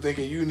lot of people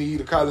thinking you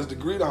need a college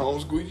degree to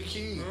homeschool your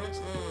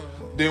kids.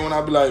 Then when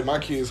I be like, my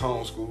kids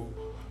homeschool.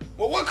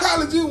 Well, what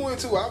college you went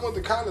to? I went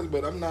to college,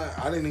 but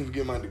I didn't even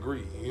get my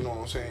degree. You know what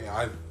I'm saying?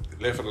 I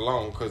left it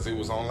alone because it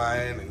was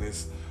online and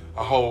that's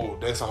a whole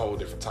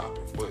different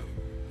topic. But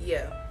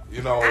yeah,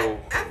 you know,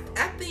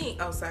 I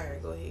think. Oh, sorry.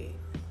 Go ahead.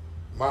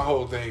 My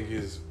whole thing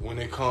is when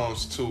it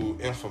comes to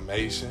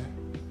information,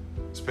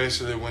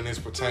 especially when it's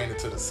pertaining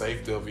to the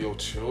safety of your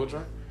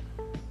children,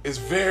 it's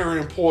very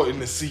important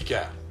to seek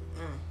out.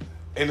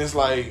 And it's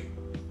like,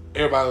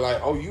 everybody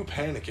like, oh, you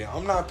panicking.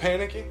 I'm not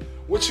panicking.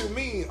 What you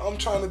mean? I'm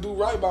trying to do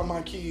right by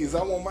my kids.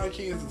 I want my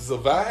kids to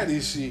survive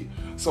this shit.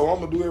 So I'm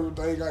going to do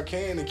everything I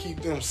can to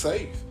keep them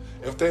safe.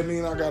 If that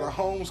means I got to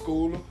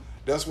homeschool them,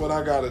 that's what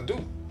I got to do.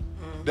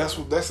 That's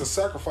a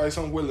sacrifice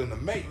I'm willing to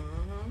make.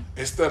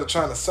 Instead of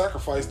trying to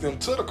sacrifice them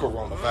to the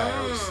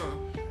coronavirus,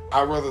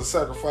 I'd rather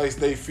sacrifice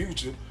their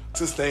future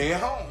to staying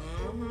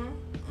home.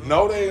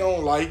 No, they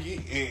don't like it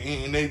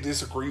and they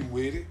disagree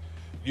with it,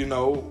 you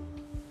know,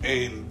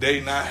 and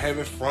they not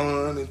having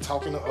fun and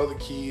talking to other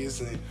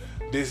kids and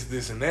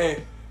this and that,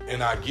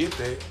 and I get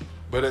that,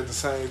 but at the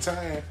same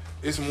time,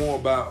 it's more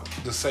about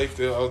the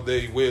safety of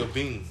their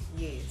well-being.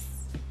 Yes.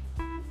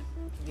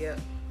 Yep.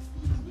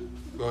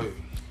 Go ahead.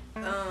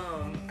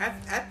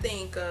 I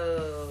think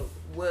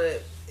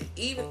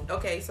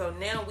so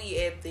now we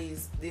at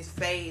this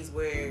phase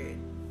where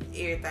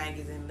everything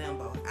is in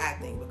limbo, I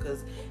think,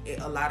 because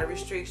a lot of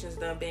restrictions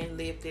done been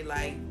lifted,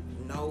 like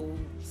no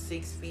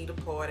 6 feet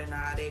apart and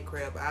all that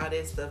crap. All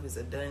that stuff is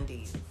a done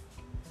deal.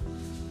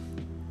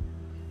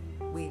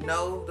 We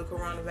know the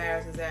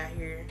coronavirus is out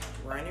here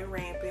running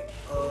rampant,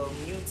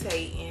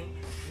 mutating.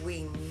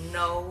 We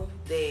know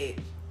that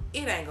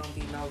it ain't gonna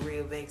be no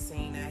real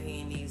vaccine out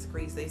here in these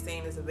streets. They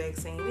saying it's a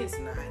vaccine. It's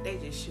not. They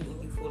just shooting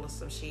you full of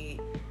some shit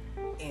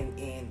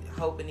and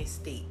hoping it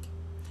stick.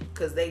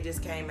 Because they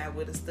just came out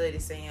with a study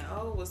saying,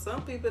 oh, well,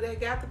 some people that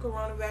got the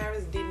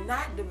coronavirus did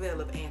not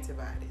develop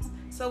antibodies.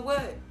 So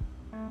what?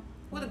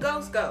 Where the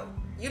ghosts go?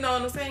 You know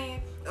what I'm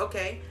saying?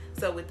 Okay.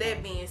 So with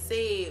that being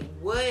said,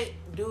 what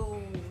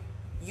do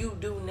you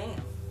do now?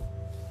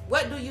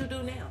 What do you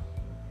do now?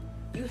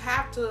 You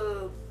have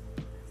to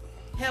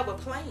have a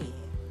plan.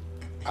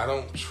 I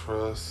don't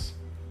trust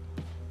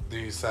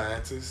these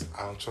scientists.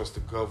 I don't trust the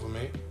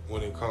government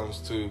when it comes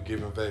to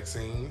giving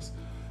vaccines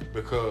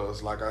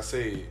because, like I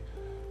said,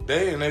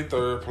 they in their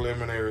third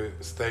preliminary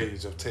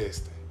stage of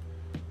testing.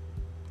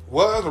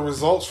 What are the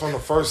results from the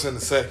first and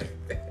the second?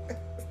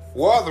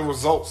 What are the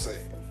results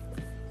saying?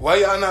 Why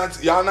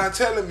y'all not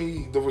telling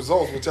me the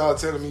results, but y'all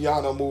telling me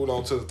y'all done moved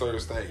on to the third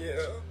stage?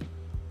 Yeah.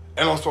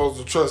 And I'm supposed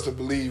to trust and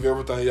believe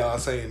everything y'all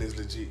saying is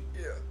legit.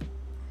 Yeah.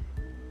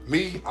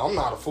 Me, I'm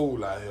not a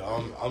fool out here.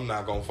 I'm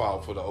not gonna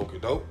fall for the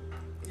okie doke.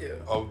 Yeah.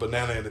 A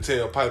banana in the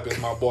tailpipe, as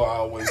my boy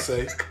always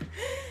say.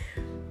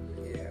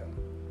 Yeah.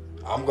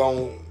 I'm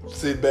gonna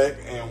sit back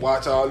and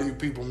watch all these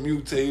people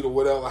mutate or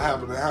whatever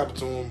happen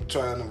to them,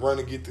 trying to run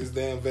and get this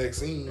damn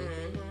vaccine,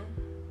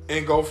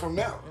 and go from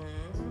there.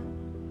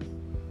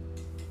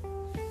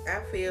 I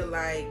feel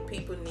like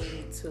people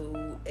need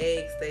to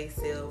ask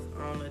themselves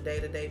on a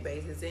day-to-day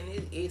basis, and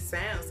it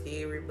sounds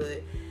scary,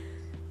 but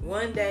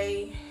one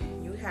day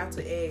you have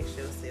to ask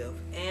yourself,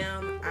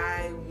 am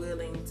I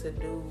willing to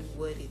do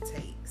what it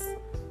takes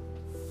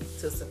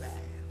to survive?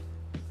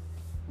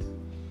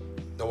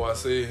 That's why I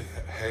say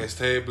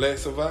hashtag Black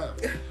Survivor.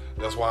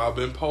 That's why I've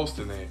been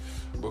posting that,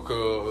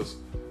 because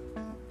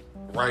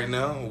right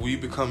now we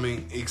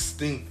becoming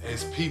extinct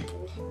as people.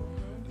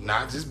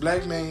 Not just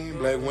black men,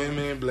 black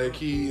women, black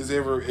kids,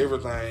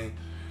 everything.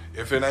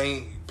 If it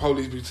ain't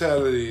police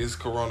brutality, it's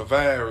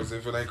coronavirus.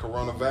 If it ain't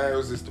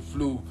coronavirus, it's the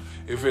flu.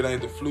 If it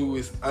ain't the flu,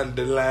 it's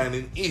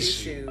underlying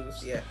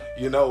issues. Yeah.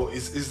 You know,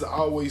 it's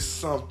always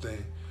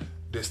something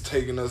that's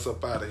taking us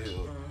up out of here.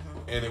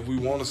 And if we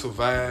want to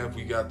survive,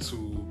 we got to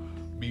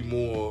be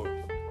more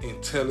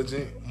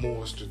intelligent,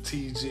 more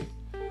strategic,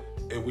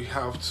 and we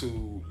have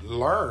to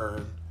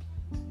learn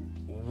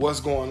what's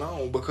going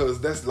on, because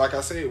that's, like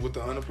I said, with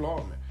the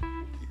unemployment.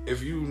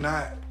 If you're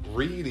not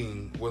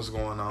reading what's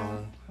going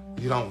on,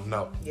 you don't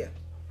know. Yeah.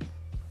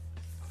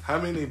 How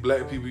many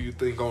black people you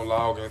think gonna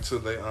log into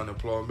their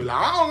unemployment? Be like,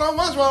 I don't know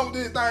what's wrong with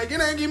this thing.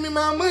 It ain't give me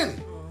my money.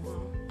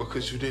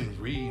 Because you didn't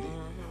read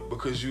it.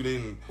 because you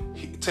didn't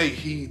take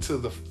heed to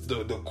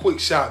the quick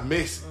shot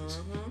message.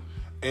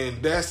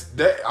 And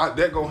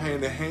that go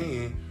hand in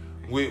hand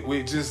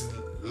with just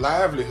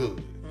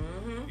livelihood.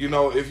 You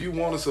know, if you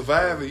want to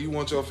survive and you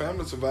want your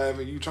family to survive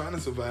and you trying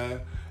to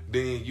survive,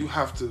 then you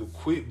have to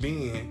quit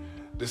being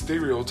the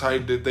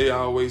stereotype that they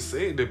always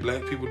said that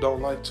black people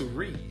don't like to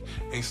read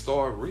and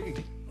start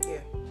reading. Yeah.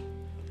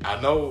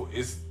 I know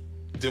it's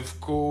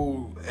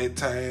difficult at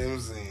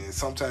times and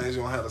sometimes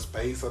you don't have the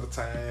space or the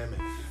time.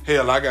 And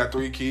hell, I got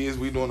 3 kids.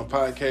 We doing a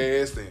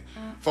podcast and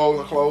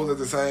folding clothes at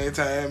the same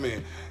time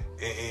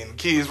and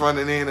kids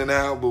running in and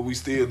out, but we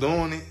still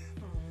doing it.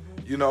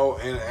 You know,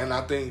 and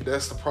I think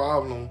that's the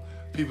problem.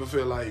 People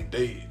feel like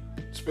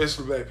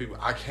especially black people,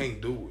 I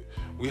can't do it.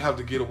 We have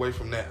to get away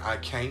from that I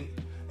can't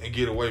and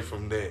get away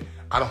from that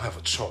I don't have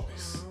a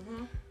choice.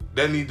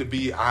 That need to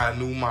be our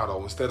new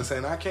motto. Instead of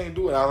saying I can't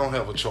do it, I don't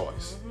have a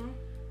choice.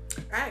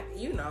 I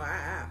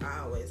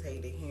always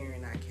hated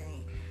hearing I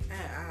can't.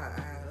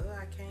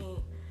 I can't.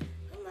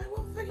 I'm like,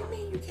 what the fuck you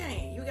mean you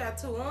can't? You got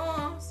 2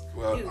 arms.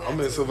 Well, I'm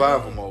in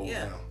survival mode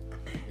now.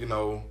 You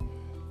know,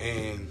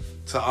 and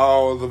to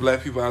all the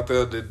black people out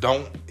there that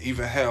don't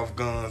even have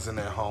guns in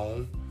their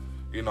home,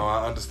 you know,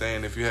 I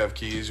understand if you have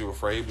kids, you're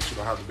afraid, but you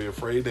don't have to be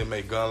afraid. They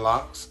make gun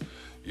locks.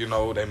 You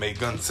know, they make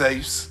gun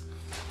safes.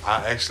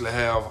 I actually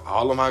have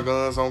all of my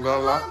guns on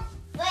gun lock.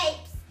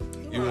 Grapes.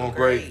 You want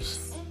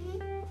grapes?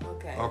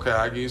 Okay. Okay,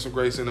 I'll give you some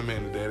grapes in a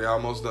minute, Daddy.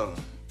 Almost done.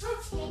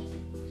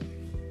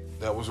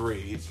 That was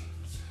Red,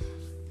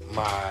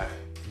 my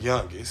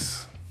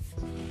youngest.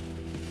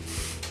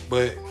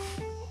 But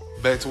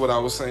back to what I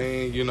was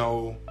saying, you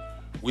know,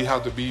 we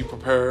have to be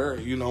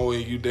prepared, you know,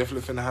 and you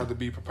definitely finna have to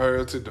be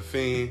prepared to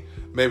defend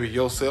maybe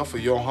yourself or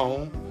your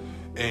home.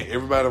 And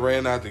everybody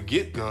ran out to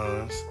get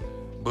guns,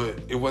 but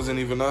it wasn't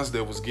even us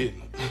that was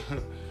getting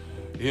them.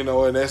 You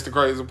know, and that's the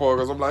crazy part,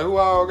 because I'm like, who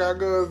all got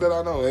guns that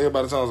I know?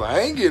 Everybody sounds like, I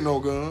ain't getting no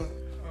gun.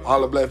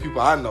 All the black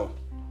people I know.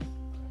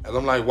 And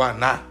I'm like, why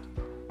not?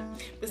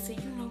 But see,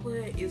 you know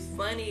what? It's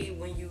funny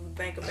when you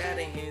think about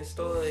it and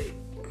start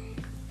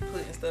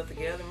putting stuff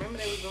together. Remember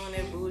they was doing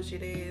that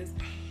bullshit ass,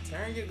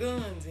 turn your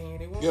guns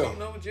in. It won't be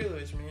no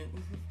judgment.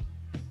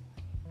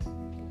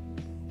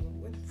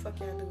 What the fuck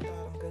y'all do with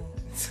all them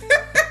guns?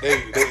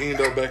 they end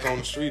up back on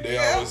the street. They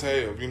always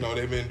have. You know,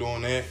 they've been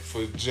doing that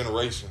for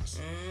generations.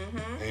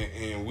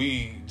 And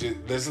we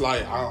just, that's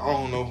like, I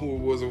don't know who it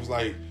was. It was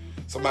like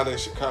somebody in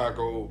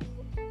Chicago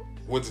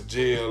went to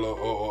jail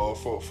or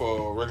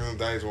for reckless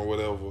endangerment or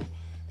whatever.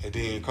 And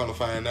then come to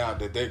find out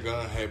that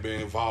gun had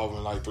been involved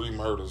in like 3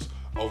 murders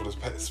over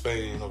the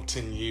span of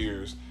 10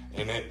 years.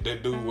 And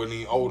that dude wasn't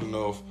even old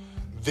enough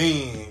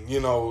then, you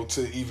know,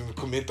 to even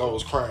commit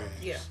those crimes.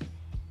 Yeah.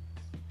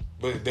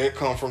 But that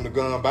come from the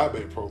gun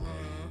buyback program.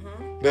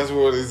 That's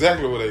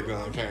exactly where that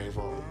gun came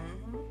from.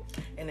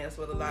 And that's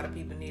what a lot of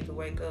people need to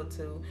wake up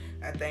to.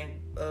 I think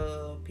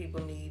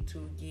people need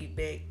to get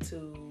back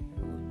to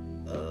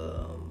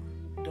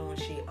doing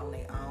shit on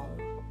their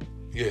own.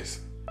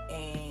 Yes.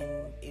 And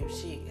if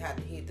shit had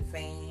to hit the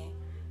fan,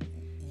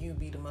 you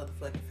be the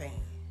motherfucking fan.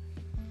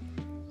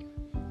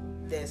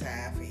 That's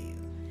how I feel.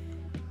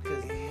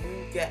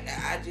 Cause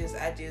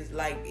I just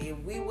like, if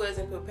we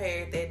wasn't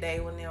prepared that day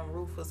when them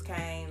roofers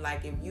came,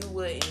 like if you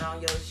wasn't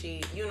on your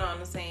shit, you know what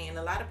I'm saying?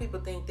 A lot of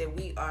people think that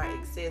we are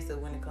excessive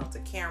when it comes to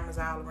cameras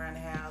all around the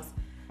house,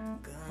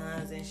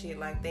 guns and shit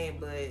like that.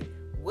 But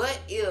what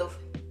if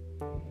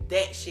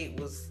that shit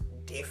was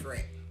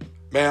different?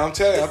 Man, I'm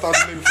telling you, I thought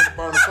the nigga finna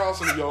burn a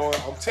cross in the yard.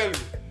 I'm telling you.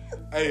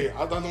 Hey,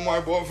 I thought the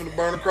white boy finna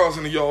burn a cross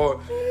in the yard.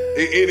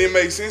 It didn't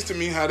make sense to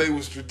me how they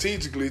was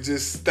strategically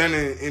just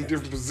standing in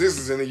different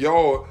positions in the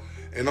yard.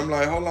 And I'm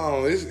like, hold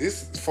on, it's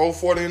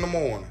 4:40 in the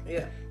morning.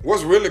 Yeah.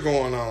 What's really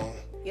going on?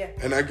 Yeah.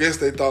 And I guess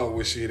they thought,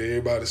 well, shit,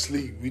 everybody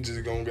sleep. We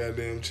just gonna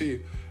goddamn chill.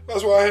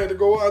 That's why I had to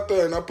go out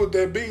there and I put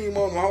that beam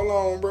on them. Hold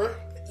on, bro.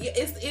 Yeah,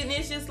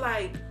 it's just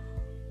like,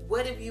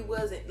 what if you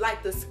wasn't,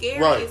 like, the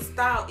scariest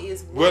thought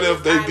is, what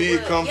if they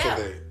did come for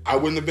that? I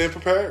wouldn't have been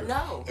prepared.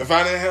 No. If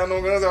I didn't have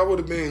no guns, I would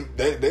have been,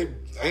 they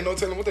ain't no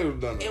telling what they would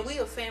have done. And we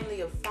a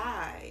family of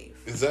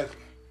 5. Exactly.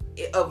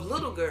 Of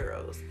little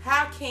girls.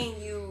 How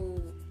can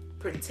you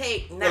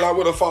protect? Well, I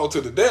would have fought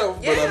to the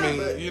death, but I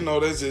mean, you know,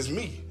 that's just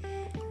me.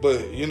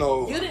 But, you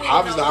know,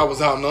 obviously I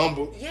was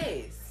outnumbered.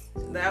 Yes.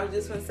 I was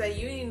just going to say,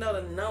 you didn't know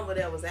the number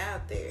that was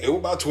out there. It was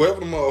about 12 of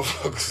them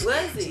motherfuckers.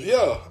 Was it?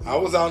 Yeah, I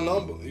was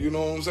outnumbered, you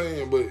know what I'm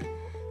saying? But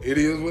it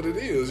is what it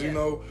is, you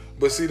know?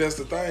 But see, that's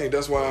the thing.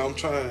 That's why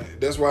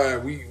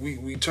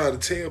we try to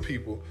tell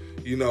people,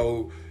 you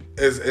know,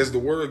 as the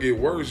world get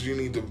worse, you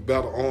need to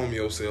battle arm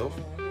yourself.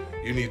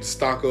 You need to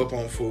stock up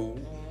on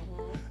food.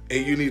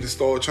 And you need to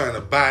start trying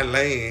to buy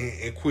land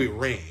and quit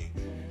renting.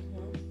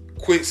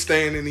 Quit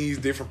staying in these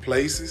different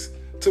places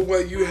to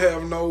where you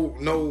have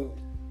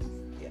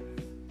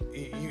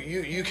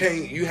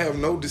you have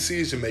no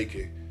decision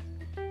making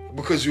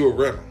because you're a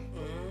renter.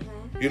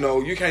 You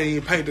know, you can't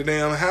even paint the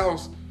damn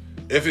house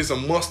if it's a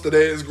mustard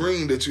ass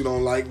green that you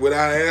don't like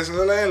without asking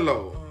the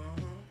landlord.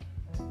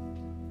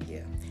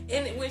 Yeah.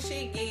 And when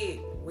shit get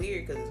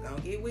weird, because it's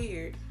gonna get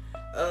weird,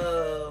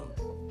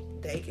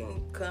 they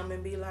can come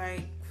and be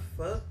like,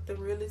 fuck the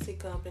realty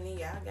company,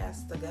 y'all got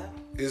to go.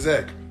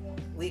 Exactly.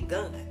 With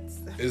guns.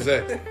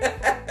 Exactly.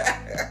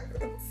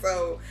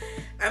 So,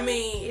 I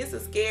mean, it's a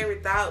scary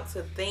thought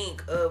to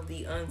think of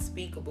the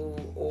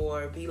unspeakable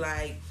or be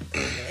like,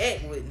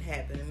 that wouldn't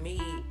happen to me.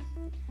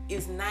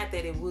 It's not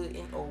that it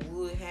wouldn't or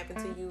would happen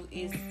to you.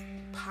 It's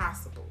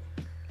possible.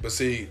 But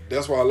see,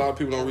 that's why a lot of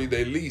people don't read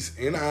their lease.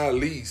 In our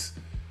lease,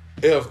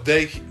 if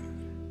they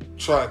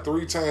try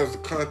 3 times to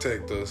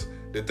contact us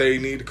that they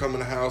need to come in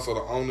the house or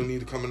the owner need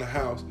to come in the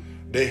house,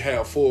 they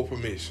have full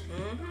permission.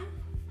 Mm-hmm.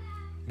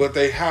 But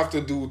they have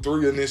to do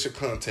 3 initial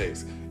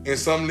contacts. In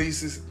some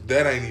leases,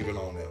 that ain't even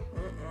on them.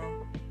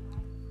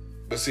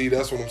 But see,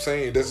 that's what I'm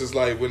saying. That's just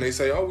like when they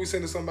say, "Oh, we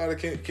sending somebody.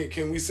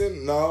 Can we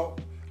send?" No,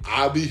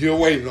 I'll be here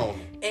waiting on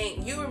them.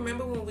 And you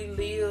remember when we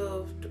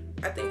lived?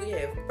 I think we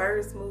had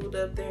first moved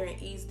up there in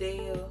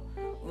Eastdale.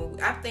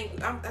 I think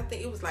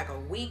it was like a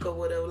week or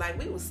whatever. Like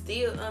we was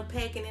still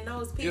unpacking, and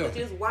those people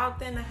just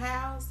walked in the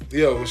house.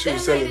 Yeah, when she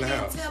was selling the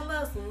house. Tell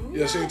us nothing.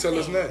 Yeah, she didn't tell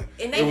us nothing.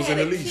 And it was had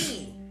in the a lease.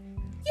 Key.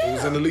 Yeah. It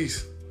was in the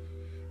lease.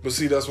 But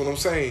see, that's what I'm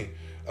saying.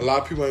 A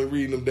lot of people ain't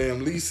reading them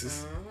damn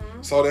leases,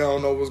 so they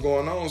don't know what's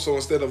going on. So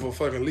instead of a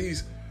fucking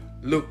lease,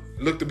 look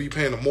to be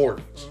paying a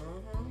mortgage.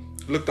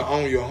 Look to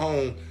own your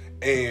home.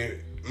 And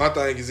my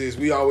thing is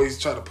we always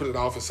try to put it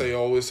off and say,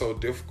 "Oh, it's so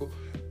difficult."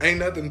 Ain't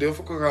nothing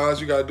difficult. All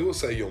you gotta do is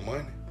save your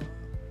money.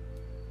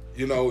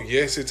 You know,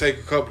 yes, it take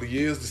a couple of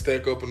years to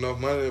stack up enough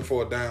money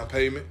for a down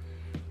payment.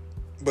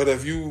 But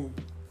if you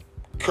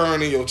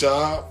current in your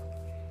job,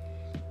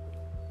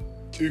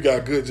 you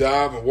got good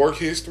job and work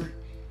history,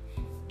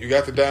 you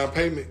got the down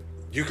payment,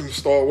 you can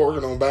start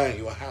working on buying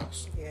you a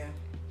house. Yeah.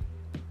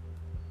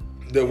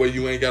 That way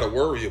you ain't got to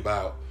worry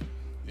about,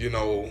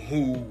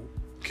 who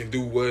can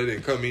do what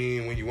and come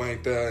in when you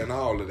ain't there and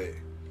all of that.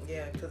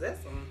 Yeah, because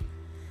that's some,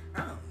 I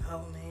don't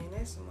know, man.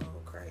 That's some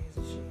old crazy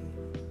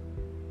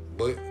shit.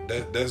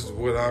 But that's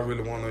what I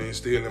really want to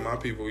instill in my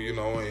people,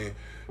 and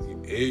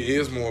it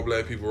is more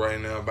black people right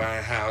now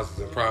buying houses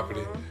and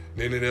property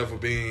than it ever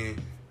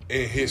been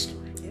in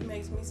history. It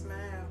makes me smile.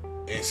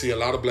 And see, a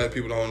lot of black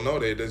people don't know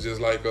that. They're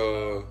just like,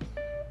 I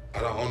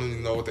don't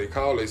even know what they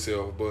call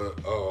themselves, but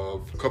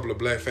a couple of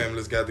black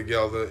families got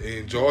together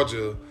in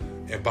Georgia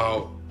and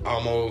bought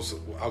almost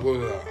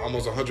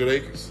 100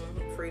 acres.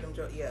 Freedom,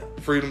 yeah.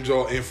 Freedom,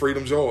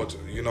 Georgia.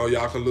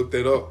 Y'all can look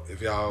that up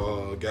if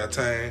y'all got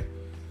time.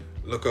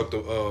 Look up the,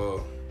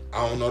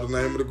 I don't know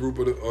the name of the group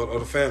of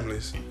the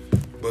families,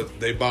 but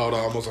they bought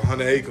almost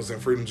 100 acres in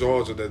Freedom,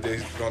 Georgia that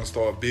they're going to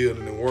start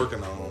building and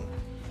working on.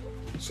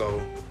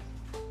 So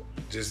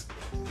just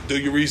do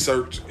your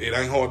research. It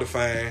ain't hard to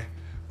find.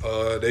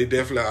 They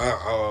definitely,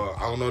 I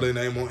don't know their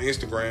name on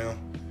Instagram.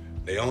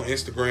 They on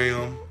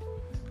Instagram.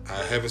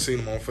 I haven't seen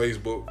them on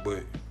Facebook,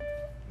 but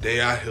they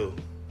out here.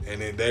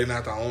 And they're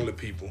not the only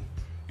people,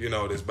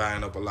 that's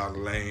buying up a lot of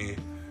land.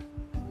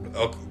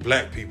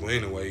 Black people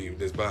anyway,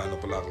 that's buying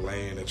up a lot of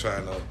land and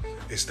trying to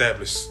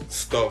establish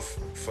stuff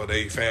for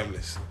their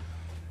families.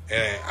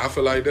 And I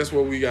feel like that's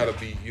where we gotta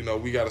be.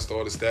 We gotta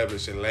start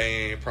establishing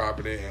land,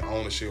 property, and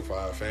ownership for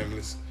our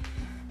families,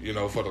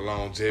 for the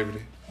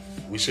longevity.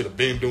 We should have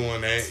been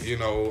doing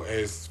that,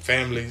 as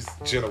families,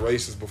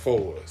 generations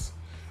before us.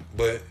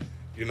 But,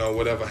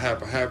 whatever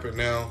happened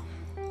now.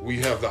 We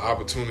have the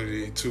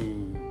opportunity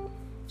to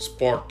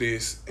spark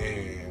this,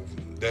 and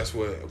that's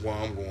where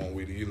I'm going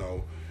with it,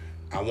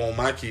 I want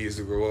my kids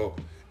to grow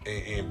up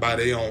and buy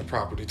their own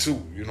property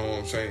too, you know what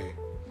I'm saying?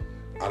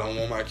 I don't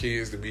want my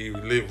kids to be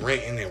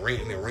renting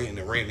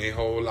their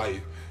whole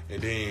life.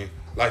 And then,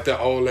 like that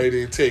old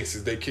lady in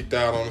Texas, they kicked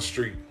out on the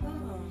street.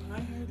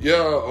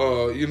 Yeah,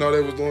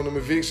 they was doing them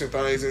eviction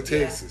things in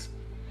Texas.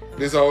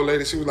 This old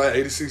lady, she was like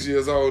 86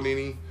 years old,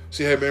 and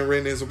she had been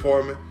renting his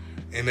apartment,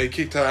 and they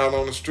kicked her out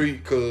on the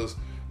street because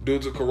due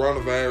to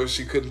coronavirus,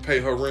 she couldn't pay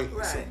her rent.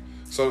 Right.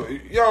 So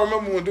y'all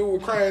remember when dude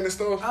was crying and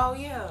stuff? Oh,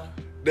 yeah.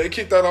 They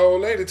kicked out the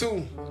old lady,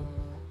 too.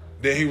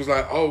 Then he was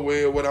like, "Oh,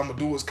 well, what I'm going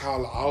to do is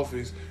call the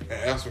office and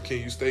ask her, can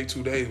you stay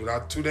 2 days?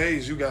 Without 2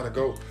 days, you got to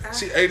go."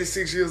 She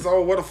 86 years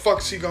old. Where the fuck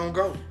she going to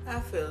go? I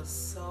feel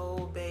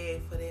so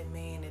bad for that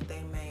man that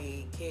they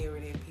made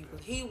carry their people.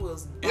 He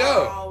was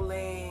Yeah.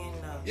 balling.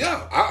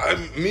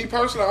 Yeah. Me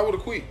personally, I would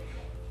have quit.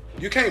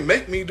 You can't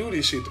make me do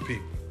this shit to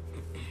people.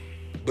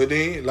 But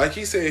then, like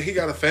he said, he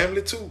got a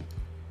family, too.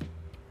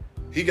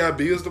 He got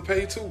bills to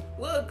pay, too.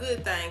 Well, a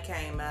good thing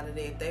came out of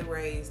that. They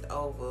raised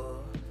over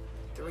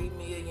 $3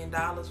 million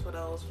for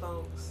those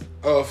folks.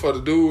 For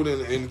the dude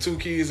and the 2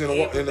 kids and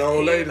the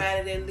old lady.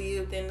 Everybody that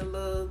lived in the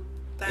little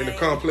thing. In the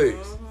complex.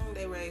 Mm-hmm.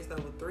 They raised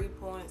over 3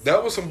 points.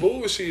 That was some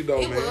bullshit,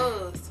 though,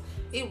 man.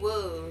 It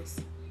was.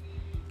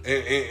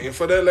 And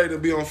for that lady to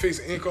be on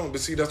fixed income,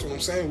 but see, that's what I'm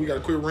saying. We got to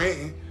quit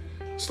renting,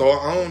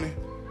 start owning.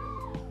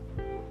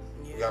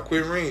 Yeah. We got to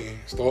quit renting,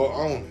 start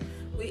owning.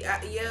 We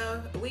got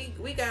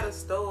to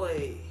start.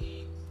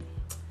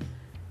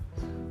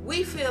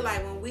 We feel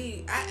like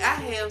when I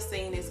have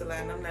seen this a lot,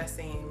 and I'm not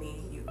saying me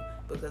and you,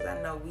 because I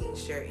know we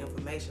share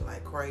information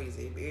like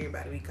crazy.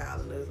 Everybody be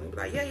calling us and be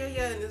like, yeah,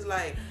 and it's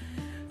like,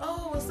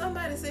 oh, well,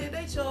 somebody said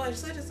they charge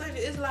such and such.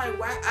 It's like,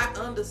 why? I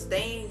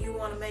understand you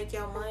want to make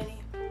your money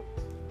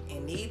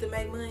and need to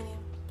make money,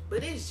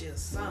 but it's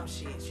just some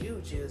shit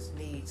you just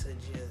need to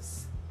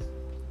just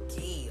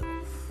give.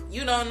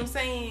 You know what I'm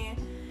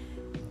saying?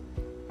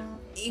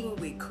 Even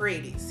with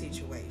credit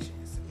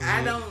situations,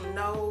 I don't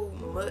know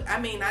much. I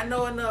mean, I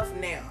know enough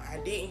now. I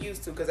didn't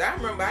used to, because I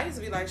remember I used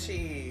to be like,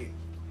 shit,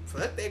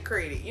 fuck that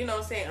credit. You know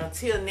what I'm saying?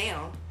 Until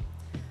now,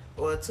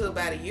 or until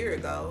about a year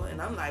ago,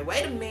 and I'm like,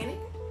 wait a minute.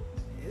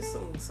 There's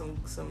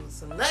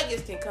some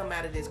nuggets can come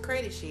out of this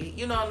credit shit.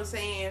 You know what I'm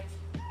saying?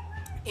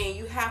 And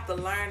you have to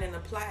learn and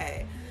apply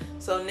it.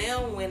 So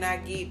now when I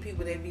get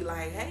people that be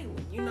like, hey,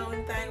 you know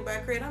anything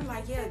about credit? I'm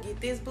like, yeah, get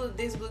this book,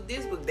 this book,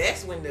 this book.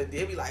 That's when they'll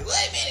be like,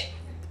 wait a minute.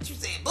 But you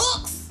said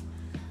books?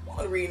 I don't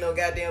want to read no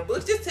goddamn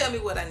books. Just tell me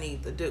what I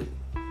need to do.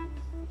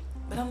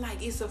 But I'm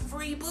like, it's a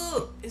free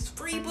book. It's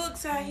free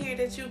books out here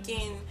that you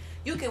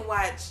can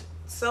watch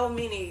so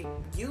many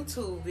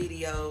YouTube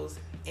videos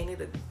and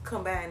it'll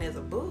combine as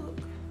a book.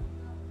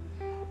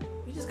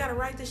 You just gotta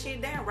write the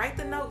shit down. Write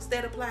the notes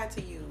that apply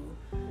to you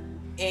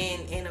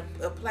and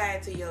apply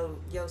it to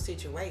your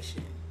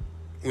situation.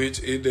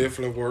 Which it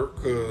definitely worked,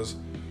 because,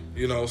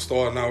 you know,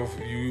 starting off,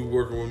 you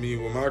working with me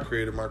with my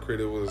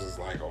credit was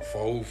like a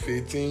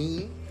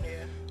 415.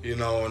 Yeah. You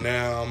know, and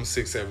now I'm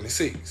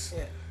 676.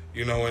 Yeah.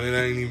 You know, and it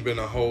ain't even been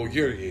a whole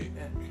year yet.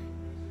 Yeah.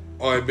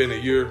 Oh, it been a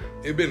year?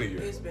 It been a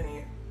year. It's been a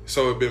year.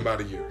 So it been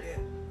about a year. Yeah.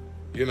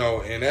 You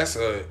know, and that's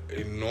a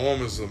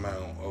enormous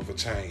amount of a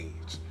change.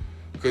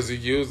 Because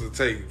it usually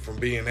take from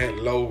being that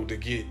low to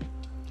get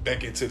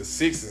back into the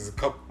sixes a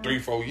couple,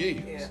 3-4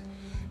 years. Yeah.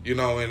 You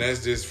know, and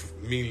that's just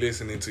me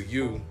listening to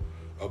you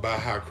about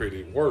how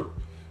credit work.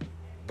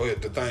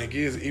 But the thing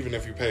is, even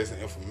if you pass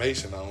the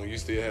information on, you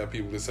still have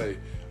people that say,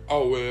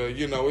 oh, well,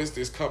 you know, it's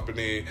this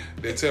company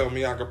that tell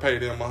me I can pay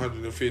them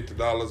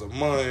 $150 a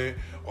month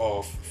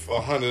or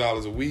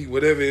 $100 a week,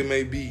 whatever it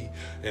may be,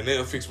 and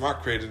they'll fix my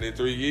credit in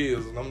 3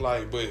 years. And I'm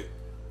like, but,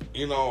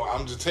 you know,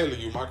 I'm just telling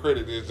you, my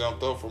credit has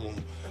jumped up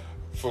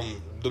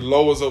from the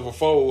lowest of a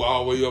 4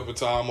 all the way up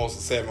into almost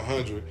a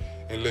 700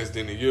 in less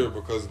than a year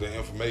because of the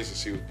information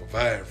she was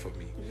providing for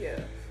me. Yeah.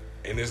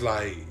 And it's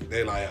like,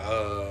 they like,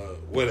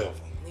 whatever.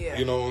 Yeah.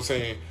 You know what I'm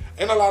saying?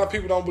 And a lot of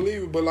people don't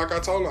believe it, but like I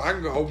told them, I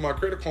can go open my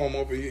credit card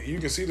up and you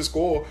can see the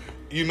score.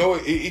 You know,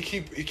 it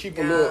keep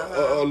a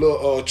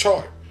little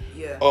chart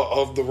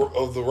of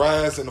the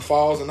rise and the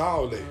falls and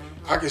all that.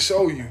 I can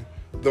show you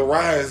the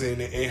rise in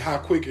it and how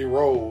quick it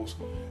rolls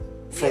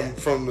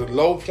from the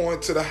low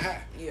point to the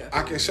high. Yeah.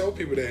 I can show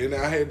people that, and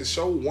I had to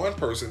show one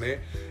person that,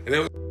 and it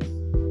was.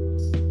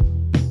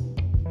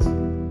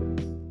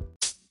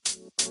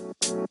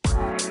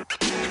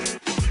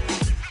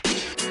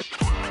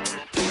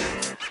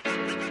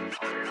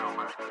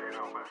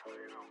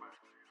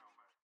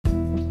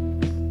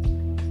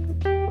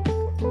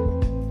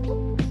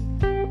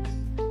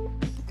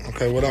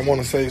 Okay, what I want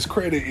to say is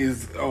credit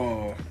is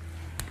or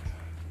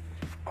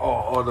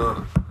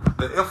the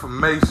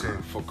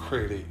information for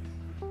credit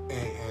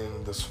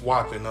and the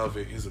swapping of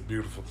it is a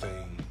beautiful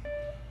thing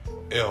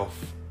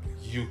if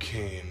you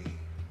can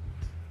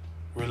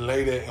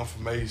relay that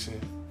information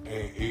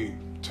and it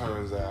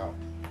turns out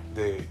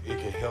that it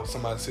can help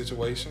somebody's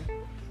situation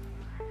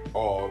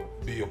or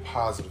be a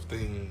positive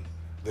thing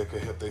that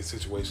could help their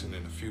situation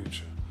in the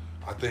future.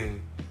 I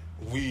think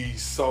we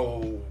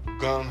so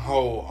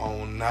gung-ho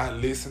on not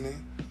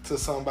listening to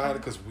somebody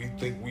because we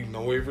think we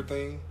know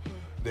everything,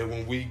 that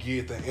when we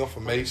get the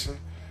information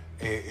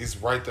and it's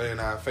right there in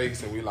our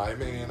face and we like,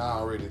 man, I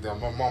already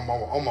done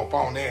on my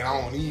phone there,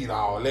 I don't need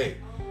all that.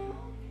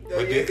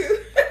 But then,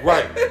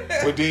 right.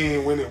 But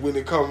then when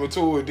it comes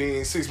to it,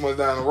 then 6 months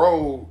down the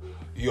road,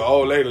 your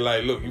old lady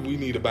like, look, we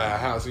need to buy a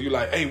house. And you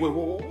like, hey, what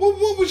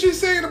was you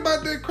saying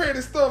about that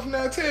credit stuff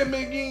now? Tell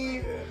me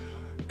again.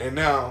 And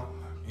now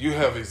you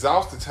have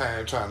exhausted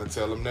time trying to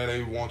tell them. Now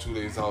they want you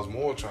to exhaust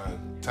more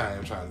time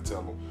trying to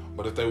tell them.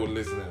 But if they would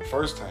listen the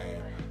first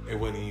time, it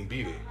wouldn't even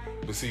be there.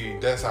 But see,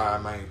 that's our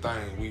main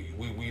thing.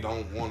 We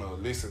don't want to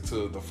listen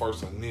to the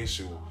first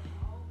initial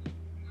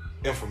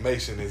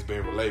information that's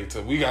been relayed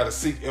to. We got to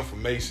seek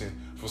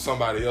information for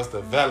somebody else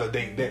to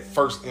validate that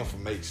first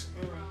information.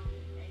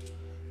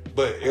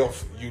 But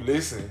if you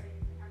listen,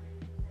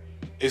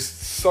 it's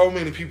so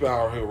many people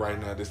out here right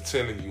now that's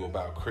telling you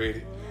about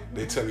credit.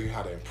 They telling you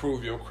how to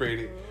improve your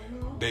credit.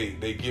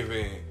 They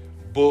giving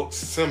books,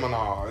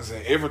 seminars,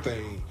 and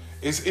everything.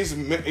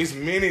 It's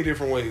many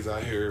different ways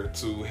out here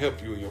to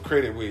help you in your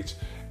credit, which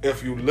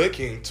if you're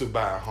looking to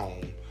buy a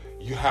home,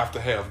 you have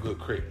to have good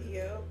credit.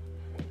 Yep.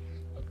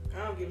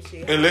 I don't give a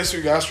shit. Unless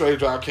you got straight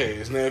drop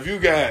cash. Now, if you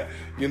got,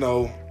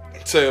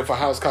 say if a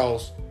house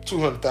costs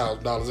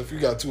 $200,000, if you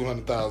got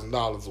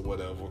 $200,000 or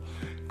whatever,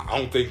 I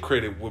don't think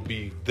credit would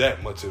be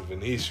that much of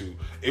an issue.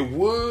 It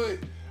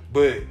would,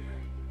 but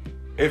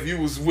if you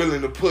was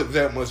willing to put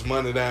that much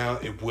money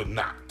down, it would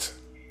not.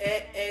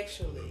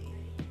 Actually,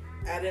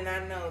 I did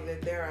not know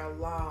that there are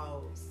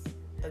laws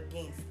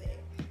against that.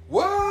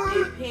 What?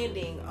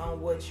 Depending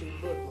on what you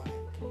look like.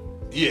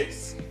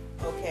 Yes.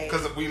 Okay.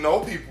 Because we know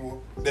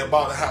people that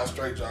bought a house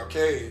straight drop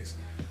cash.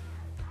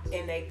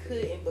 And they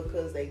couldn't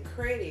because their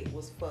credit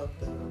was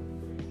fucked up.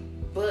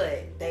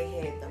 But they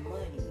had the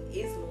money.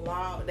 It's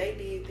law. They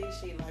did this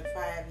shit like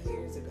 5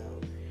 years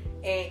ago.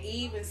 And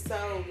even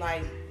so,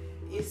 like,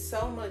 it's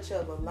so much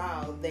of a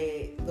law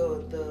that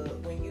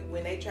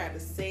when they try to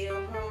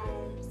sell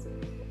homes,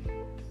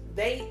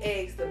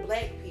 they ask the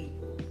black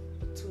people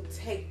to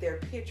take their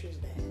pictures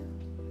down.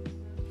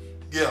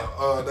 Yeah,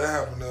 that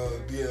happened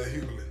to D.L.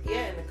 Hughley.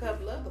 Yeah, and a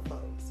couple other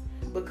folks.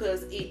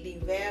 Because it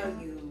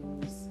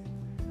devalues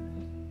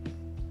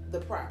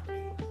the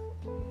property.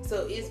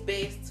 So it's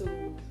best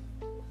to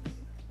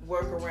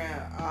work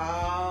around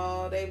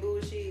all that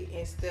bullshit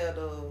instead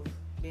of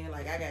being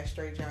like, I got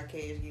straight y'all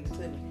cash, give it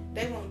to me.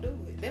 They won't do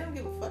it. They don't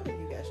give a fuck if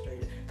you got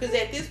straight. Because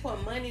at this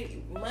point,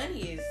 money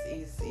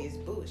is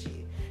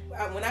bullshit.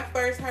 When I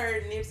first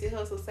heard Nipsey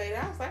Hussle say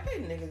that, I was like,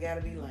 that nigga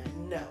gotta be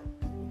lying. No.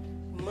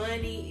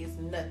 Money is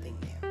nothing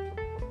now.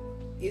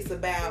 It's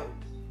about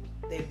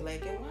that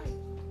black and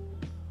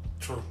white.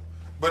 True.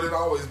 But it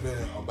always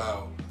been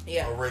about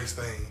a race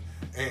thing.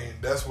 And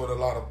that's what a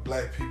lot of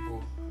black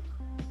people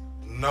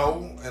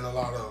know and a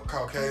lot of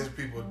Caucasian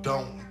people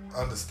don't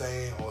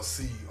understand or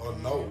see or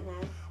know.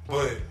 Mm-hmm.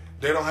 But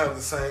they don't have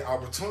the same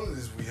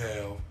opportunities we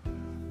have.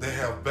 They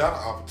have better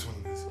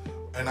opportunities.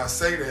 And I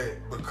say that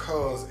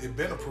because it's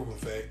been a proven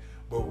fact,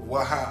 but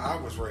how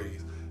I was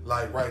raised.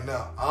 Like right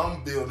now,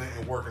 I'm building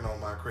and working on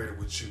my credit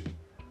with you.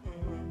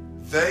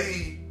 Mm-hmm.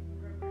 They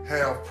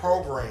have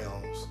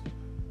programs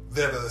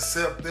that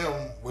accept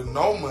them with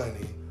no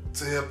money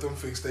to help them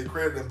fix their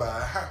credit and buy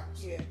a house.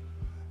 Yeah.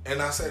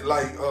 And I say,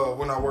 like,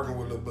 when I'm working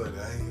with Lil Buddy,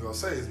 I ain't gonna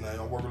say his name,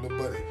 I'm working with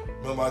Lil Buddy.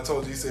 Remember I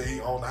told you, he said he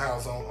owned the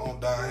house on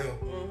downhill?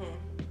 Mm-hmm.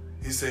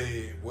 He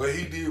said what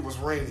he did was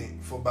rent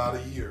it for about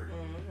a year.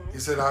 Mm-hmm. He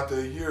said after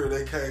a year,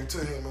 they came to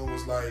him and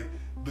was like,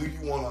 do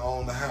you want to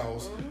own the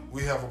house? Mm-hmm.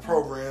 We have a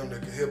program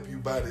that can help you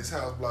buy this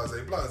house, blase,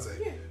 blase.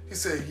 Yeah. He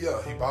said,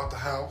 yeah. He bought the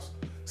house,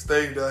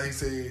 stayed there. He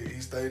said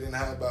he stayed in the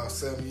house about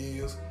 7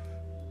 years,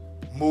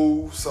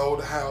 moved, sold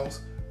the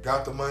house,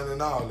 got the money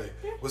and all that.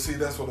 Yeah. But see,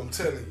 that's what I'm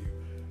telling you.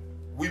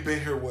 We've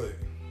been here, what?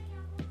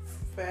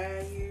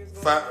 5 years?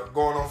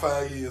 Going on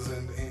 5 years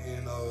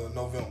in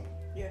November.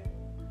 Yeah.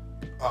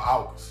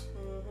 August.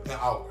 Mm-hmm. In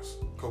August.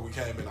 Because we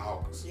came in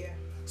August. Yeah.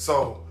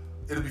 So,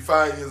 it'll be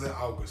 5 years in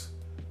August.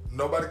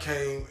 Nobody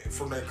came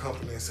from that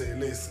company and said,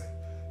 listen,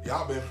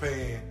 y'all been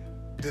paying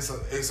this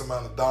X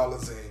amount of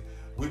dollars and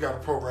we got a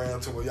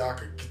program to where y'all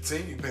can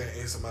continue paying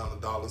X amount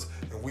of dollars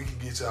and we can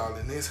get y'all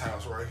in this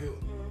house right here.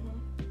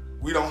 Mm-hmm.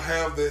 We don't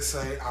have that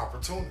same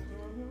opportunity.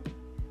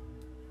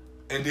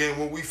 And then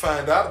when we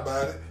find out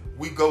about it,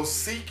 we go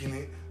seeking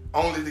it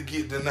only to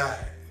get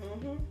denied.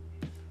 Mm-hmm.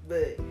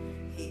 But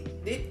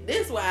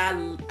this is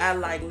why I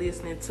like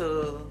listening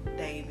to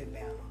David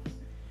Banner.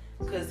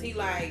 Because he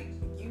like,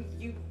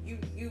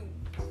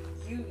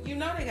 you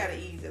know they got an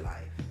easy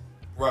life.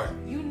 Right.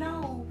 You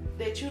know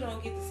that you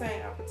don't get the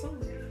same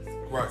opportunities.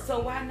 Right. So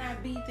why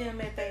not beat them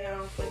at their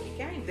own fucking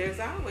game? There's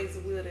always a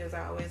will, there's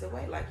always a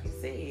way. Like you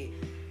said,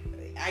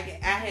 I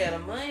had the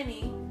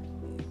money,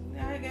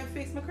 now I gotta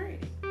fix my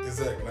credit.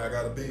 Exactly, I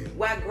got a bill.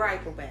 Why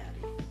gripe about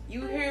it?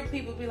 You hear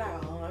people be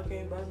like, oh, I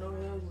can't buy no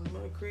house with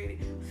my credit.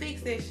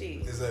 Fix that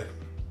shit.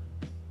 Exactly.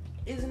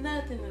 It's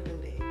nothing to do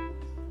that.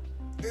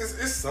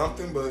 It's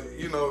something, but,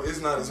 you know,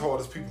 it's not as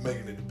hard as people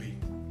making it to be.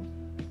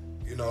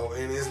 You know,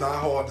 and it's not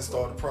hard to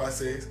start the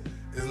process.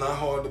 It's not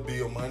hard to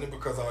build money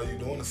because all you're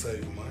doing is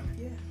saving money.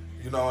 Yeah.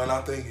 You know, and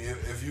I think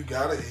if you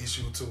got an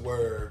issue to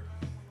where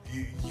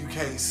you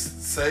can't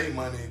save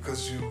money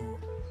because you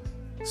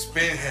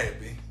spend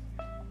happy,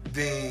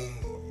 then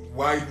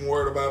why even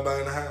worried about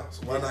buying a house?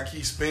 Why not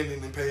keep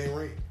spending and paying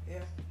rent?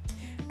 Yeah.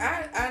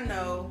 I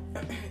know,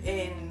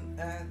 and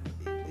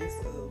it's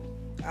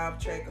off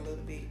track a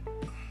little bit.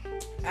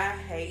 I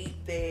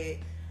hate that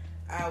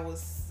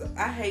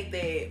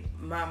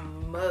my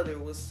mother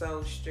was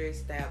so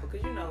stressed out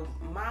because, you know,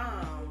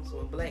 moms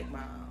or black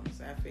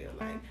moms, I feel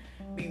like,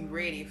 be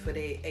ready for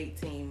that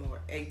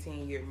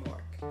 18-year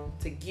mark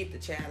to get the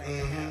child out of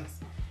the house.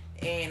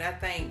 And I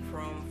think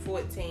from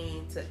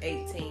 14 to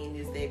 18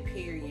 is that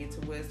period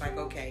to where it's like,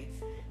 okay,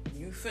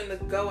 you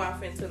finna go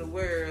off into the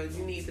world.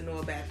 You need to know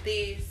about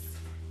this.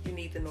 You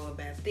need to know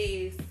about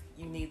this.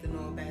 You need to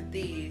know about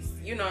this.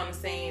 You know what I'm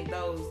saying?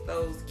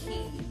 Those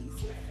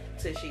keys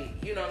to shit.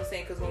 You know what I'm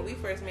saying? Because when we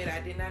first met,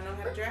 I did not know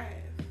how to drive.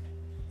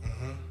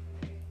 Mm-hmm.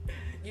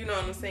 You know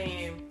what I'm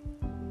saying?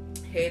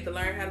 Had to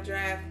learn how to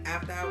drive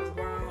after I was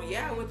grown.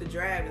 Yeah, I went to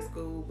driving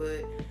school,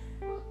 but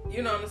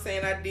you know what I'm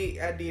saying? I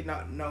did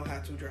not know how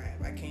to drive.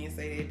 I can't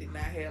say that I did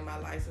not have my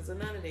license or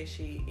none of that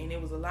shit. And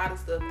it was a lot of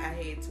stuff I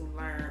had to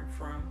learn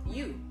from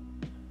you.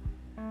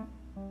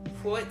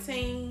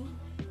 14,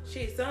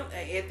 shit,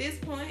 at this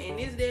point, in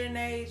this day and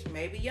age,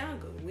 maybe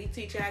younger, we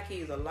teach our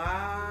kids a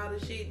lot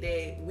of shit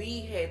that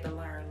we had to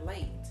learn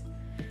late.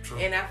 True.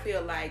 And I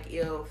feel like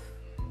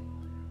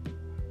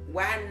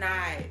why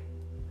not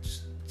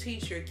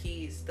teach your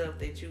kids stuff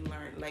that you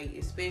learned late,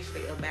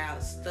 especially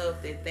about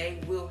stuff that they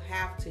will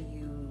have to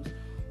use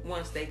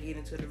once they get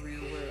into the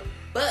real world.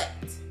 But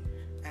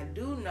I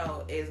do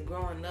know, as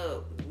growing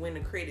up, when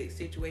the credit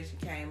situation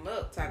came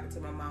up, talking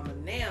to my mama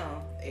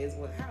now,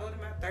 how old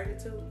am I?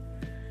 32.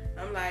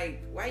 I'm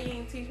like, why you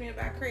ain't teach me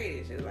about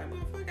credit? She was like,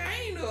 motherfucker,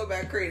 I ain't know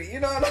about credit. You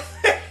know what I'm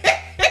saying?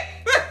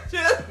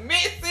 Just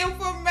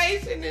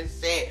misinformation and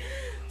shit.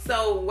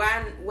 So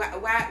why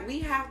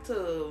we have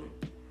to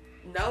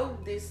know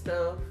this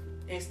stuff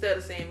instead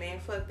of saying, man,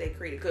 fuck that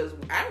credit? Because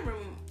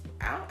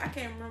I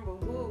can't remember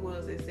who it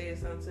was that said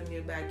something to me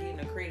about getting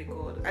a credit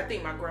card. I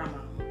think my grandma.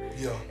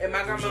 Yeah. And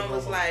my grandma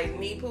was like,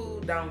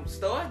 Neepu, don't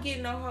start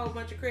getting a whole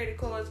bunch of credit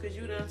cards because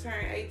you done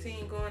turned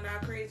 18 going all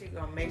crazy.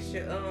 You're going to mess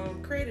your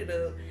credit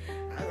up.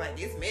 I was like,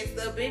 it's messed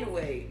up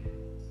anyway.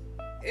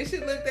 And she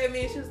looked at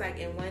me and she was like,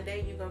 and one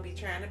day you're going to be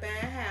trying to buy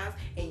a house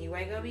and you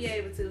ain't going to be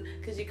able to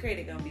because your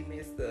credit going to be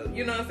messed up.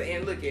 You know what I'm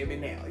saying? Look at me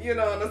now. You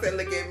know what I'm saying?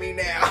 Look at me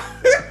now.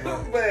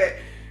 But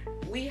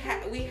we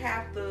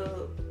have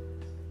to...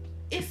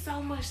 It's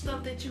so much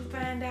stuff that you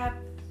find out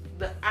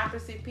the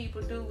opposite people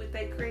do with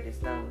their credit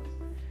stuff.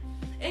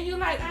 And you're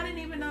like, I didn't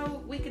even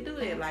know we could do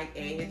that. Like,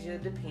 add your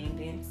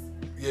dependents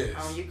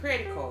on your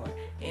credit card.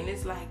 And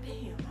it's like,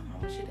 damn, my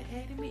mama should have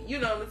added me. You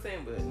know what I'm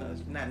saying? But no,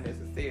 not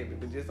necessarily.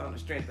 But just on the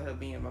strength of her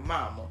being my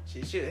mama,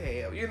 she should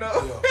have, you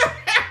know?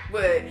 Yeah.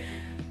 But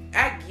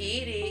I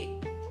get it.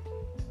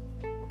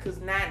 Because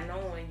not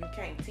knowing, you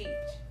can't teach.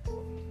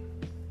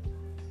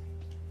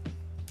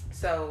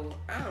 So,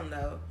 I don't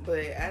know.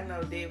 But I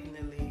know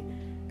definitely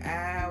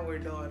our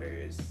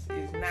daughters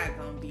is not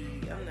going to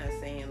be, I'm not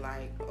saying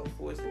like a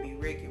force to be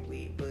reckoned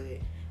with, but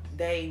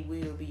they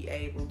will be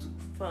able to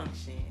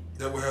function.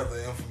 They will have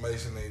the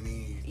information they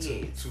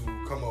need to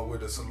come up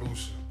with a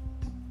solution.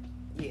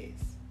 Yes.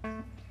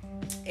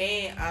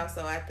 And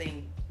also, I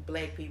think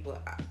black people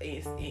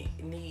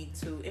need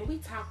to, and we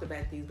talked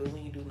about these, but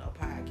we ain't do no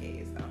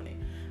podcast on it.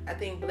 I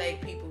think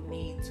black people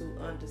need to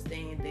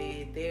understand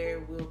that there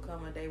will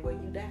come a day where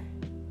you die.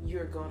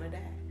 You're gonna die.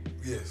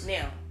 Yes.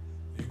 Now,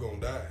 you're gonna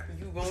die.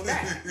 You gonna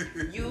die.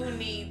 You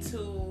need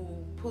to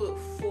put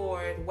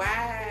forth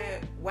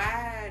why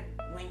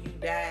when you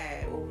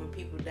die or when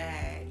people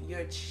die,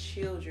 your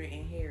children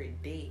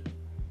inherit debt.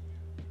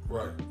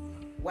 Right.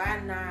 Why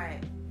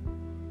not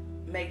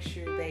make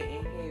sure they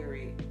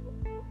inherit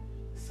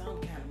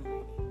some kind of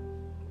money?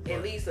 Right.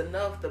 At least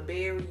enough to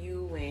bury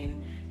you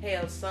and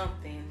have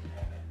something.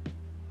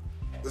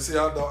 But see,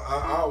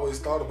 I always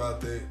thought about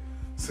that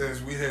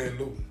since we had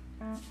Lou.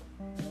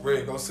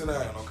 Red, go sit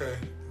down, okay?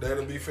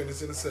 That'll be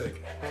finished in a second.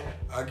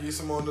 I'll give you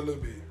some on a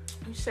little bit.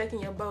 You shaking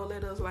your bowl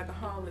at us like a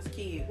homeless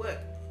kid. What?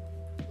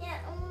 Yeah,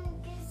 I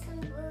want to get some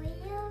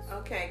burritos.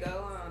 Okay,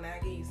 go on.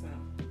 I'll give you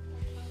some.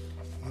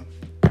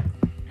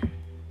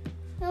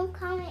 Don't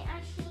call me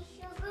Ashley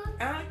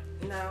Sugar.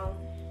 No.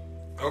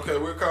 Okay,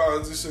 we'll call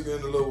her Sugar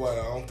in a little while.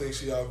 I don't think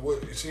she out. We'll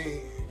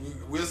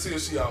see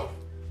if she out.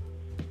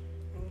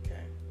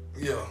 Okay.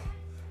 Yeah.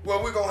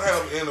 Well, we're going to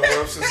have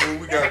interruptions when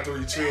we got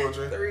 3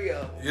 children. 3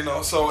 of them. You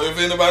know, so if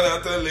anybody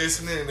out there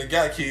listening and they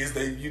got kids,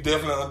 you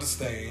definitely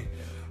understand.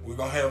 We're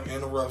going to have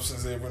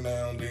interruptions every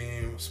now and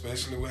then,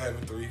 especially with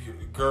having 3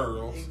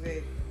 girls.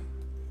 Exactly.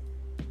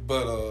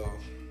 But,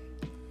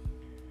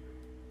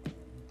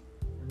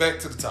 back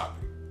to the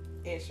topic.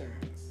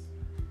 Insurance.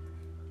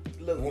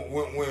 Look.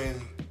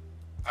 When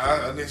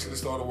I initially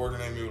started working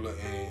at Mueller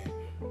and,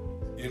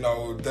 you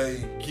know,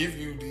 they give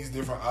you these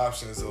different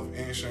options of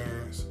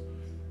insurance.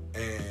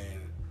 And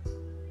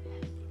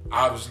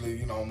obviously,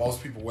 you know,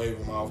 most people wave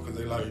them off because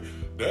they're like,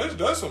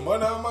 that's some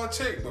money out of my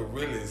check. But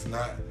really, it's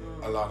not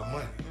a lot of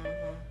money.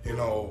 Mm-hmm. You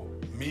know,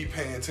 me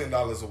paying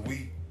 $10 a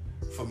week,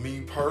 for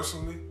me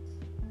personally,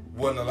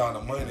 wasn't a lot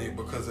of money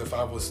because if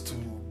I was to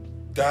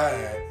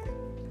die,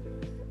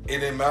 it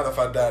didn't matter if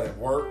I died at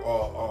work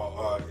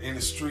or in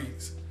the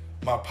streets,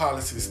 my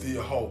policy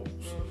still holds.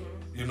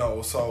 Mm-hmm. You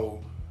know,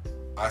 so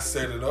I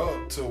set it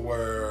up to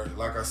where,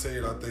 like I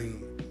said, I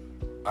think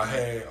I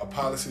had a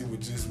policy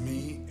with just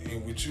me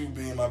and with you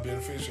being my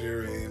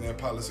beneficiary, and that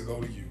policy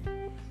go to you.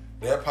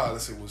 That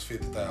policy was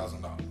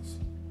 $50,000.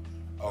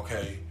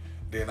 Okay.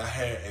 Then I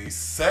had a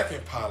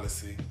second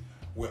policy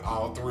with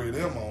all 3 of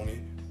them on it,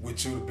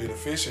 with you the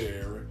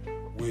beneficiary,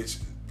 which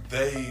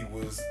they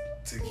was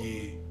to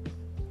get,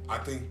 I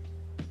think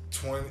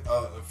 20.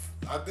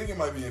 I think it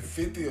might be a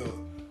 $25,000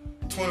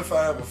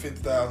 or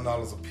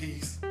 $50,000 a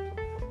piece,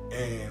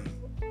 and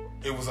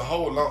it was a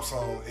whole lump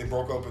sum. It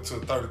broke up into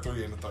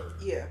 33 and a third.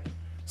 Yeah.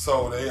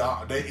 So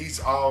they each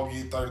all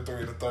get 33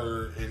 and a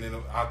third, and then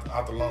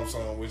out the lump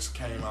sum, which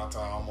came out to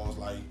almost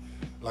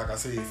like I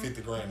said,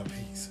 $50,000 a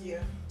piece.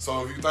 Yeah.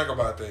 So if you think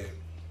about that,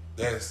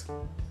 that's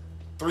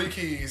 3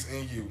 kids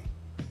and you.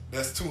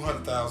 That's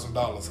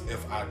 $200,000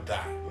 if I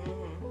die.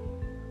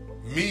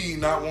 Mm-hmm. Me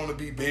not want to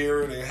be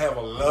buried and have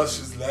a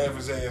luscious,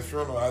 lavish ass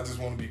funeral. I just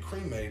want to be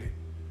cremated.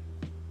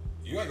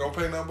 You ain't gonna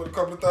pay nothing but a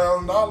couple of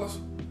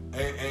 $1,000.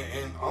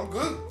 And I'm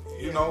good,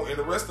 you know, and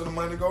the rest of the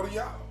money go to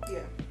y'all. Yeah.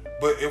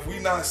 But if we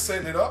not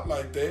setting it up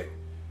like that,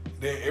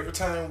 then every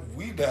time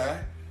we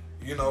die,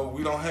 you know,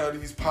 we don't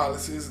have these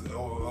policies,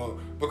 or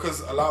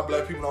because a lot of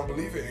black people don't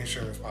believe in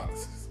insurance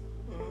policies.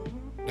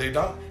 Mm-hmm. They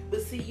don't.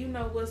 But see, you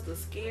know what's the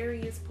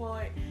scariest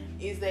part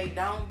is they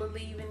don't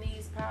believe in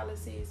these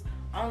policies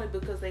only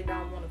because they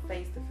don't want to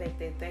face the fact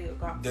that they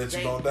gonna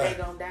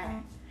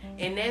die.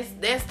 And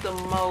that's the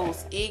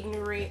most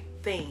ignorant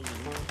thing.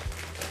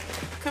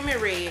 Come here,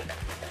 Red.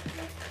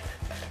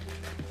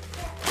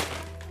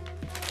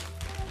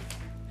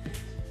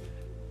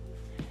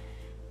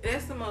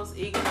 That's the most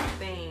ignorant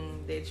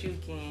thing that you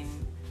can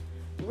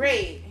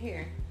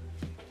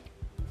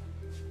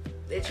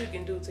that you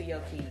can do to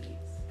your kids.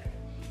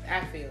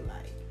 I feel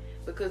like,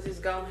 because it's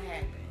gonna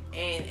happen.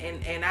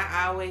 And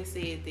I always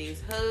said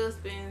this: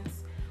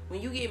 husbands,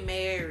 when you get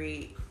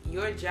married,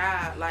 your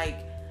job, like,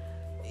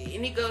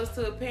 and it goes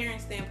to a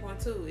parent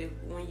standpoint too.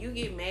 When you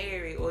get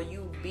married or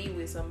you be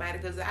with somebody,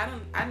 because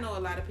I know a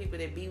lot of people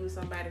that be with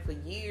somebody for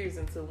years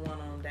until one of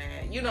them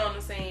die. You know what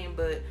I'm saying?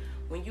 But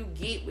when you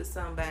get with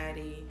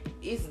somebody,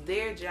 it's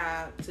their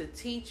job to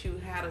teach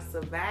you how to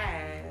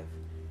survive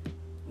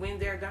when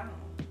they're gone.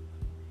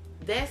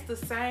 That's the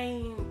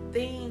same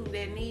thing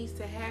that needs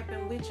to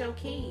happen with your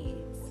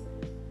kids.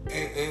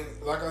 And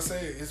like I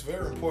said, it's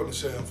very important to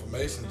share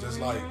information. Just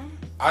like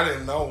I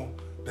didn't know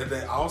that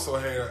they also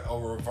had a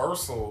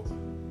reversal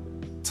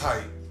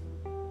type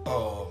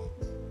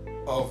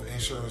of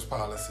insurance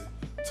policy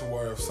to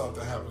where if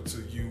something happened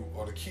to you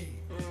or the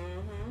kids.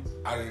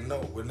 I didn't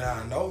know, but now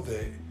I know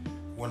that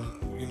when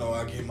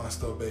I get my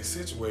stuff back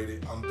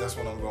situated, that's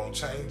when I'm gonna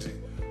change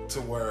it to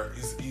where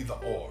it's either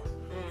or.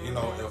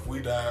 If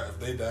we die, if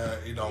they die,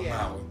 it don't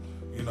matter.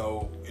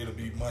 It'll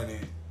be money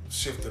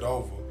shifted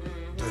over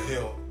to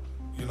help.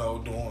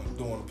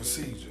 Doing the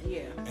procedure.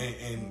 Yeah.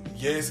 And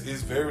yes,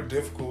 it's very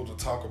difficult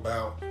to talk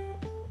about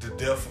the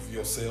death of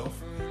yourself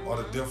or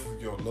the death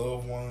of your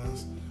loved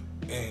ones,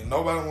 and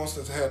nobody wants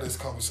to have this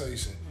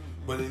conversation,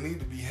 but it need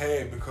to be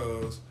had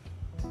because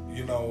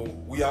we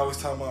always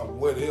talk about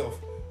what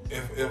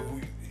if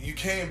you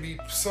can be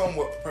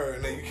somewhat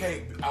prepared. Now you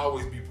can't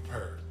always be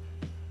prepared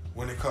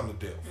when it comes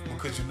to death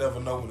because you never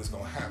know when it's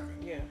gonna happen.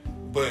 Yeah.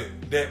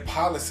 But that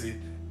policy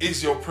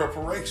is your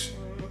preparation.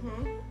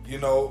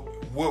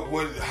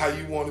 How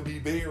you want to be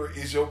buried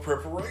is your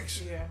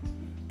preparation. Yeah.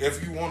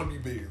 If you want to be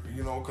buried,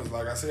 because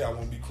like I said, I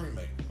want to be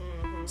cremated.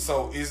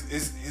 So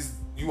it's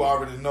you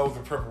already know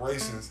the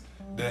preparations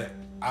that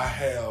I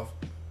have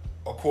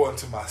according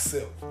to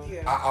myself.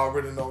 Yeah. I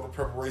already know the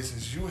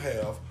preparations you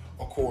have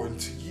according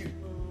to you.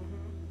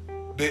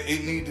 That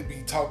it need to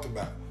be talked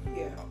about.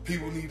 Yeah.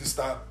 People need to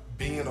stop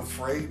being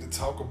afraid to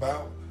talk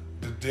about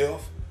the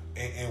death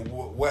and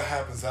what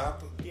happens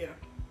after. Yeah.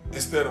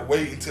 Instead of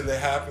waiting till it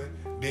happen,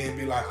 then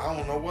be like, I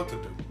don't know what to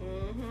do.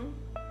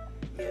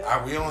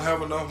 Yeah. We don't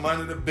have enough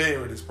money to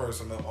bury this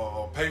person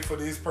or pay for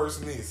this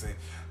person this and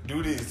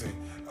do this,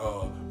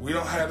 and we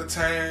don't have the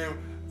time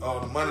or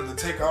the money to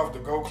take off to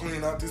go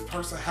clean out this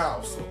person's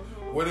house or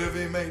whatever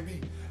it may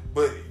be.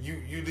 But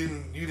you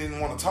didn't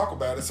want to talk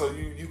about it, so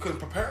you couldn't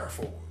prepare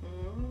for it.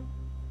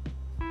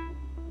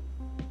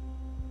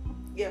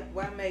 Yeah,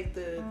 why make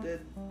the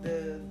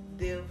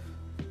death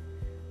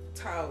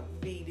talk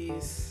be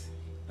this?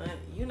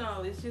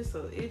 It's just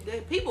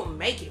people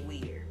make it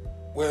weird.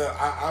 Well,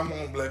 I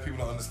want black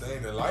people to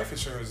understand that life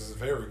insurance is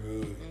very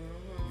good,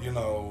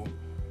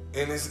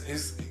 and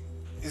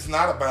it's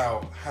not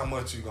about how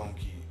much you're gonna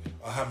get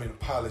or how many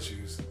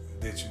policies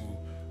that you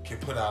can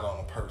put out on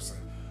a person.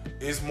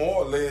 It's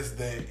more or less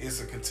that it's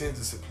a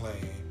contingency plan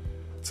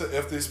to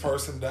if this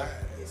person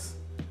dies.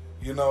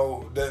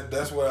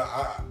 That's what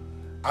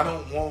I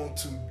don't want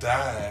to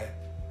die,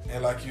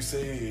 and like you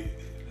said,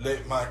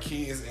 let my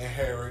kids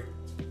inherit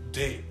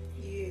debt.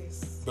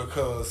 Yes.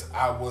 Because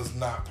I was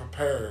not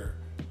prepared.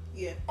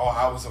 Yeah. Or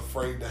I was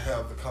afraid to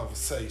have the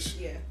conversation.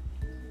 Yeah.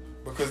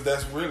 Because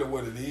that's really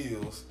what it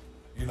is,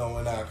 in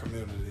our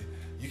community.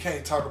 You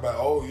can't talk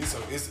about it's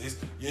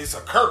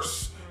a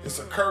curse. It's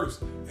a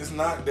curse. It's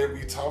not that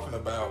we talking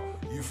about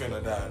you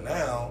finna die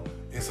now.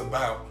 It's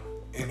about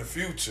in the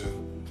future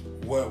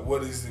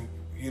what is it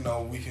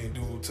we can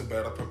do to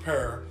better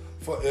prepare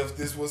for if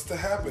this was to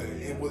happen.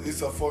 Yeah.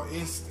 It's a for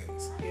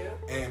instance. Yeah.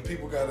 And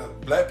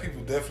black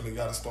people definitely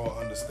gotta start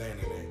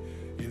understanding that.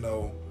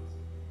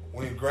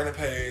 When Granny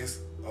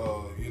passed,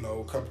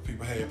 a couple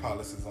people had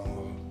policies on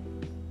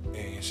her,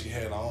 and she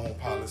had her own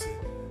policy,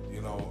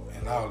 and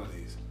all of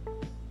these.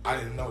 I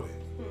didn't know that.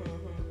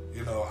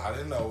 I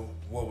didn't know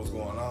what was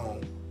going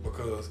on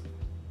because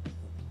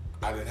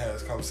I didn't have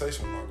this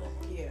conversation with my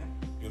grandma. Yeah.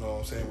 You know what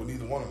I'm saying? With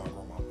neither one of my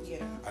grandmas.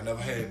 Yeah. I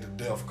never had the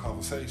death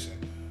conversation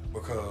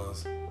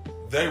because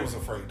they was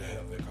afraid to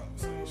have that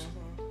conversation.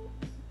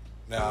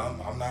 Now,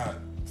 I'm not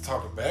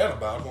talking bad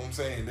about it, but I'm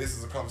saying this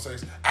is a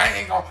conversation. We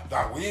ain't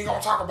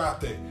gonna talk about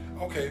that.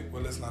 Okay,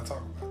 well, let's not talk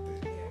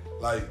about that. Yeah.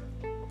 Like,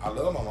 I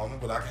love my mama,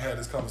 but I can have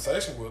this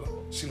conversation with her.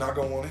 She not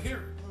gonna want to hear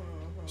it.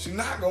 She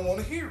not gonna want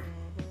to hear it.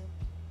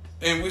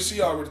 And which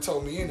she already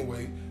told me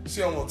anyway, she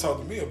don't want to talk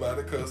to me about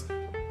it because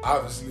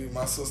obviously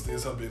my sister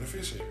is her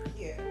beneficiary.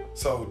 Yeah.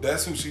 So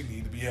that's who she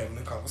need to be having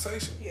the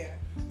conversation. Yeah.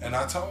 And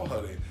I told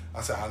her that.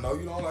 I said, I know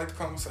you don't like the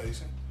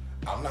conversation.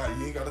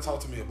 You ain't got to talk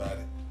to me about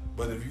it.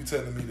 But if you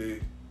telling me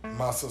that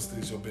my sister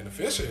is your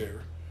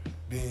beneficiary,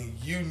 then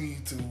you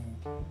need to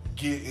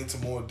get into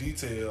more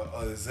detail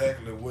of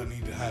exactly what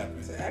need to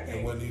happen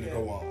and what need to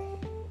go on.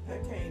 I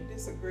can't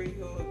disagree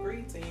or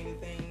agree to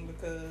anything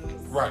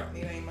because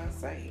it ain't my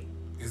say.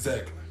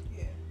 Exactly.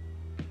 Yeah.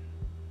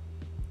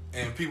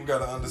 And people got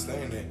to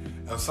understand that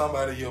if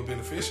somebody your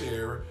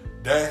beneficiary,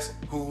 that's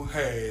who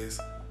has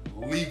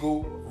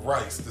legal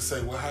rights to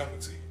say what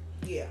happened to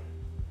you. Yeah.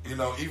 You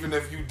know, even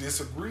if you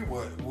disagree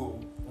with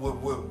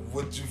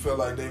what you feel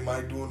like they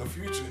might do in the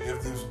future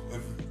if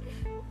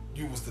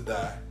you was to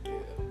die,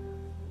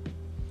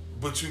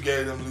 but you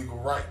gave them legal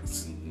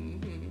rights.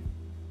 Mm-hmm.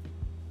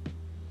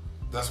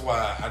 That's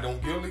why I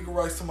don't give legal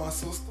rights to my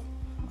sister.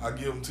 I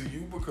give them to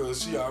you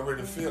because she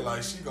already feel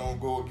like she gonna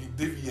go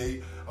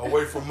deviate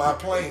away from my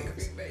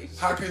plans.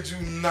 How could you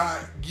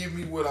not give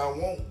me what I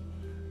want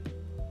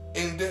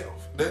in death?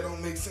 That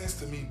don't make sense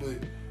to me,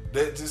 but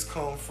that just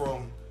come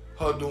from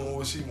her doing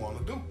what she want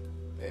to do.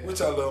 Yeah.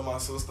 Which I love my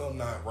sister. I'm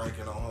not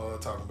ranking on her,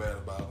 talking bad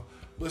about her.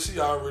 But she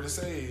already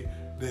said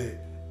that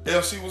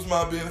if she was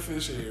my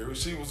beneficiary,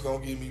 she was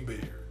going to get me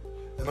buried.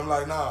 And I'm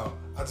like, nah,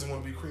 I just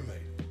want to be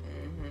cremated.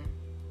 Mm-hmm.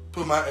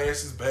 Put my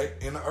ashes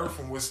back in the earth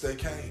from which they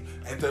came.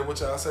 Ain't that what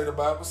y'all say the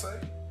Bible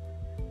say?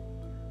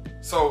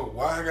 So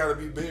why I got to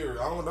be buried?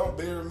 Don't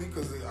bury me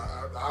because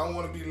I don't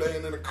want to be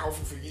laying in a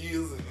coffin for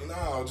years. And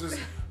no, just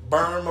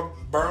burn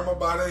my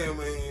body and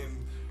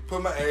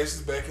put my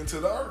ashes back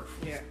into the earth.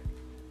 Yeah.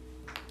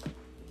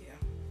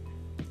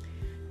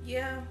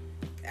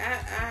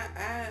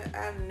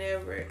 I've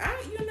never,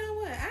 you know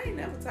what? I ain't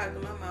never talked to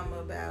my mama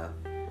about,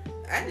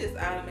 I just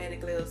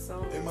automatically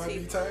assume. It might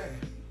be time.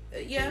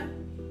 Yeah,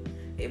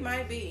 it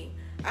might be.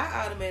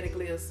 I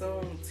automatically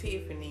assume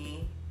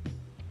Tiffany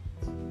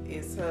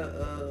is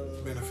her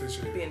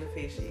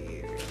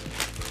beneficiary.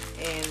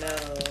 And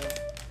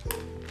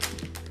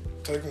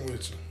take them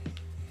with you.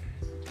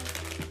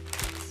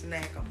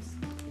 Snack them.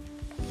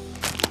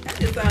 I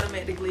just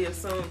automatically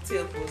assumed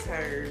Tiff was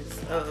hers,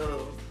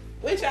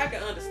 which I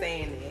can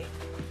understand that.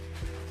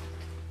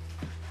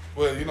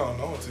 Well, you don't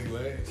know until you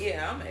ask.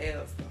 Yeah, I'm an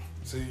elster.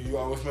 See, you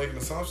always making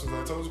assumptions.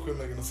 I told you quit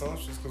making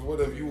assumptions because what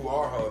if you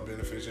are her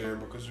beneficiary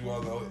because you are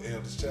the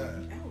eldest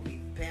child? I would be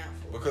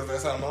baffled. Because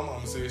that's how my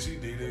mama said she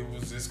did it. It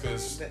was just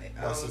because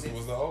my sister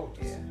was the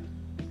oldest.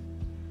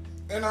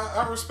 Yeah. And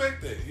I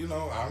respect that. You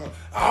know,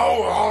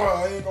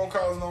 I ain't gonna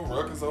cause no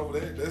ruckus over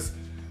that.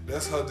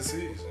 That's her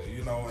decision,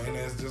 you know, and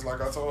that's just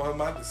like I told her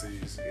my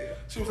decision. Yeah.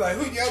 She was like,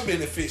 who your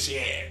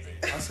beneficiary?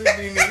 I said,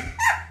 me.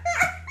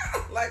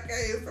 Like I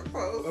ain't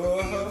supposed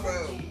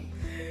to be.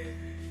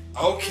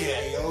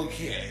 Okay.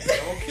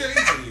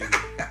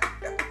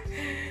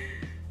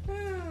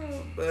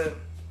 But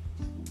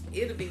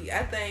it'll be,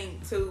 I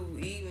think, too,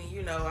 even,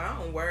 you know, I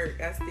don't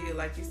work. I still,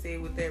 like you said,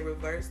 with that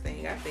reverse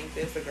thing, I think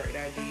that's a great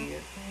idea.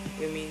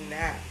 With me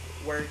not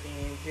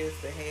working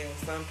just to have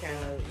some kind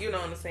of, you know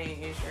what I'm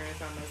saying,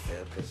 insurance on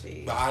myself for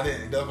shit. But I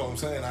didn't, that's what I'm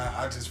saying.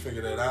 I just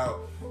figured that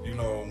out, you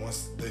know,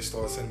 once they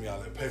started sending me all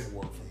that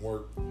paperwork from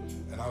work.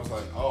 And I was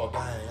like, oh,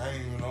 dang, I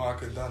didn't even know I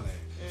could have done that.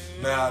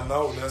 Mm-hmm. Now I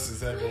know that's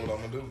exactly what I'm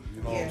going to do.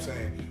 You know what I'm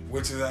saying?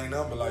 Which is ain't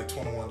nothing but like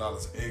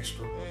 $21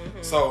 extra.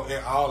 Mm-hmm. So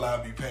in all,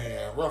 I'll be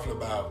paying roughly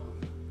about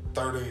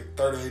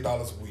 $38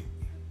 a week.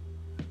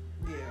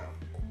 Yeah.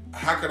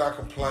 How could I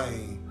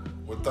complain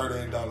with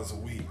 $38 a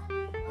week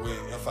when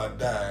if I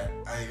die,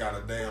 I ain't got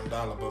a damn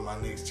dollar but my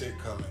next check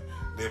coming?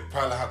 They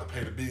probably have to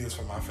pay the bills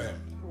for my family.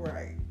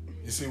 Right.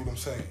 You see what I'm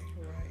saying?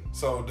 Right.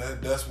 So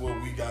that's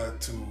what we got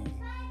to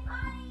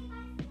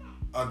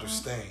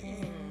understand.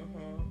 Mm-hmm.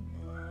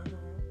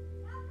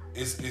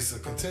 It's a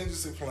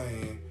contingency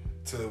plan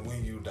to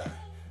when you die.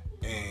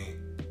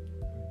 And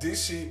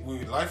this shit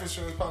with life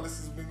insurance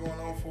policies has been going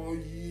on for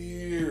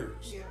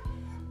years. Yeah.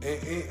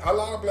 And a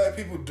lot of black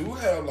people do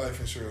have life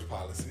insurance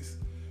policies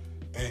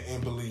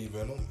and believe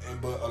in them.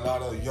 But a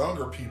lot of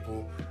younger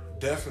people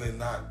definitely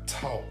not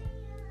taught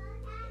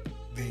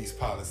these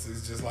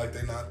policies, just like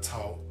they're not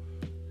taught,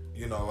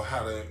 you know,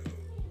 how to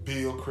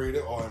build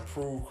credit or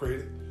improve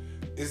credit.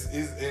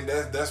 And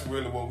that's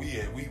really what we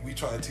at. We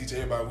try to teach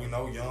everybody we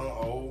know, young,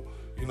 old,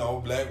 you know,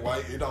 black,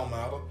 white, it don't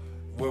matter.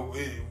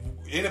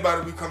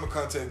 Anybody we come in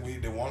contact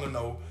with, they want to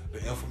know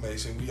the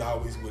information, we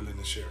always willing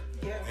to share.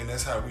 Yeah. And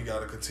that's how we got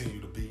to continue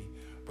to be,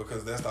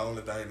 because that's the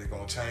only thing that's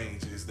going to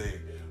change is that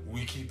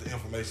we keep the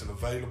information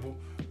available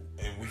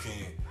and we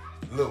can,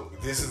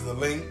 look, this is the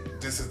link,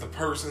 this is the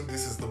person,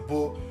 this is the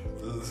book.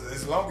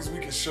 As long as we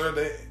can share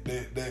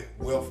that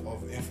wealth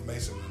of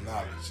information and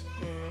knowledge,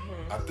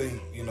 I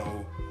think, you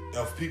know,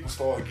 if people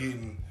start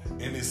getting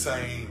in the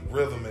same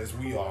rhythm as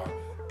we are,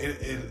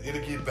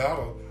 it'll get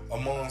better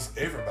amongst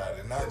everybody,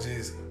 not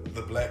just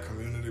the black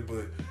community,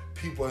 but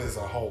people as a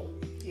whole.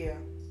 Yeah.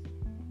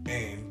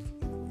 And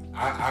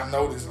I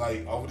noticed,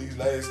 like, over these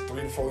last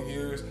 3 to 4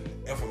 years,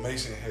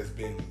 information has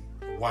been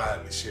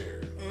widely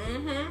shared.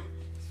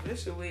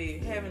 Especially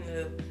with having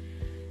the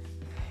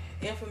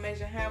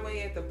information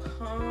highway at the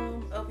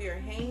palm of your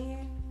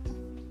hand,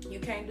 you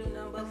can't do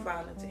nothing but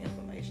fall into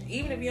information.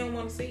 Even if you don't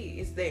want to see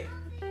it, it's there.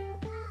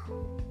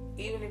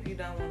 Even if you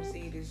don't want to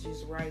see it, it's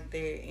just right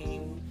there,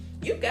 and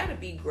you gotta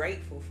be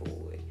grateful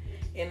for it.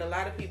 And a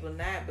lot of people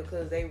not,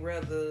 because they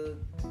rather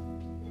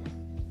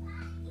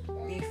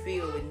be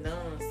filled with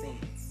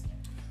nonsense.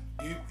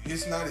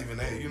 It's not even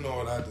that. You know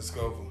what I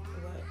discovered?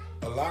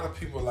 What? A lot of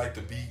people like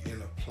to be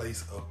in a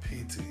place of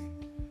pity,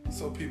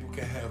 so people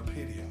can have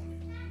pity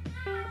on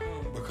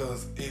you,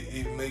 because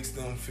it makes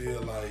them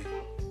feel like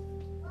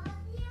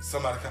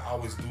somebody can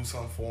always do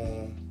something for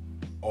them,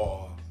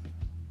 or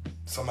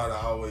somebody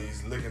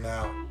always looking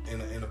out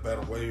in a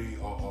better way,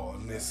 or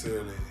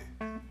necessarily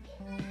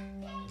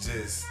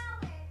just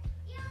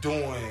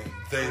doing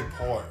their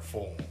part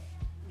for them.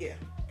 Yeah.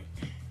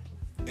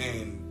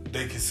 And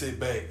they can sit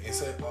back and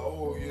say,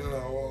 oh, you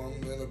know,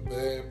 I'm in a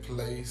bad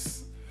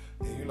place.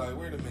 And you're like,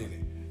 wait a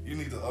minute. You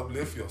need to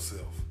uplift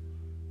yourself.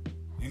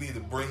 You need to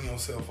bring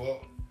yourself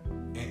up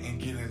and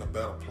get in a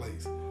better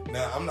place.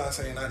 Now, I'm not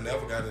saying I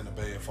never got in a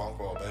bad funk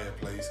or a bad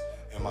place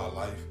in my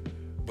life,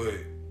 but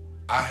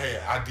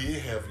I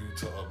did have you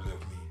to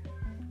uplift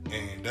me.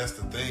 And that's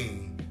the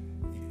thing.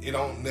 It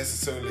don't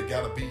necessarily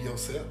gotta be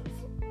yourself.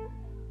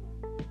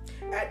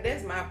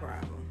 That's my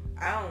problem.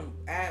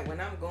 When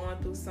I'm going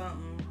through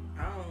something,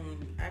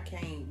 I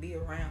can't be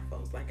around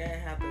folks. Like, I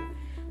have to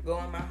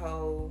go in my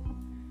hole,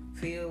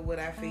 feel what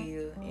I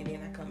feel, and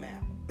then I come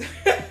out.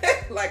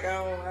 Like,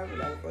 I be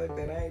like, fuck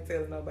that. I ain't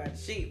telling nobody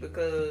shit,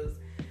 because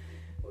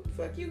what the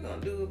fuck you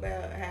gonna do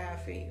about how I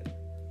feel?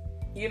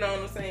 You know what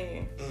I'm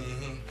saying?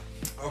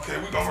 Mm-hmm. Okay,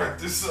 we're gonna wrap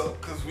this up,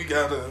 because we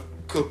gotta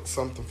cook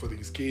something for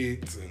these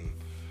kids and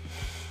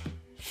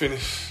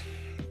finish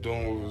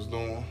doing what we was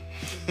doing.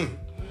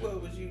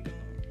 What was you doing?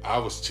 I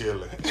was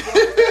chilling. What was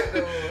I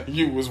doing?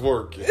 You was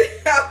working.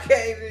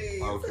 Okay,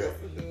 then. Okay.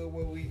 Doing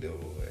what we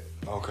doing.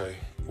 Okay.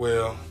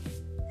 Well,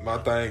 my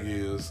thing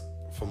is,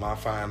 for my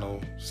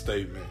final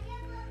statement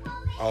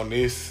on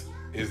this,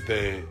 is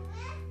that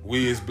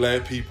we as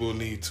black people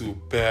need to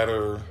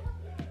better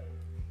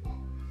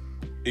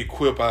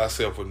equip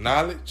ourselves with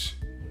knowledge,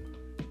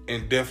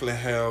 and definitely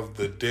have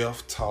the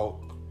deaf talk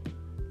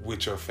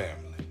with your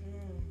family.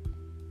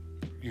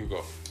 You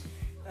go.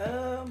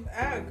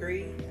 I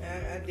agree.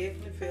 I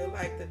definitely feel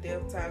like the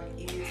deaf talk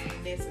is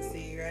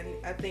necessary.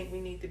 I think we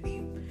need to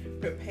be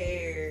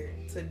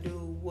prepared to do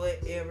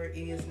whatever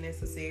is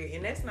necessary.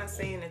 And that's not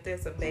saying that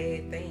that's a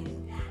bad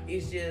thing.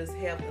 It's just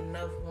have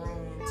enough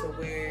room to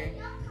where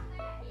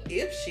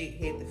if shit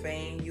hit the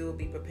fan, you'll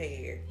be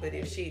prepared. But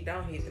if shit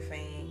don't hit the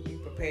fan, you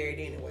prepared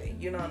anyway.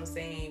 You know what I'm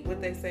saying?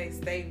 What they say,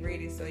 stay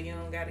ready so you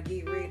don't gotta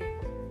get ready.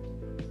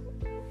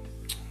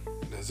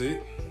 That's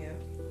it? Yeah.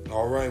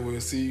 All right,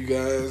 we'll see you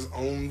guys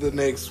on the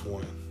next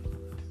one.